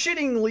can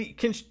shitting?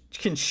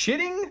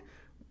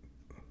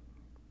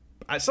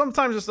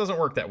 Sometimes this doesn't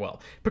work that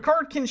well.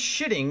 Picard can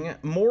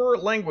shitting more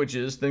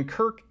languages than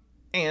Kirk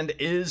and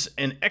is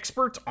an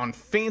expert on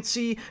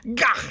fancy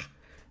gah.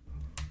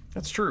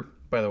 That's true,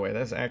 by the way.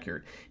 That's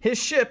accurate. His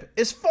ship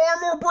is far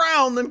more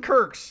brown than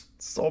Kirk's.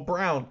 It's all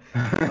brown.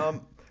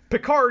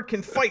 Picard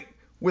can fight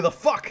with a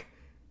fuck,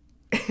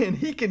 and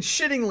he can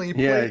shittingly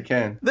play. Yeah, he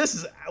can. This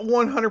is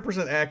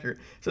 100% accurate.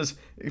 It says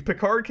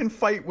Picard can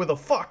fight with a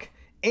fuck,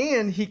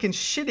 and he can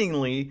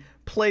shittingly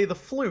play the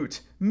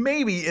flute,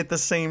 maybe at the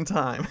same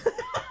time.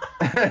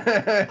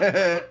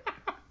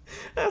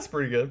 That's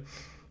pretty good.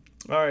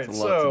 All right,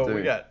 so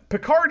we got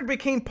Picard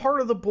became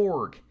part of the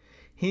Borg.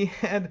 He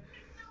had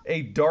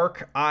a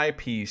dark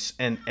eyepiece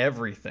and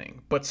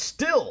everything, but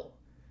still,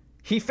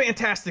 he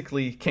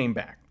fantastically came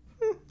back.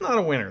 Not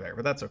a winner there,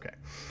 but that's okay.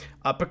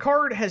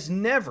 Picard has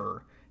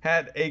never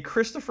had a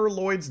Christopher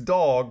Lloyd's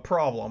dog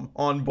problem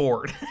on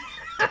board.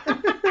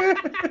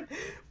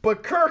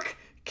 But Kirk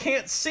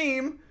can't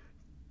seem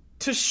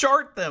to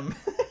shart them.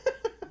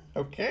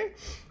 Okay.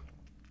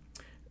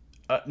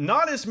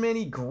 Not as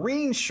many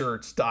green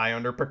shirts die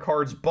under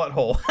Picard's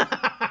butthole.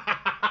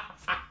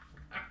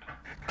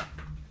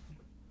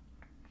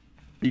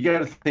 You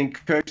gotta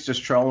think Kirk's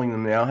just trolling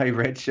them now. Hey,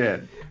 Red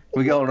Shed,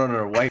 we're going on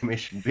an away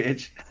mission,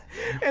 bitch.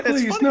 And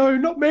please, no,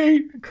 not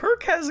me.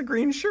 Kirk has a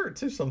green shirt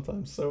too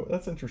sometimes, so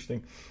that's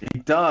interesting. He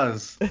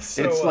does.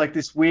 So, it's like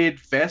this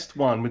weird vest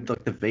one with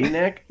like the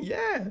V-neck.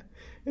 Yeah,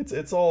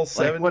 it's all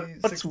 70s. Like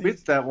what's 60s.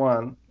 with that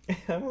one? I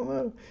don't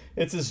know.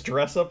 It's his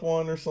dress-up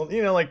one or something.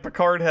 You know, like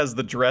Picard has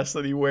the dress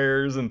that he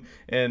wears, and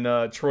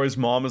Troy's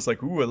mom is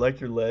like, "Ooh, I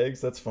like your legs."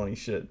 That's funny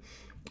shit.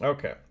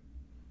 Okay.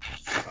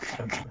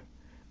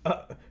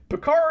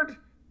 Picard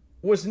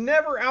was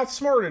never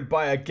outsmarted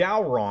by a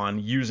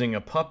Gowron using a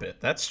puppet.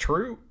 That's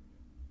true.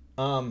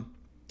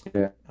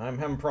 Yeah. I'm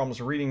having problems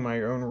reading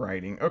my own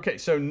writing. Okay,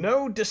 so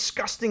no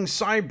disgusting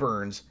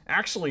sideburns.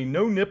 Actually,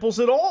 no nipples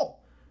at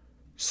all.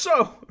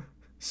 So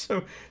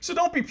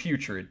don't be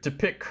putrid to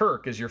pick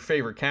Kirk as your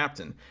favorite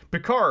captain.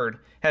 Picard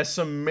has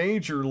some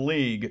major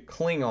league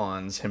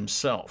Klingons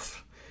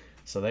himself.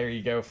 So there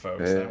you go,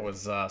 folks. Yeah. That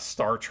was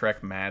Star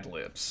Trek Mad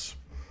Libs.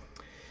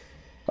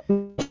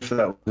 So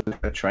that was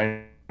a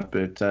train,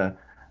 but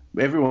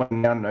everyone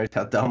now knows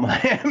how dumb I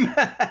am.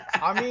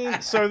 I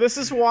mean, so this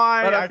is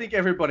why but I think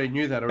everybody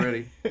knew that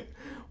already.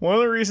 One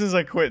of the reasons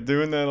I quit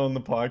doing that on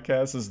the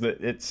podcast is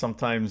that it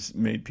sometimes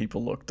made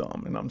people look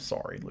dumb, and I'm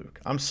sorry, Luke.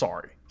 I'm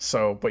sorry.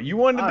 So, but you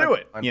wanted to do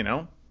it, you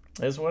know,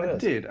 is what it is. I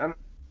did, and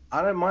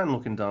I don't mind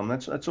looking dumb.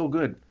 That's all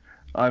good.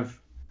 I've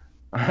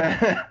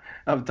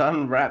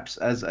done raps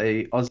as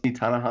a Aussie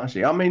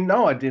Tanahashi. I mean,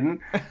 no, I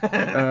didn't.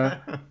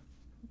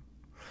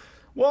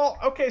 Well,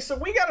 okay, so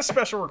we got a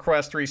special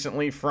request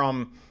recently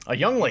from a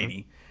young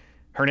lady.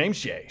 Her name's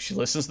Jay. She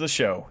listens to the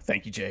show.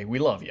 Thank you, Jay. We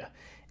love you.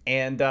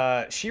 And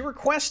she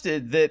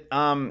requested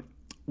that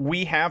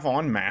we have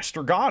on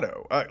Master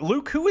Gatto.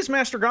 Luke, who is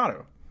Master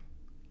Gatto?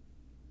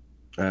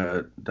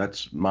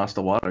 That's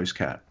Master Watto's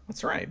cat.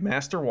 That's right.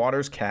 Master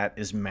Watto's cat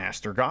is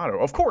Master Gatto,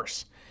 of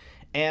course.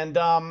 And,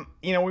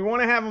 you know, we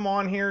want to have him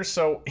on here.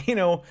 So, you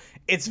know,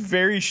 it's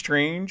very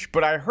strange.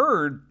 But I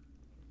heard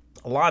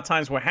a lot of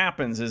times what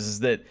happens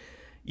is that,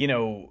 you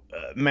know,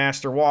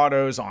 Master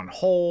Watto's on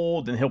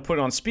hold and he'll put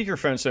it on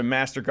speakerphone so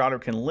Master Gatto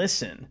can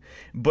listen.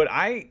 But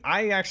I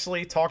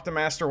actually talked to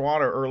Master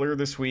Watto earlier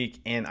this week,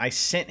 and I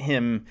sent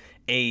him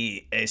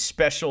a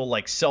special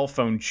like cell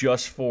phone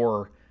just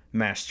for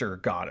Master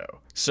Gatto.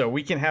 So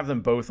we can have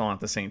them both on at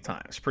the same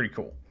time. It's pretty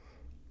cool.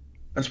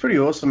 That's pretty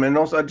awesome. And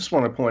also, I just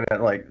want to point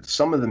out, like,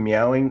 some of the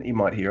meowing that you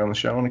might hear on the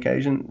show on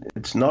occasion,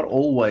 it's not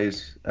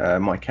always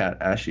my cat,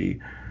 Ashy.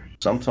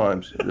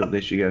 Sometimes,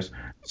 there she goes.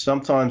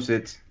 Sometimes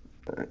it's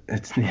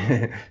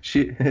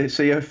she.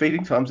 See, her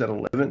feeding time's at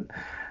 11,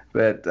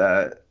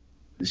 but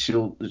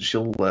she'll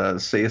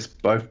see us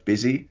both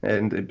busy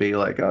and it'd be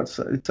like, oh,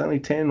 it's only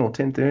 10 or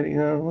 10:30. You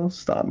know, we'll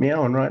start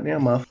meowing right now,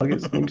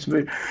 motherfuckers. Give me some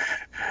food.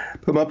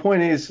 But my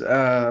point is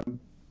that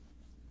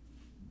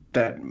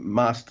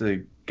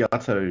Master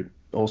Gato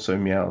also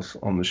meows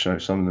on the show.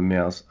 Some of the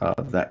meows are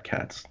that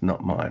cat's,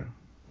 not mine.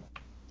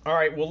 All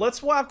right, well,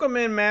 let's welcome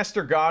in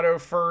Master Gato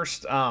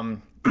first.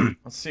 Let's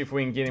see if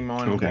we can get him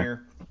on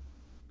here.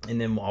 And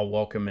then I'll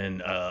welcome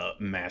in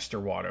Master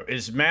Watto.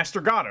 Is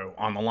Master Gato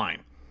on the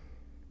line?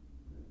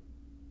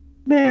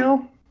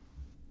 Meow.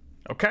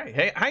 Okay.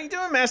 Hey, how you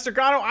doing, Master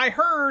Gato? I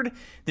heard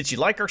that you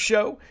like our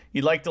show.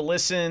 You like to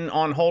listen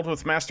on Hold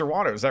with Master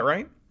Watto. Is that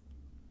right?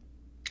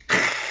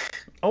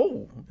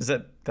 Oh,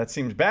 that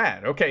seems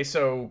bad. Okay,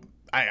 so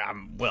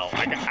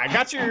I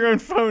got you your own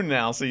phone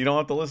now, so you don't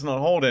have to listen on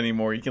hold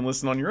anymore. You can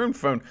listen on your own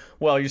phone.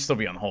 Well, you still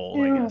be on hold,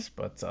 I guess.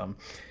 But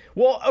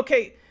well,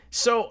 okay.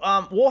 So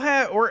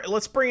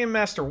let's bring in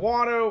Master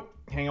Watto.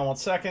 Hang on one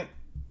second.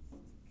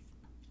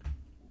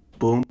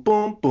 Boom,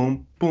 boom,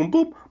 boom, boom,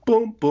 boom,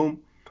 boom, boom,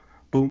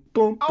 boom,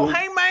 boom. Oh,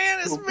 hey man,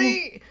 it's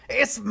me.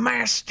 It's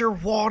Master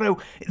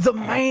Watto, the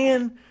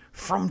man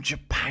from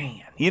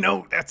Japan. You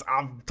know,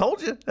 I've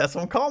told you, that's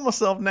what I'm calling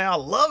myself now. I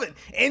love it.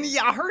 And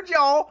I heard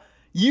y'all,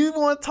 you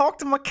want to talk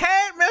to my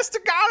cat, Master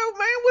Gato,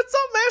 man. What's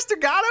up, Master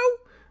Gato?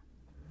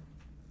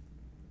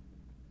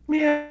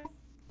 Meow.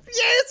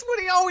 Yeah, that's what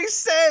he always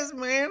says,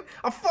 man.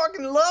 I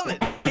fucking love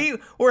it.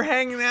 We're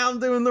hanging out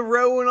and doing the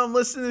row and I'm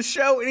listening to the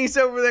show and he's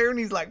over there and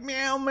he's like,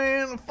 meow,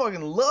 man. I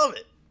fucking love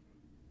it.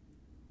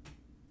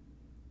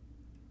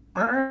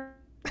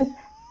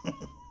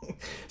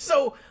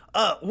 So,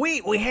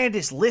 we had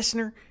this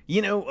listener,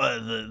 you know,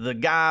 the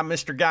guy,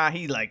 Mr. Guy,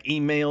 he like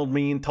emailed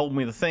me and told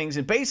me the things.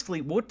 And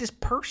basically what this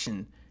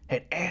person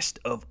had asked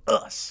of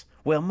us,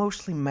 well,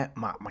 mostly my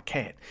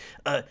cat,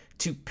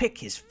 to pick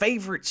his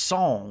favorite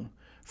song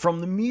from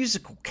the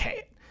musical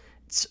Cat.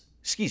 It's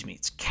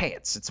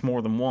Cats. It's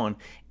more than one.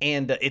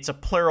 And it's a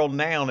plural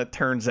noun, it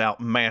turns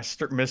out,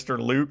 Mr.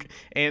 Luke.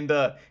 And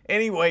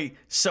anyway,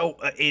 so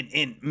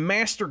and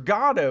Master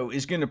Gato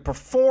is going to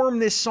perform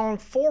this song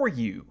for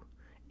you.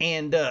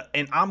 And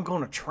I'm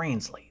going to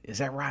translate. Is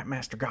that right,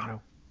 Master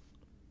Gato?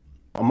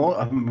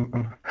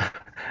 Oh,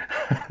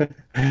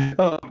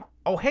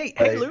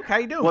 hey, Luke. How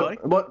you doing, buddy?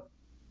 What?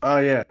 Oh,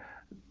 yeah.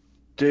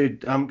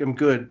 Dude, I'm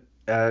good.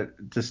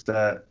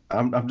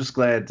 I'm just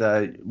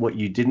glad what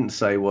you didn't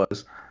say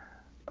was,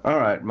 all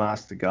right,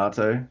 Master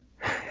Gato,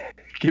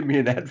 give me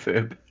an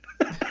adverb.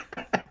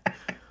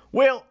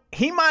 Well,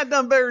 he might have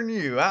done better than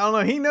you. I don't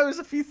know. He knows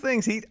a few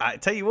things. I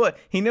tell you what,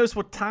 he knows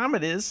what time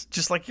it is,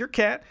 just like your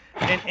cat.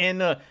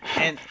 And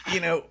you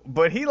know,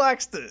 but he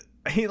likes to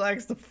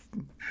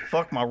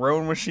fuck my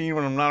rowing machine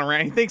when I'm not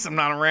around. He thinks I'm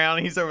not around.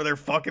 He's over there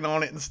fucking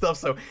on it and stuff.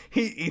 So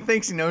he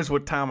thinks he knows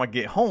what time I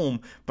get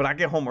home, but I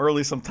get home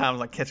early sometimes.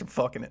 I catch him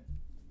fucking it.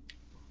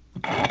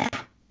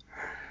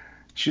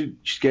 Should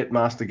get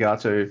Master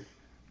Gato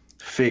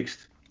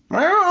fixed.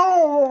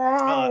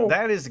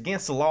 That is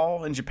against the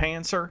law in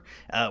Japan, sir.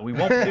 We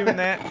won't be doing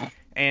that.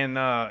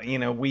 And you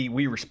know,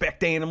 we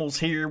respect animals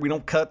here. We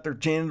don't cut their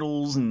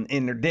genitals and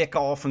their dick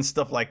off and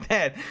stuff like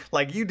that,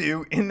 like you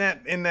do in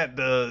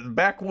that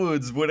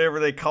backwoods, whatever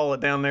they call it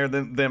down there,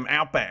 them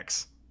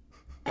outbacks.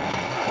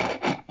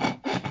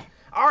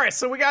 All right,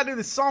 so we gotta do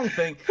this song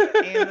thing,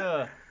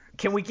 and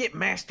can we get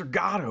Master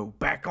Gato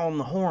back on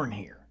the horn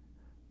here?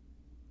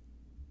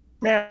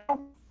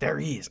 Meow. There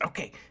he is.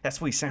 Okay,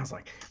 that's what he sounds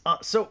like.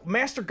 So,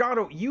 Master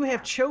Gato, you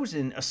have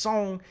chosen a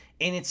song,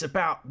 and it's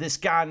about this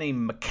guy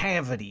named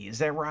Macavity. Is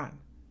that right?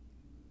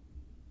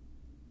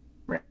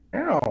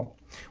 Meow.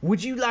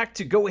 Would you like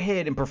to go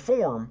ahead and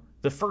perform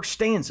the first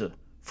stanza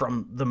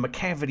from the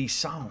Macavity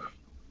song?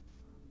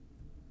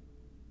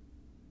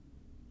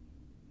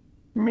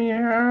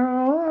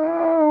 Meow.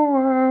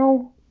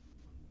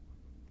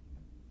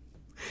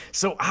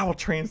 So I will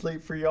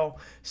translate for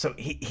y'all. So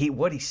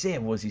what he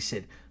said,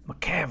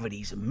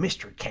 Macavity's a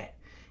mystery cat.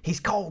 He's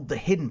called the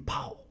Hidden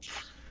Paw,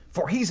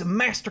 for he's a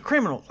master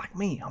criminal like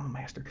me. I'm a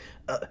master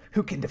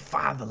who can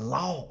defy the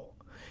law.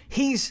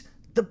 He's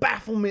the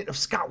bafflement of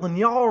Scotland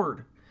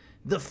Yard,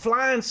 the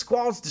flying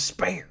squad's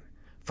despair.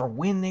 For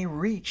when they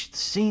reach the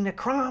scene of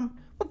crime,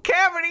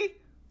 Macavity,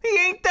 he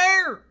ain't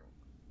there.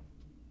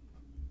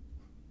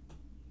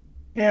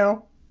 Yeah.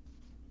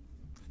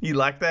 You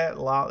like that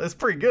a lot? It's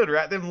pretty good,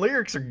 right? Them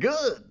lyrics are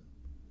good.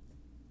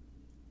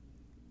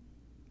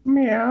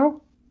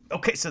 Meow.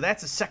 Okay, so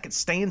that's the second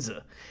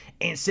stanza.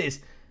 And it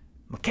says,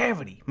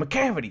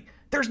 Macavity.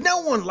 There's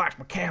no one like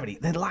Macavity.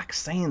 They like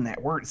saying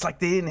that word. It's like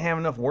they didn't have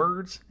enough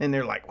words. And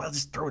they're like, well,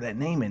 just throw that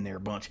name in there a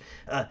bunch.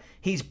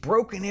 He's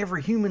broken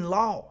every human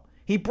law.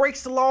 He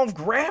breaks the law of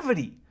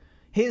gravity.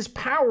 His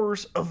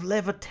powers of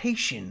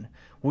levitation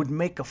would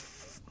make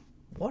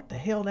what the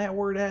hell that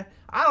word is?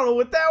 I don't know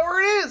what that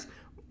word is.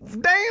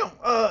 damn.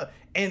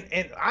 And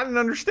I didn't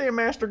understand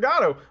Master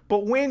Gato,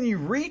 but when you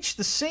reach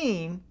the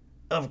scene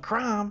of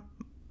crime,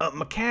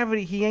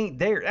 McCavity, he ain't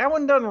there. That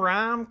one doesn't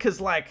rhyme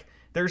because like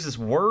there's this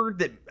word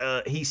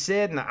that he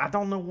said, and I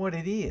don't know what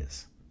it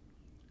is.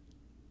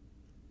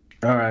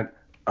 All right,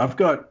 I've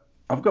got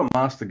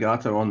Master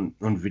Gato on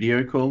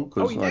video call.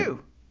 Oh, you do?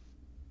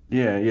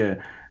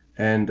 Yeah,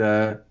 and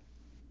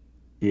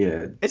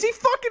yeah. Is he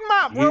fucking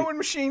my rowing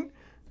machine?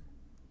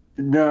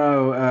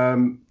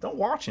 No. Don't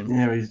watch him.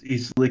 Yeah,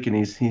 he's licking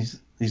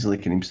he's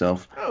licking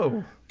himself.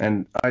 Oh.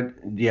 And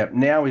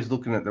now he's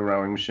looking at the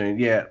rowing machine.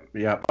 Yeah.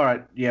 All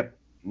right. Yep.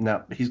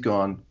 No, he's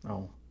gone. Oh.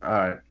 All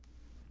right.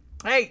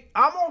 Hey,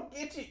 I'm gonna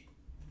get you.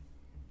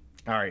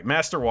 All right,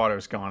 Master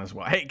Watto's gone as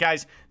well. Hey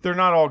guys, they're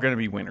not all gonna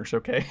be winners,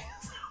 okay?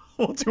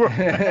 We'll do our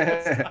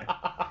best.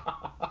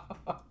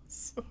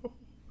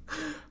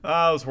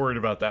 I was worried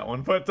about that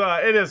one, but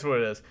it is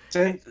what it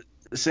is.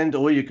 Send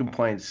all your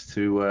complaints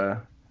to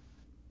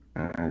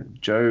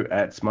Joe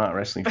at Smart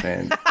Wrestling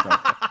Fan.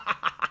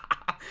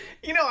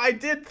 You know, I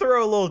did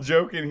throw a little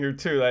joke in here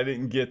too that I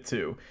didn't get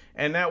to,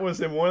 and that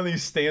was in one of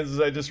these stanzas.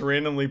 I just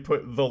randomly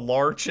put the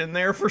larch in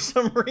there for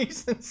some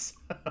reason. So.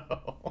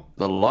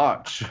 The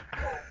larch.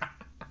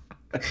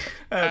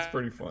 That's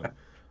pretty fun.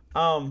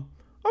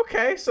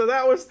 Okay, so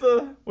that was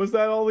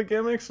that all the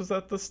gimmicks? Was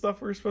that the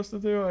stuff we were supposed to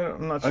do?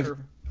 I'm not sure.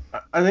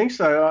 I think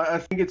so. I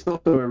think it's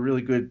also a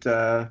really good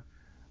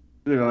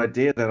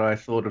idea that I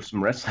thought of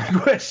some wrestling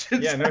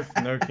questions. Yeah,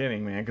 no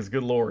kidding, man. Because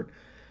good lord.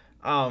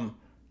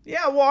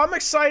 Yeah, well, I'm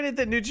excited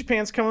that New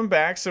Japan's coming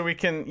back, so we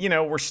can,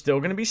 we're still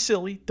going to be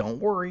silly.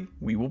 Don't worry.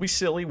 We will be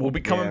silly. We'll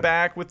be coming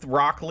back with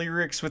rock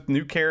lyrics, with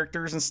new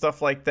characters and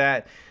stuff like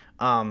that.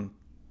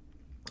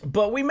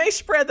 But we may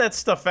spread that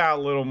stuff out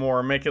a little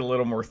more, make it a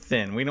little more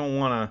thin. We don't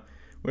want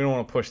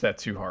to push that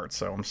too hard,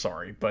 so I'm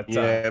sorry. But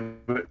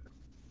but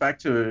back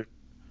to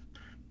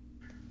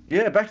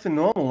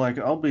normal. Like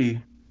I'll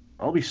be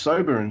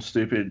sober and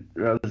stupid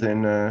rather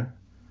than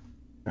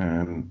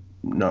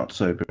not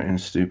sober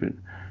and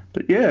stupid.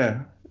 But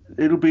yeah,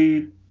 it'll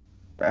be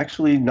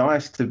actually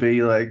nice to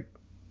be like,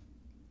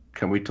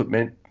 can we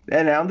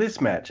and now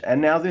this match,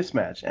 and now this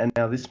match, and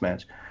now this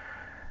match.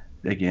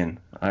 Again,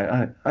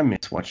 I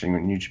miss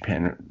watching New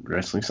Japan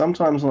wrestling.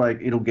 Sometimes like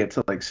it'll get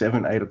to like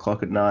 7, 8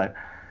 o'clock at night,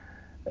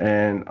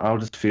 and I'll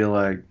just feel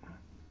like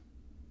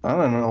I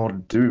don't know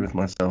what to do with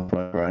myself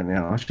right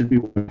now. I should be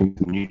watching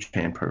some New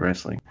Japan Pro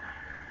Wrestling.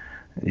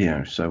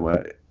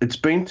 So it's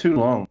been too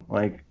long.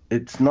 Like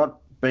it's not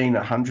been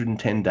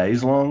 110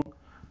 days long.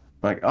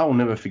 Like I will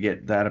never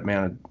forget that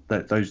amount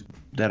of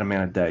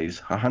days.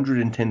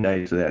 110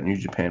 days without New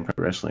Japan Pro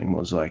Wrestling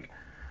was like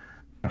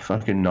a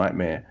fucking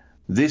nightmare.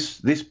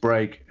 This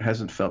break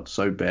hasn't felt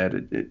so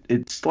bad.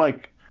 It's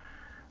like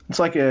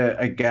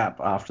a gap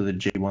after the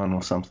G1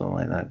 or something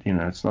like that.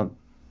 It's not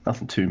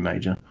nothing too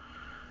major,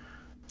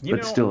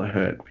 but still it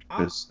hurt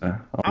because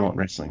I want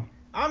wrestling.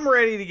 I'm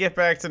ready to get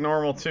back to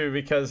normal too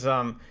because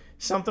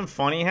something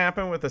funny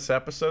happened with this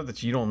episode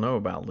that you don't know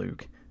about,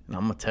 Luke, and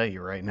I'm gonna tell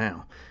you right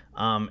now.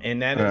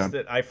 And that is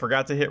that I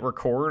forgot to hit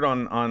record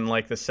on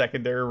like the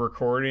secondary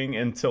recording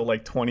until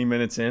like 20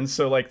 minutes in.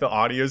 So like the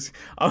audio's,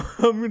 I'm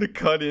going to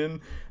cut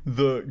in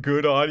the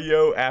good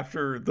audio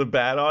after the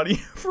bad audio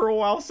for a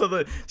while. So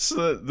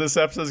this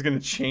episode is going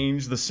to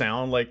change the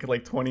sound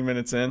like 20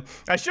 minutes in.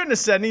 I shouldn't have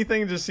said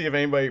anything just to see if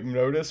anybody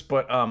noticed,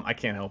 but I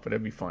can't help it.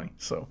 It'd be funny.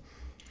 So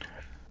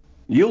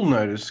you'll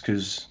notice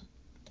because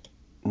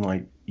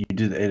like you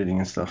do the editing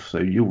and stuff, so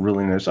you'll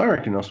really notice. I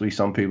reckon there'll be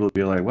some people who'll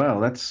be like, wow,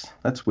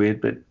 that's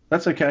weird, but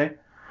that's okay.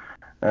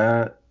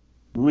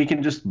 We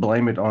can just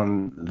blame it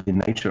on the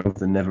nature of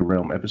the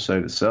NetherRealm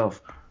episode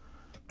itself.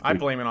 I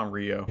blame it on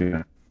Rio.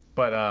 Yeah.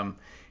 But,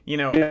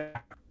 Yeah,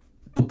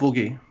 the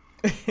boogie.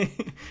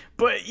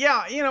 But,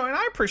 yeah, and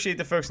I appreciate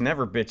that folks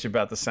never bitch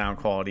about the sound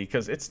quality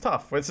because it's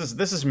tough. This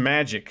is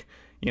magic.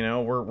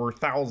 We're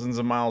thousands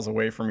of miles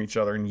away from each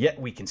other, and yet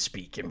we can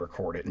speak and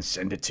record it and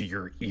send it to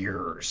your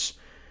ears.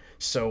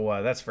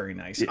 So that's very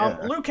nice. Yeah.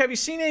 Luke, have you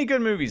seen any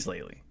good movies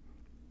lately?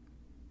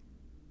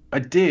 I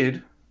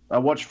did. I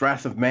watched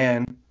Wrath of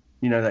Man,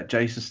 that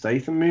Jason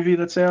Statham movie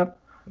that's out.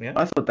 Yeah.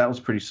 I thought that was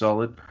pretty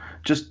solid.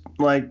 Just,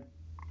 like,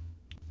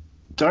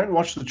 don't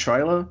watch the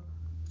trailer.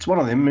 It's one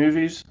of them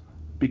movies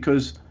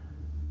because,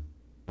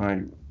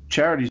 like,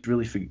 Charity's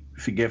really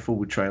forgetful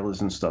with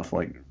trailers and stuff.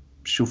 Like,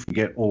 she'll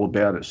forget all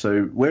about it.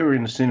 So we were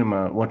in the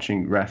cinema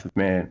watching Wrath of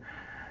Man,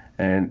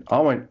 and I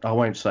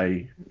won't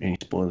say any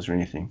spoilers or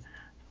anything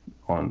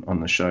on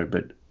the show,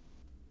 but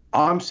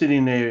I'm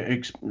sitting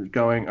there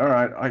going, all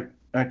right,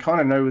 I kind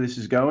of know where this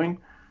is going,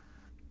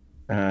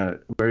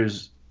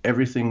 whereas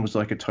everything was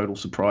like a total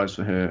surprise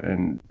for her,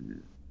 and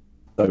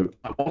so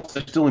I also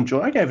still enjoy.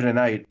 I gave it an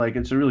 8. Like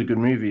it's a really good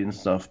movie and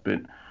stuff, but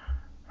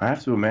I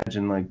have to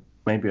imagine like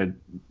maybe I'd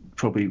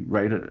probably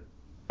rate it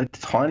a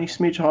tiny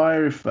smidge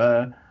higher if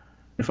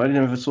I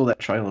never saw that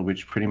trailer,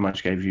 which pretty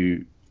much gave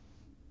you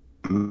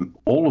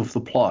all of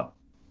the plot,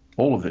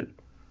 all of it.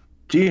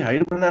 Do you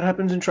hate it when that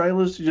happens in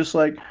trailers? You're just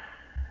like,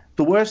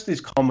 the worst is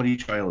comedy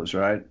trailers,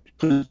 right?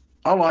 Because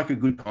I like a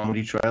good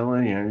comedy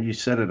trailer. You know, you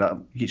set it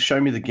up, you show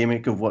me the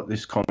gimmick of what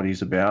this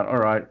comedy's about. All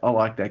right, I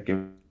like that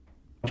gimmick.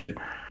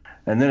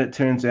 And then it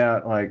turns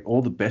out like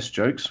all the best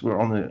jokes were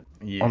on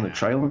the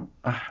trailer.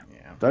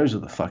 Those are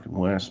the fucking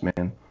worst,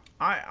 man.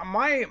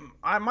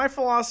 My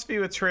philosophy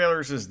with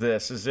trailers is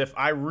this: is if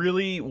I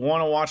really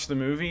want to watch the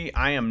movie,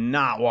 I am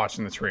not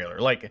watching the trailer.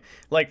 Like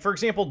for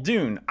example,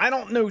 Dune. I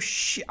don't know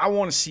shit. I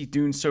want to see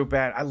Dune so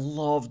bad. I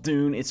love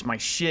Dune. It's my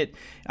shit.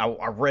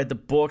 I read the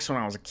books when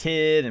I was a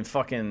kid, and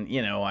fucking,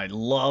 you know, I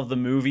love the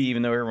movie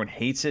even though everyone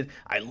hates it.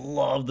 I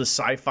love the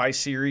sci-fi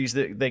series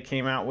that they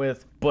came out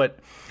with, but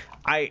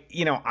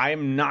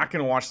I'm not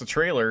going to watch the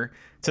trailer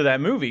to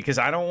that movie because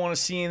I don't want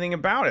to see anything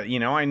about it. You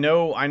know, I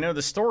know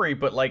the story,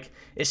 but like,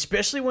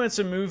 especially when it's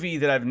a movie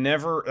that I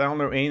don't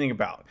know anything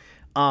about.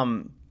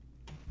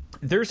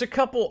 There's a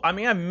couple, I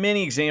have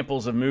many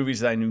examples of movies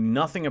that I knew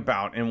nothing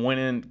about and went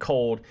in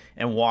cold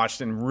and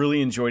watched and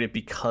really enjoyed it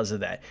because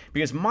of that.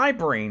 Because my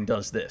brain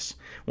does this.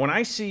 When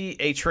I see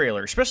a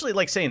trailer, especially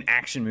like say an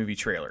action movie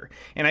trailer,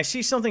 and I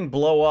see something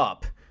blow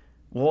up,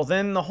 well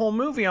then the whole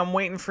movie I'm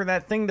waiting for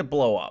that thing to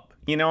blow up.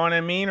 You know what I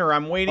mean? Or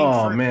I'm waiting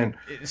for... Oh, man.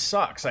 It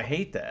sucks. I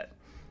hate that.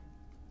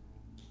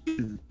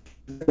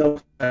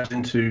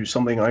 Into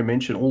something I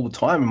mention all the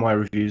time in my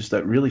reviews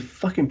that really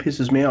fucking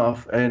pisses me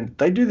off. And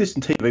they do this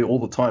in TV all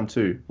the time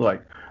too.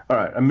 Like, all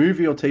right, a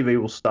movie or TV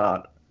will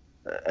start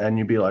and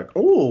you'll be like,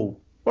 oh,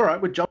 all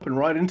right, we're jumping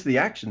right into the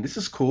action. This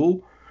is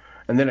cool.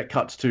 And then it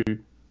cuts to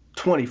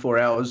 24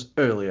 hours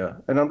earlier.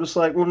 And I'm just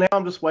like, well, now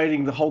I'm just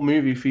waiting the whole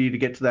movie for you to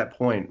get to that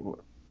point.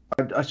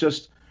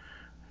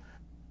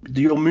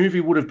 Your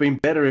movie would have been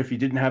better if you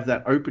didn't have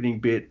that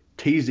opening bit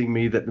teasing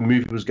me that the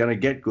movie was going to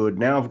get good.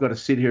 Now I've got to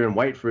sit here and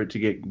wait for it to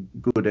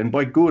get good. And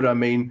by good, I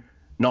mean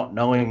not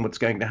knowing what's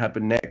going to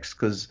happen next,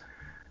 because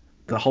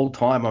the whole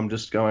time I'm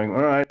just going,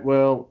 all right,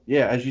 well,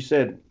 yeah, as you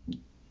said,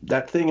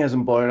 that thing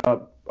hasn't blown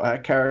up. Our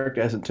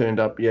character hasn't turned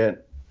up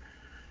yet.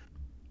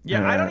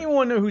 Yeah, I don't even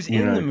want to know who's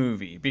in the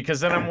movie,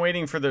 because then I'm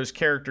waiting for those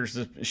characters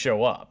to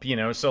show up, you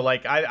know? So,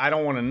 like, I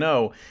don't want to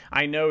know.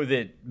 I know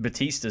that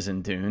Batista's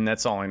in Dune.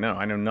 That's all I know.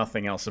 I know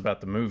nothing else about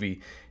the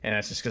movie, and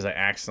that's just because I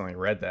accidentally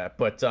read that.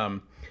 But,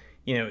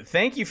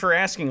 thank you for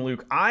asking,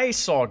 Luke. I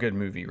saw a good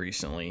movie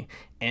recently,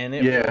 and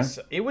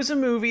it was a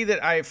movie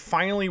that I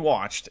finally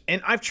watched,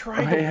 and I've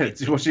tried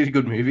to watch any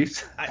good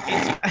movies.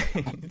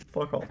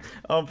 Fuck off.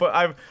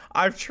 But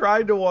I've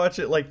tried to watch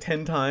it like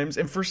 10 times,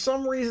 and for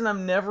some reason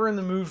I'm never in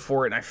the mood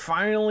for it. And I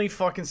finally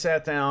fucking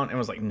sat down and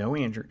was like, no,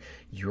 Andrew,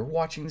 you're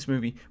watching this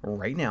movie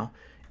right now.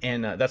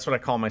 And that's what I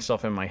call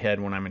myself in my head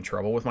when I'm in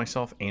trouble with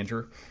myself,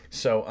 Andrew.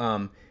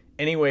 So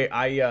anyway,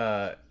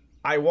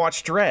 I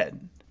watched Dredd.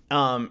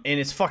 And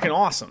it's fucking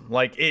awesome.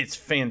 Like, it's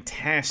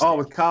fantastic. Oh,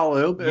 with Carl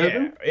Urban?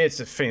 Yeah, it's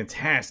a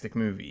fantastic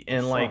movie.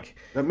 And like,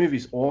 that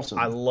movie's awesome.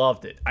 I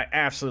loved it. I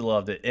absolutely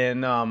loved it.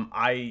 And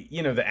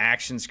the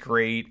action's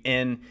great,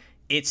 and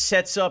it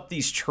sets up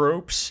these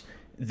tropes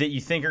that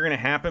you think are going to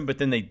happen, but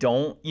then they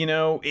don't. You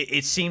know,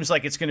 it seems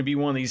like it's going to be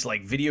one of these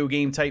like video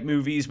game type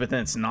movies, but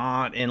then it's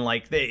not. And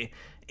like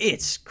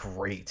it's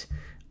great.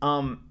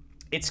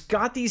 It's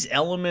got these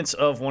elements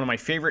of one of my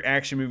favorite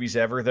action movies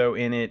ever, though,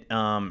 in it,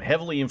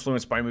 heavily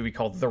influenced by a movie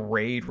called The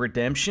Raid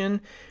Redemption,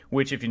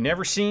 which, if you've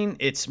never seen,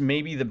 it's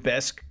maybe the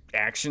best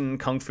action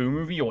kung fu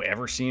movie you'll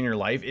ever see in your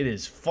life. It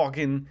is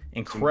fucking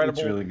incredible.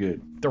 It's really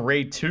good. The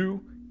Raid 2,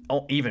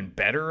 even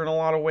better in a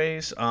lot of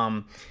ways.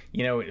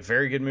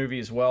 Very good movie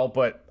as well.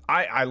 But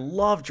I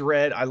love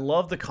Dredd. I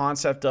love the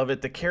concept of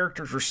it. The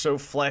characters were so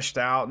fleshed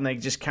out, and they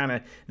just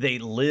they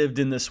lived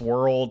in this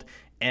world.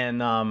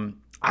 And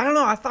I don't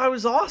know. I thought it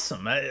was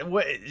awesome.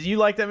 You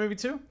like that movie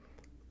too?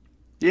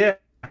 Yeah.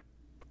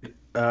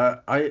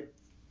 I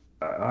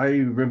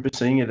remember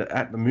seeing it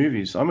at the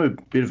movies. I'm a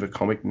bit of a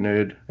comic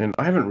nerd, and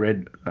I haven't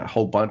read a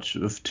whole bunch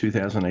of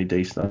 2000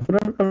 AD stuff,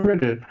 but I've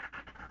read it.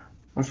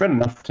 I've read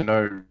enough to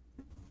know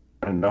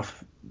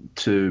enough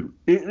to,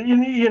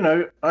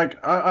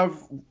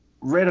 I've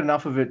read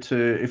enough of it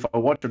to, if I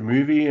watch a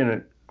movie and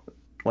it,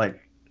 like,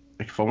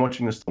 if I'm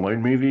watching the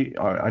Stallone movie,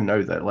 I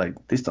know that, like,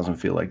 this doesn't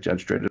feel like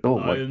Judge Dredd at all.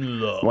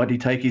 Like, why'd he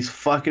take his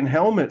fucking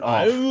helmet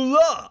off?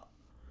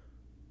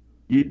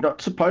 You're not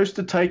supposed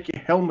to take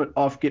your helmet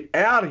off. Get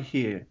out of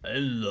here.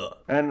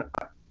 And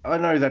I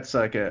know that's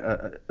like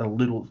a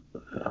little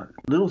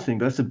thing,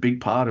 but that's a big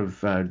part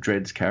of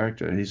Dredd's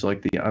character. He's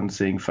like the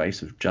unseeing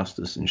face of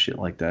justice and shit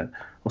like that,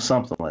 or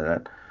something like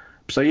that.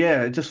 So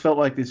yeah, it just felt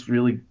like this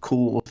really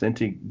cool,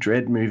 authentic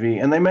Dredd movie,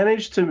 and they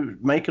managed to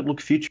make it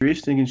look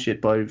futuristic and shit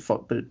but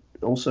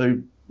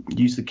also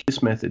use the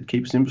KISS method,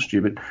 keep it simple,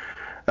 stupid.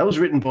 That was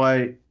written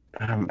by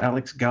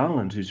Alex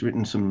Garland, who's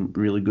written some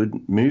really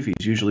good movies,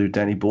 usually with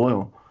Danny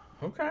Boyle.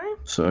 Okay.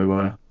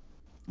 So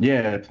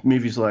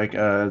movies like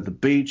The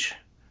Beach.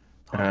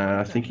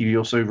 I think he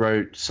also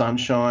wrote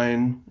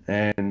Sunshine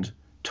and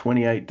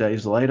 28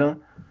 Days Later.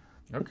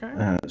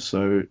 Okay.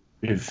 So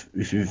if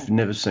you've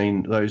never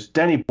seen those,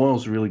 Danny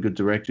Boyle's a really good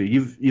director.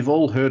 You've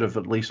all heard of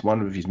at least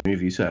one of his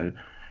movies,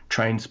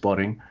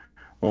 Trainspotting,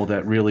 or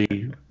that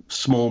really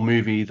small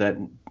movie that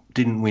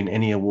didn't win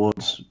any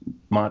awards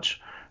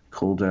much,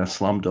 called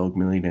Slumdog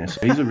Millionaire.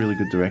 So he's a really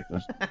good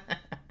director.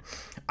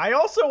 I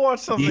also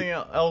watched something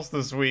else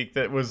this week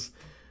that was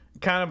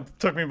kind of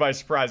took me by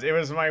surprise. It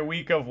was my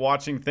week of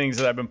watching things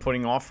that I've been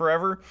putting off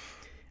forever.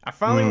 I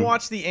finally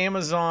watched the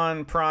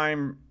Amazon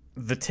Prime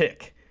The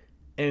Tick,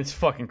 and it's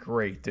fucking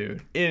great,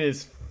 dude. It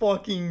is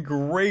fucking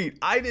great.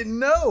 I didn't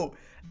know.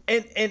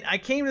 And I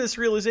came to this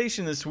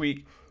realization this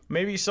week.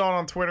 Maybe you saw it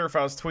on Twitter if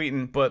I was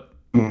tweeting, but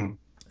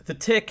The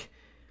Tick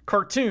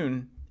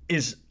cartoon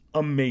is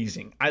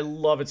amazing. I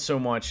love it so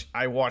much.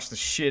 I watched the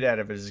shit out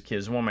of it as a kid.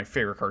 It's one of my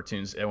favorite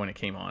cartoons when it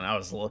came on. I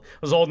was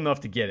old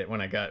enough to get it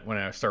when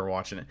I started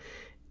watching it.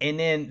 And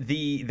then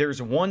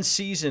there's one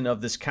season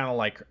of this kind of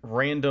like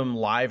random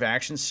live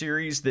action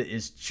series that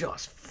is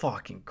just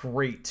fucking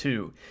great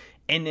too.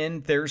 And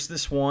then there's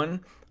this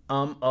one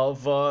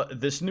of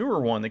this newer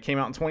one that came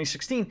out in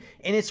 2016,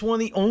 and it's one of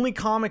the only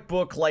comic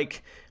book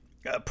like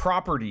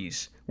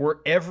properties where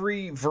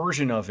every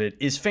version of it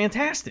is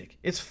fantastic.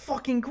 It's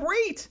fucking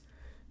great.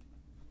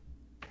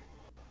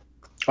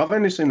 I've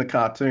only seen the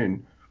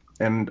cartoon,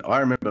 and I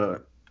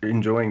remember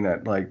enjoying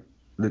that. Like,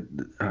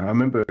 I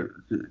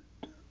remember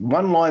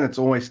one line that's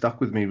always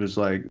stuck with me was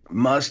like,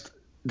 "Must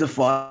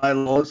defy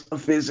laws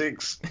of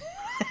physics,"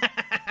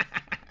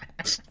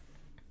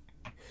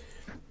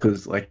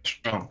 because like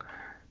strong.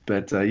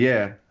 But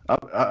yeah,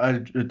 I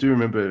do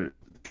remember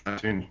the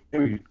cartoon.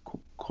 Maybe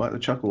quite the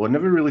chuckle. I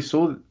never really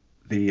saw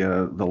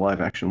the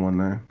live action one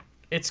though.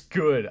 It's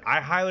good. I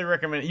highly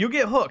recommend it. You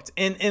get hooked,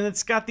 and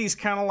it's got these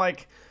kind of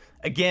like,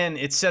 again,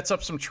 it sets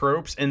up some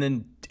tropes and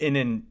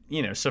then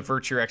you know,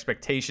 subverts your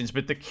expectations.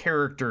 But the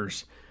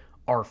characters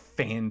are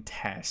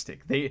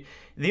fantastic. The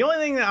only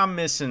thing that I'm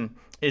missing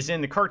is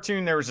in the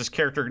cartoon there was this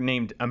character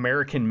named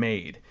American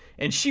Maid,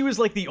 and she was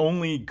like the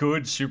only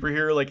good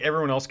superhero. Like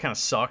everyone else kind of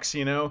sucks,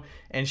 you know,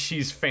 and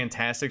she's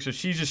fantastic. So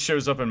she just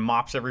shows up and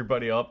mops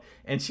everybody up,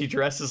 and she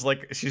dresses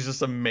like she's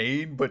just a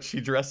maid, but she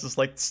dresses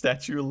like the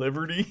Statue of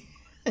Liberty.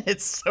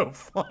 It's so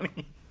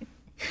funny.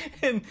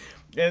 and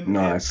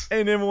nice.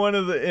 And in one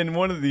of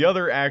the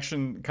other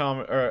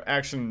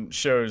action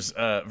shows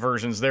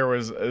versions, there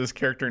was this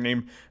character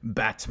named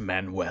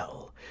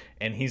Batmanuel,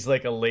 and he's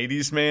like a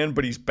ladies' man,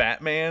 but he's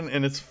Batman,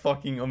 and it's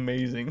fucking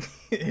amazing.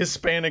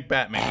 Hispanic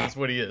Batman is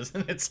what he is,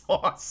 and it's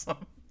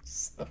awesome.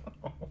 So,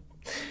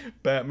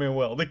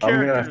 Batmanuel. The characters.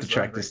 I'm gonna have to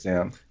track this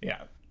down.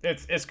 Yeah,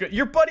 it's good.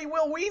 Your buddy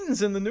Will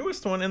Wheaton's in the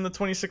newest one, in the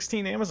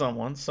 2016 Amazon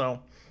one. So.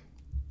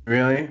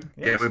 Really? Yes.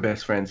 Yeah, we're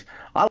best friends.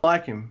 I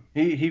like him.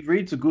 He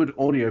reads a good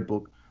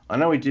audiobook. I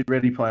know he did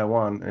Ready Player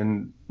One,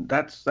 and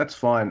that's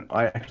fine.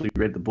 I actually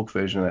read the book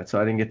version of that,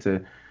 so I didn't get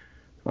to.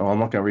 Oh, I'm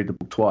not going to read the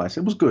book twice.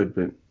 It was good,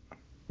 but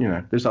you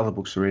know, there's other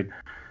books to read.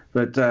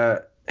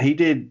 But he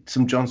did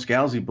some John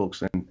Scalzi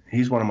books, and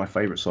he's one of my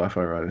favorite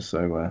sci-fi writers.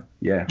 So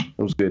yeah,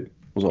 it was good. It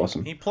was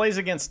awesome. He plays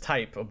against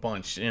type a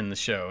bunch in the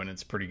show, and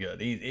it's pretty good.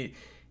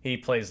 He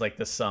plays like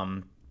this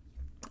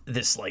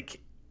like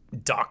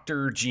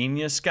doctor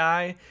genius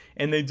guy,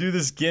 and they do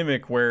this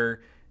gimmick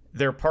where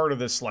they're part of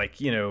this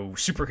like, you know,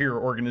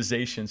 superhero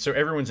organization, so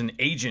everyone's an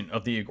agent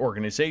of the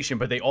organization,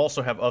 but they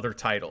also have other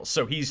titles.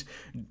 So he's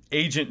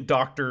agent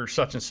doctor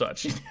such and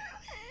such.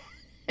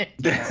 And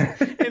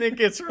it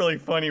gets really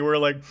funny where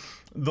like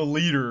the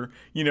leader,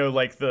 you know,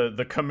 like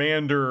the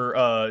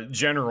commander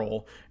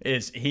general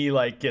he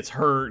like gets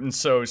hurt, and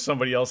so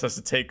somebody else has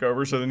to take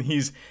over, so then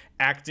he's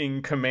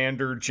acting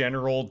commander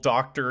general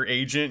doctor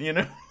agent, you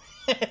know.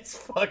 It's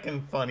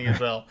fucking funny as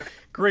hell.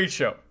 Great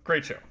show.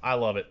 I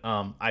love it.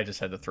 I just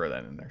had to throw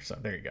that in there. So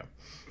there you go.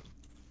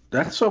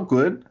 That's so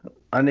good.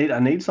 I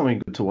need something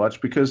good to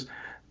watch, because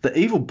the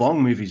Evil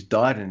Bong movies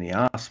died in the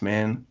ass,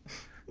 man.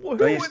 Well,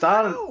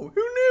 who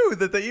knew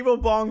that the Evil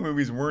Bong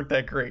movies weren't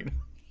that great?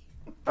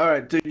 All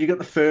right, dude, you got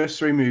the first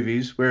three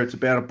movies where it's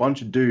about a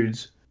bunch of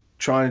dudes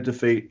trying to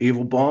defeat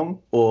Evil Bong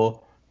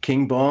or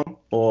King Bong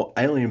or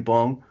Alien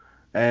Bong,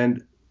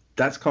 and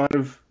that's kind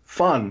of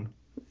fun.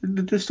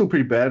 They're still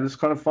pretty bad. It's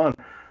kind of fun.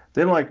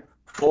 Then like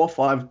 4,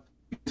 5,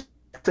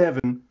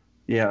 7.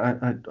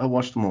 Yeah, I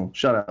watched them all.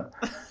 Shut up.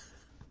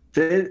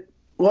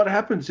 What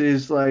happens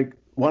is like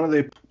one of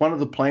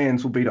the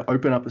plans will be to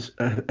open up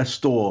a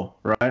store,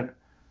 right?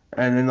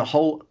 And then the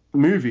whole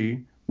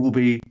movie will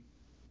be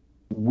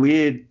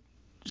weird,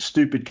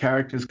 stupid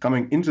characters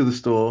coming into the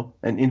store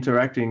and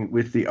interacting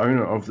with the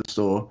owner of the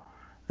store.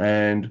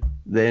 And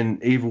then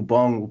Evil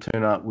Bong will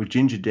turn up with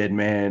Ginger Dead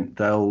Man.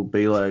 They'll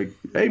be like,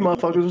 "Hey,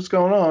 motherfuckers, what's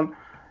going on?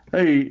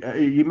 Hey,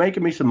 you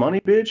making me some money,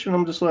 bitch?" And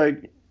I'm just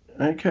like,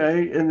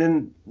 "Okay."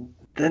 And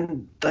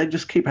then they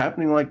just keep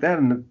happening like that,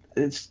 and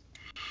it's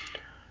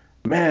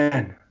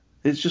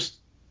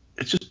just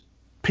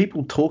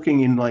people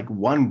talking in like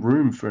one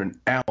room for an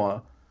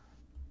hour,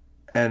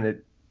 and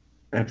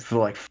for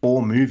like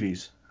 4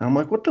 movies. And I'm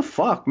like, what the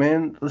fuck,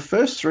 man? The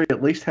first 3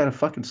 at least had a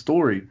fucking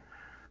story.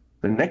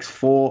 The next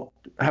 4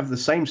 have the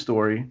same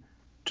story,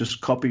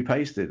 just copy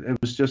pasted.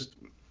 It was just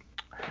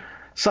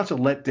such a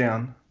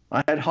letdown.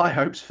 I had high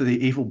hopes for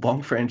the Evil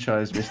Bong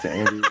franchise, Mr.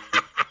 Andy.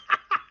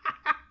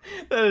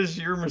 That is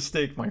your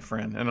mistake, my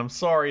friend, and I'm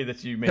sorry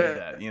that you made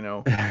that, you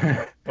know.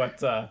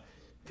 But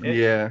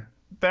yeah,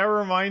 that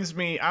reminds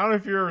me. I don't know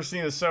if you've ever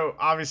seen this. So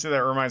obviously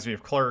that reminds me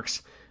of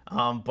Clerks.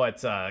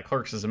 But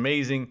Clerks is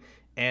amazing,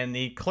 and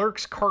the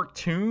Clerks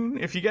cartoon.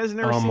 If you guys have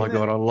never Oh seen my that,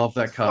 god, I love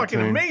that it's fucking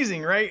cartoon.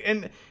 amazing, right?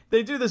 And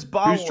they do this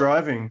bottle. Who's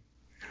driving?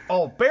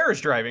 Oh, Bear is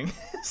driving.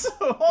 So,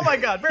 oh my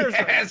God, Bear is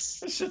driving.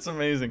 This shit's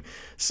amazing.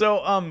 So,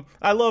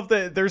 I love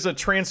that there's a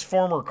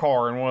Transformer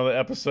car in one of the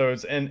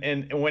episodes,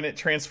 and when it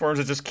transforms,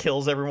 it just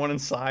kills everyone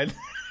inside.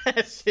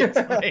 That shit's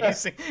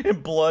amazing,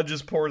 and blood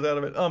just pours out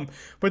of it.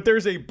 But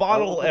there's a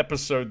bottle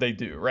episode they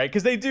do, right?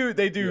 Because they do,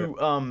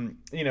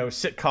 you know,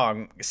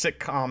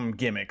 sitcom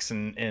gimmicks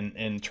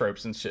and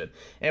tropes and shit.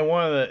 And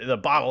one of the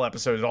bottle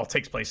episodes, it all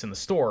takes place in the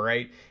store,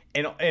 right?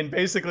 And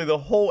basically the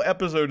whole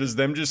episode is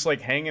them just like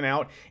hanging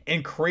out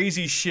and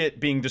crazy shit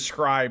being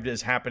described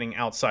as happening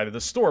outside of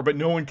the store, but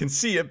no one can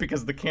see it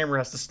because the camera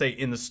has to stay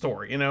in the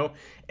store, you know?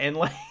 And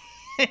like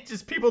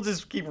just people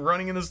just keep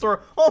running in the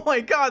store. Oh my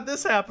god,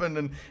 this happened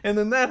and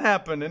then that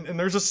happened and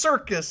there's a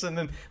circus and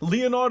then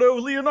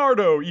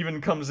Leonardo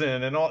even comes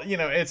in and all, you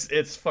know,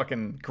 it's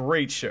fucking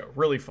great show.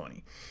 Really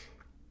funny.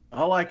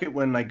 I like it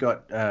when they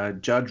got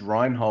Judge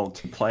Reinhold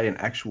to play an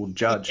actual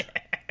judge.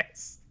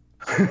 Yes.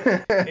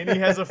 And he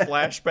has a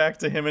flashback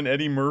to him and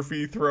Eddie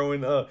Murphy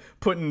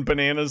putting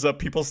bananas up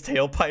people's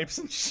tailpipes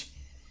and shit.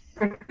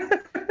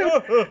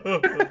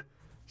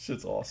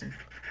 Shit's awesome.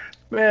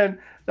 Man,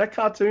 that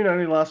cartoon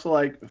only lasts for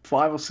like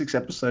 5 or 6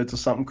 episodes or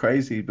something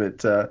crazy,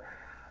 but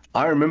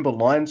I remember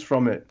lines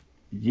from it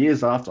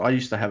years after. I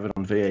used to have it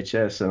on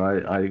VHS,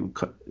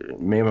 and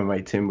me and my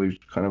mate Tim, we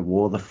kind of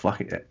wore the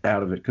fuck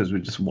out of it because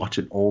we just watch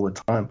it all the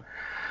time.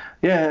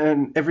 Yeah,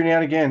 and every now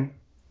and again,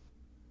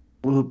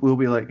 we'll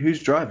be like,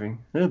 who's driving?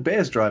 Oh,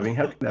 Bear's driving.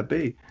 How can that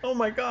be? Oh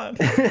my god.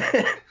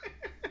 That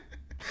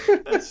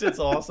shit's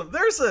awesome.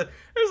 There's a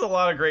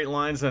lot of great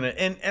lines in it.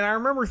 And I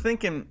remember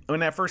thinking when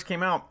that first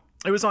came out,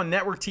 it was on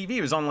network TV.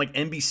 It was on like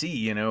NBC,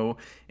 you know,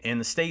 in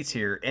the States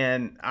here.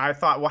 And I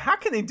thought, well, how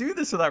can they do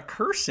this without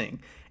cursing?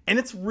 And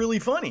it's really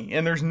funny.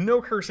 And there's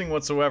no cursing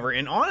whatsoever.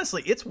 And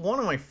honestly, it's one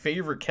of my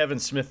favorite Kevin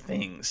Smith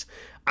things.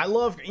 I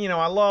love a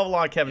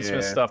lot of Kevin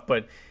Smith stuff,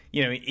 but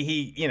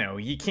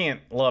you can't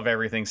love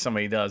everything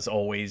somebody does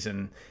always.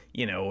 And,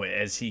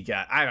 as he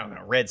got, I don't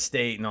know, Red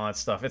State and all that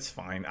stuff. It's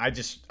fine.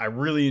 I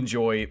really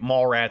enjoy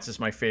Mallrats is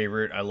my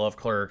favorite. I love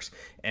Clerks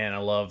and I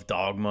love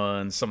Dogma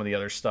and some of the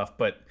other stuff.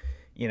 But,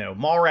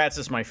 Mallrats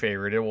is my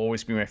favorite. It will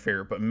always be my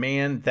favorite. But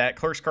man, that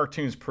Clerks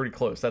cartoon is pretty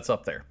close. That's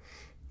up there.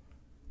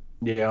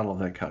 Yeah, I love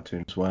that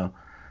cartoon as well.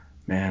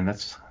 Man,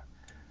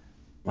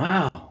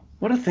 wow.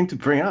 What a thing to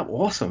bring up.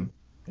 Awesome.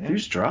 Yeah.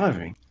 Who's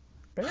driving?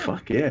 Bear.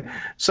 Fuck yeah.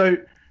 So,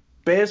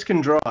 bears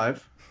can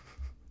drive.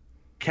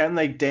 Can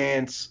they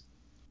dance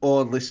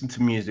or listen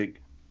to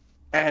music?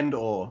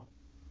 Or?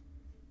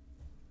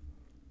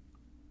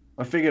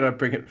 I figured I'd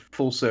bring it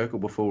full circle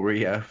before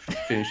we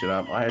finish it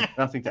up. I had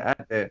nothing to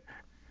add there.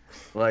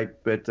 I'm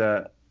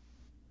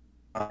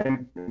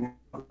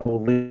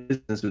all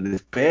listeners to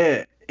this.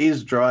 Bear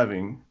is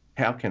driving.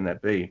 How can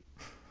that be?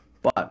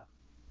 But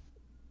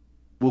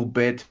will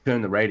Bear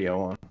turn the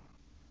radio on?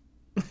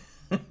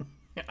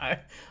 I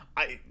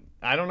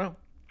don't know.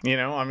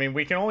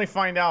 We can only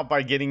find out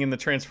by getting in the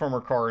Transformer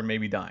car and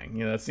maybe dying.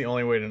 That's the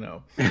only way to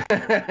know.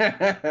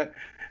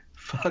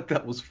 Fuck,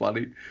 that was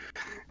funny.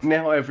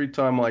 Now every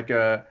time,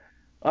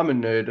 I'm a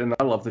nerd and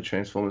I love the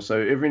Transformers,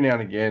 so every now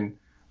and again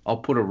I'll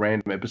put a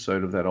random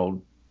episode of that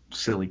old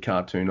silly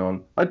cartoon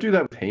on. I do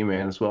that with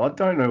He-Man as well. I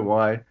don't know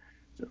why.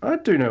 I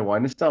do know why.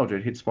 Nostalgia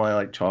hits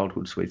my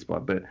childhood sweet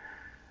spot, but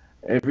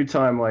every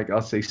time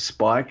I'll see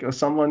Spike or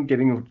someone get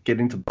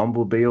into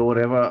Bumblebee or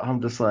whatever, I'm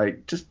just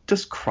like,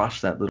 just crush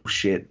that little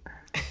shit.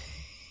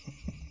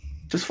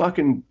 Just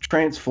fucking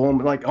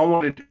transform. I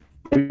wanted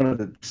one of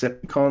the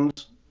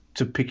Decepticons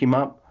to pick him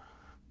up,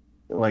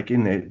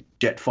 in their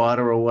jet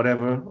fighter or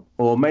whatever.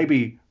 Or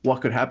maybe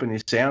what could happen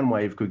is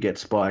Soundwave could get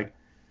Spike,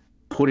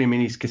 put him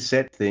in his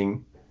cassette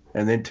thing,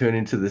 and then turn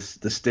into the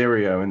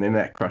stereo, and then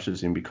that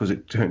crushes him because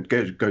it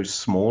goes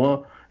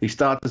smaller. He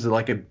starts as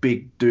a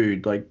big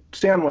dude.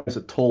 Soundwave's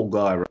a tall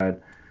guy, right?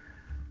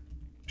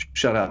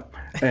 Shut up.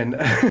 And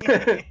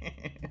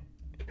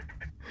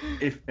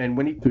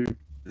when he do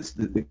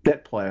the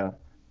cassette player,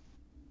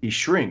 he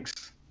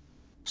shrinks.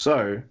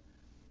 So,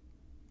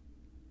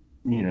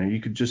 you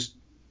could just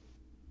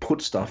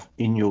put stuff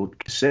in your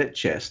cassette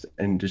chest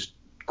and just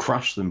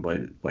crush them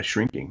by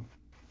shrinking.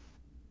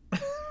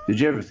 Did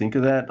you ever think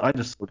of that? I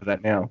just thought of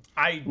that now.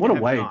 What a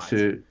way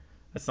to...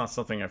 That's not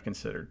something I've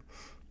considered.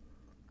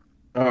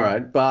 All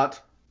right,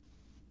 but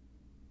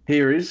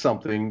here is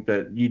something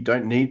that you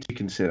don't need to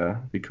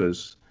consider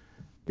because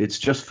it's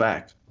just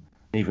fact,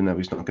 even though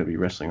he's not going to be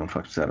wrestling on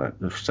fucking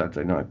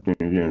Saturday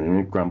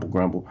night.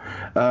 Grumble.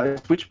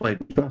 Switchblade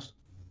Trust.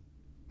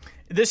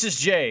 This is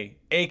Jay,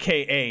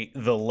 a.k.a.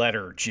 the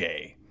letter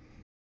J.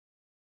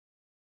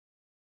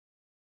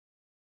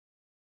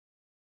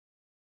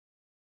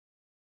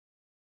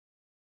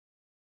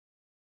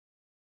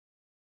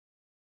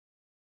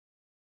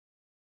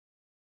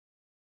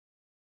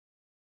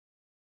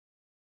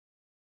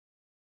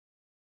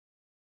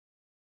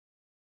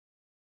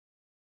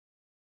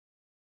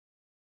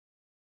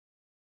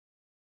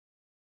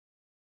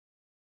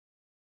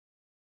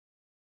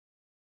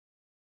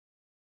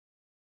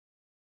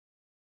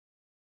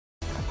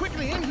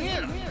 actually in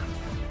here.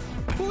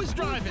 Who is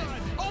driving?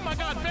 Oh my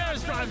God, Bear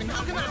is driving.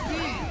 How can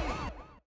that be?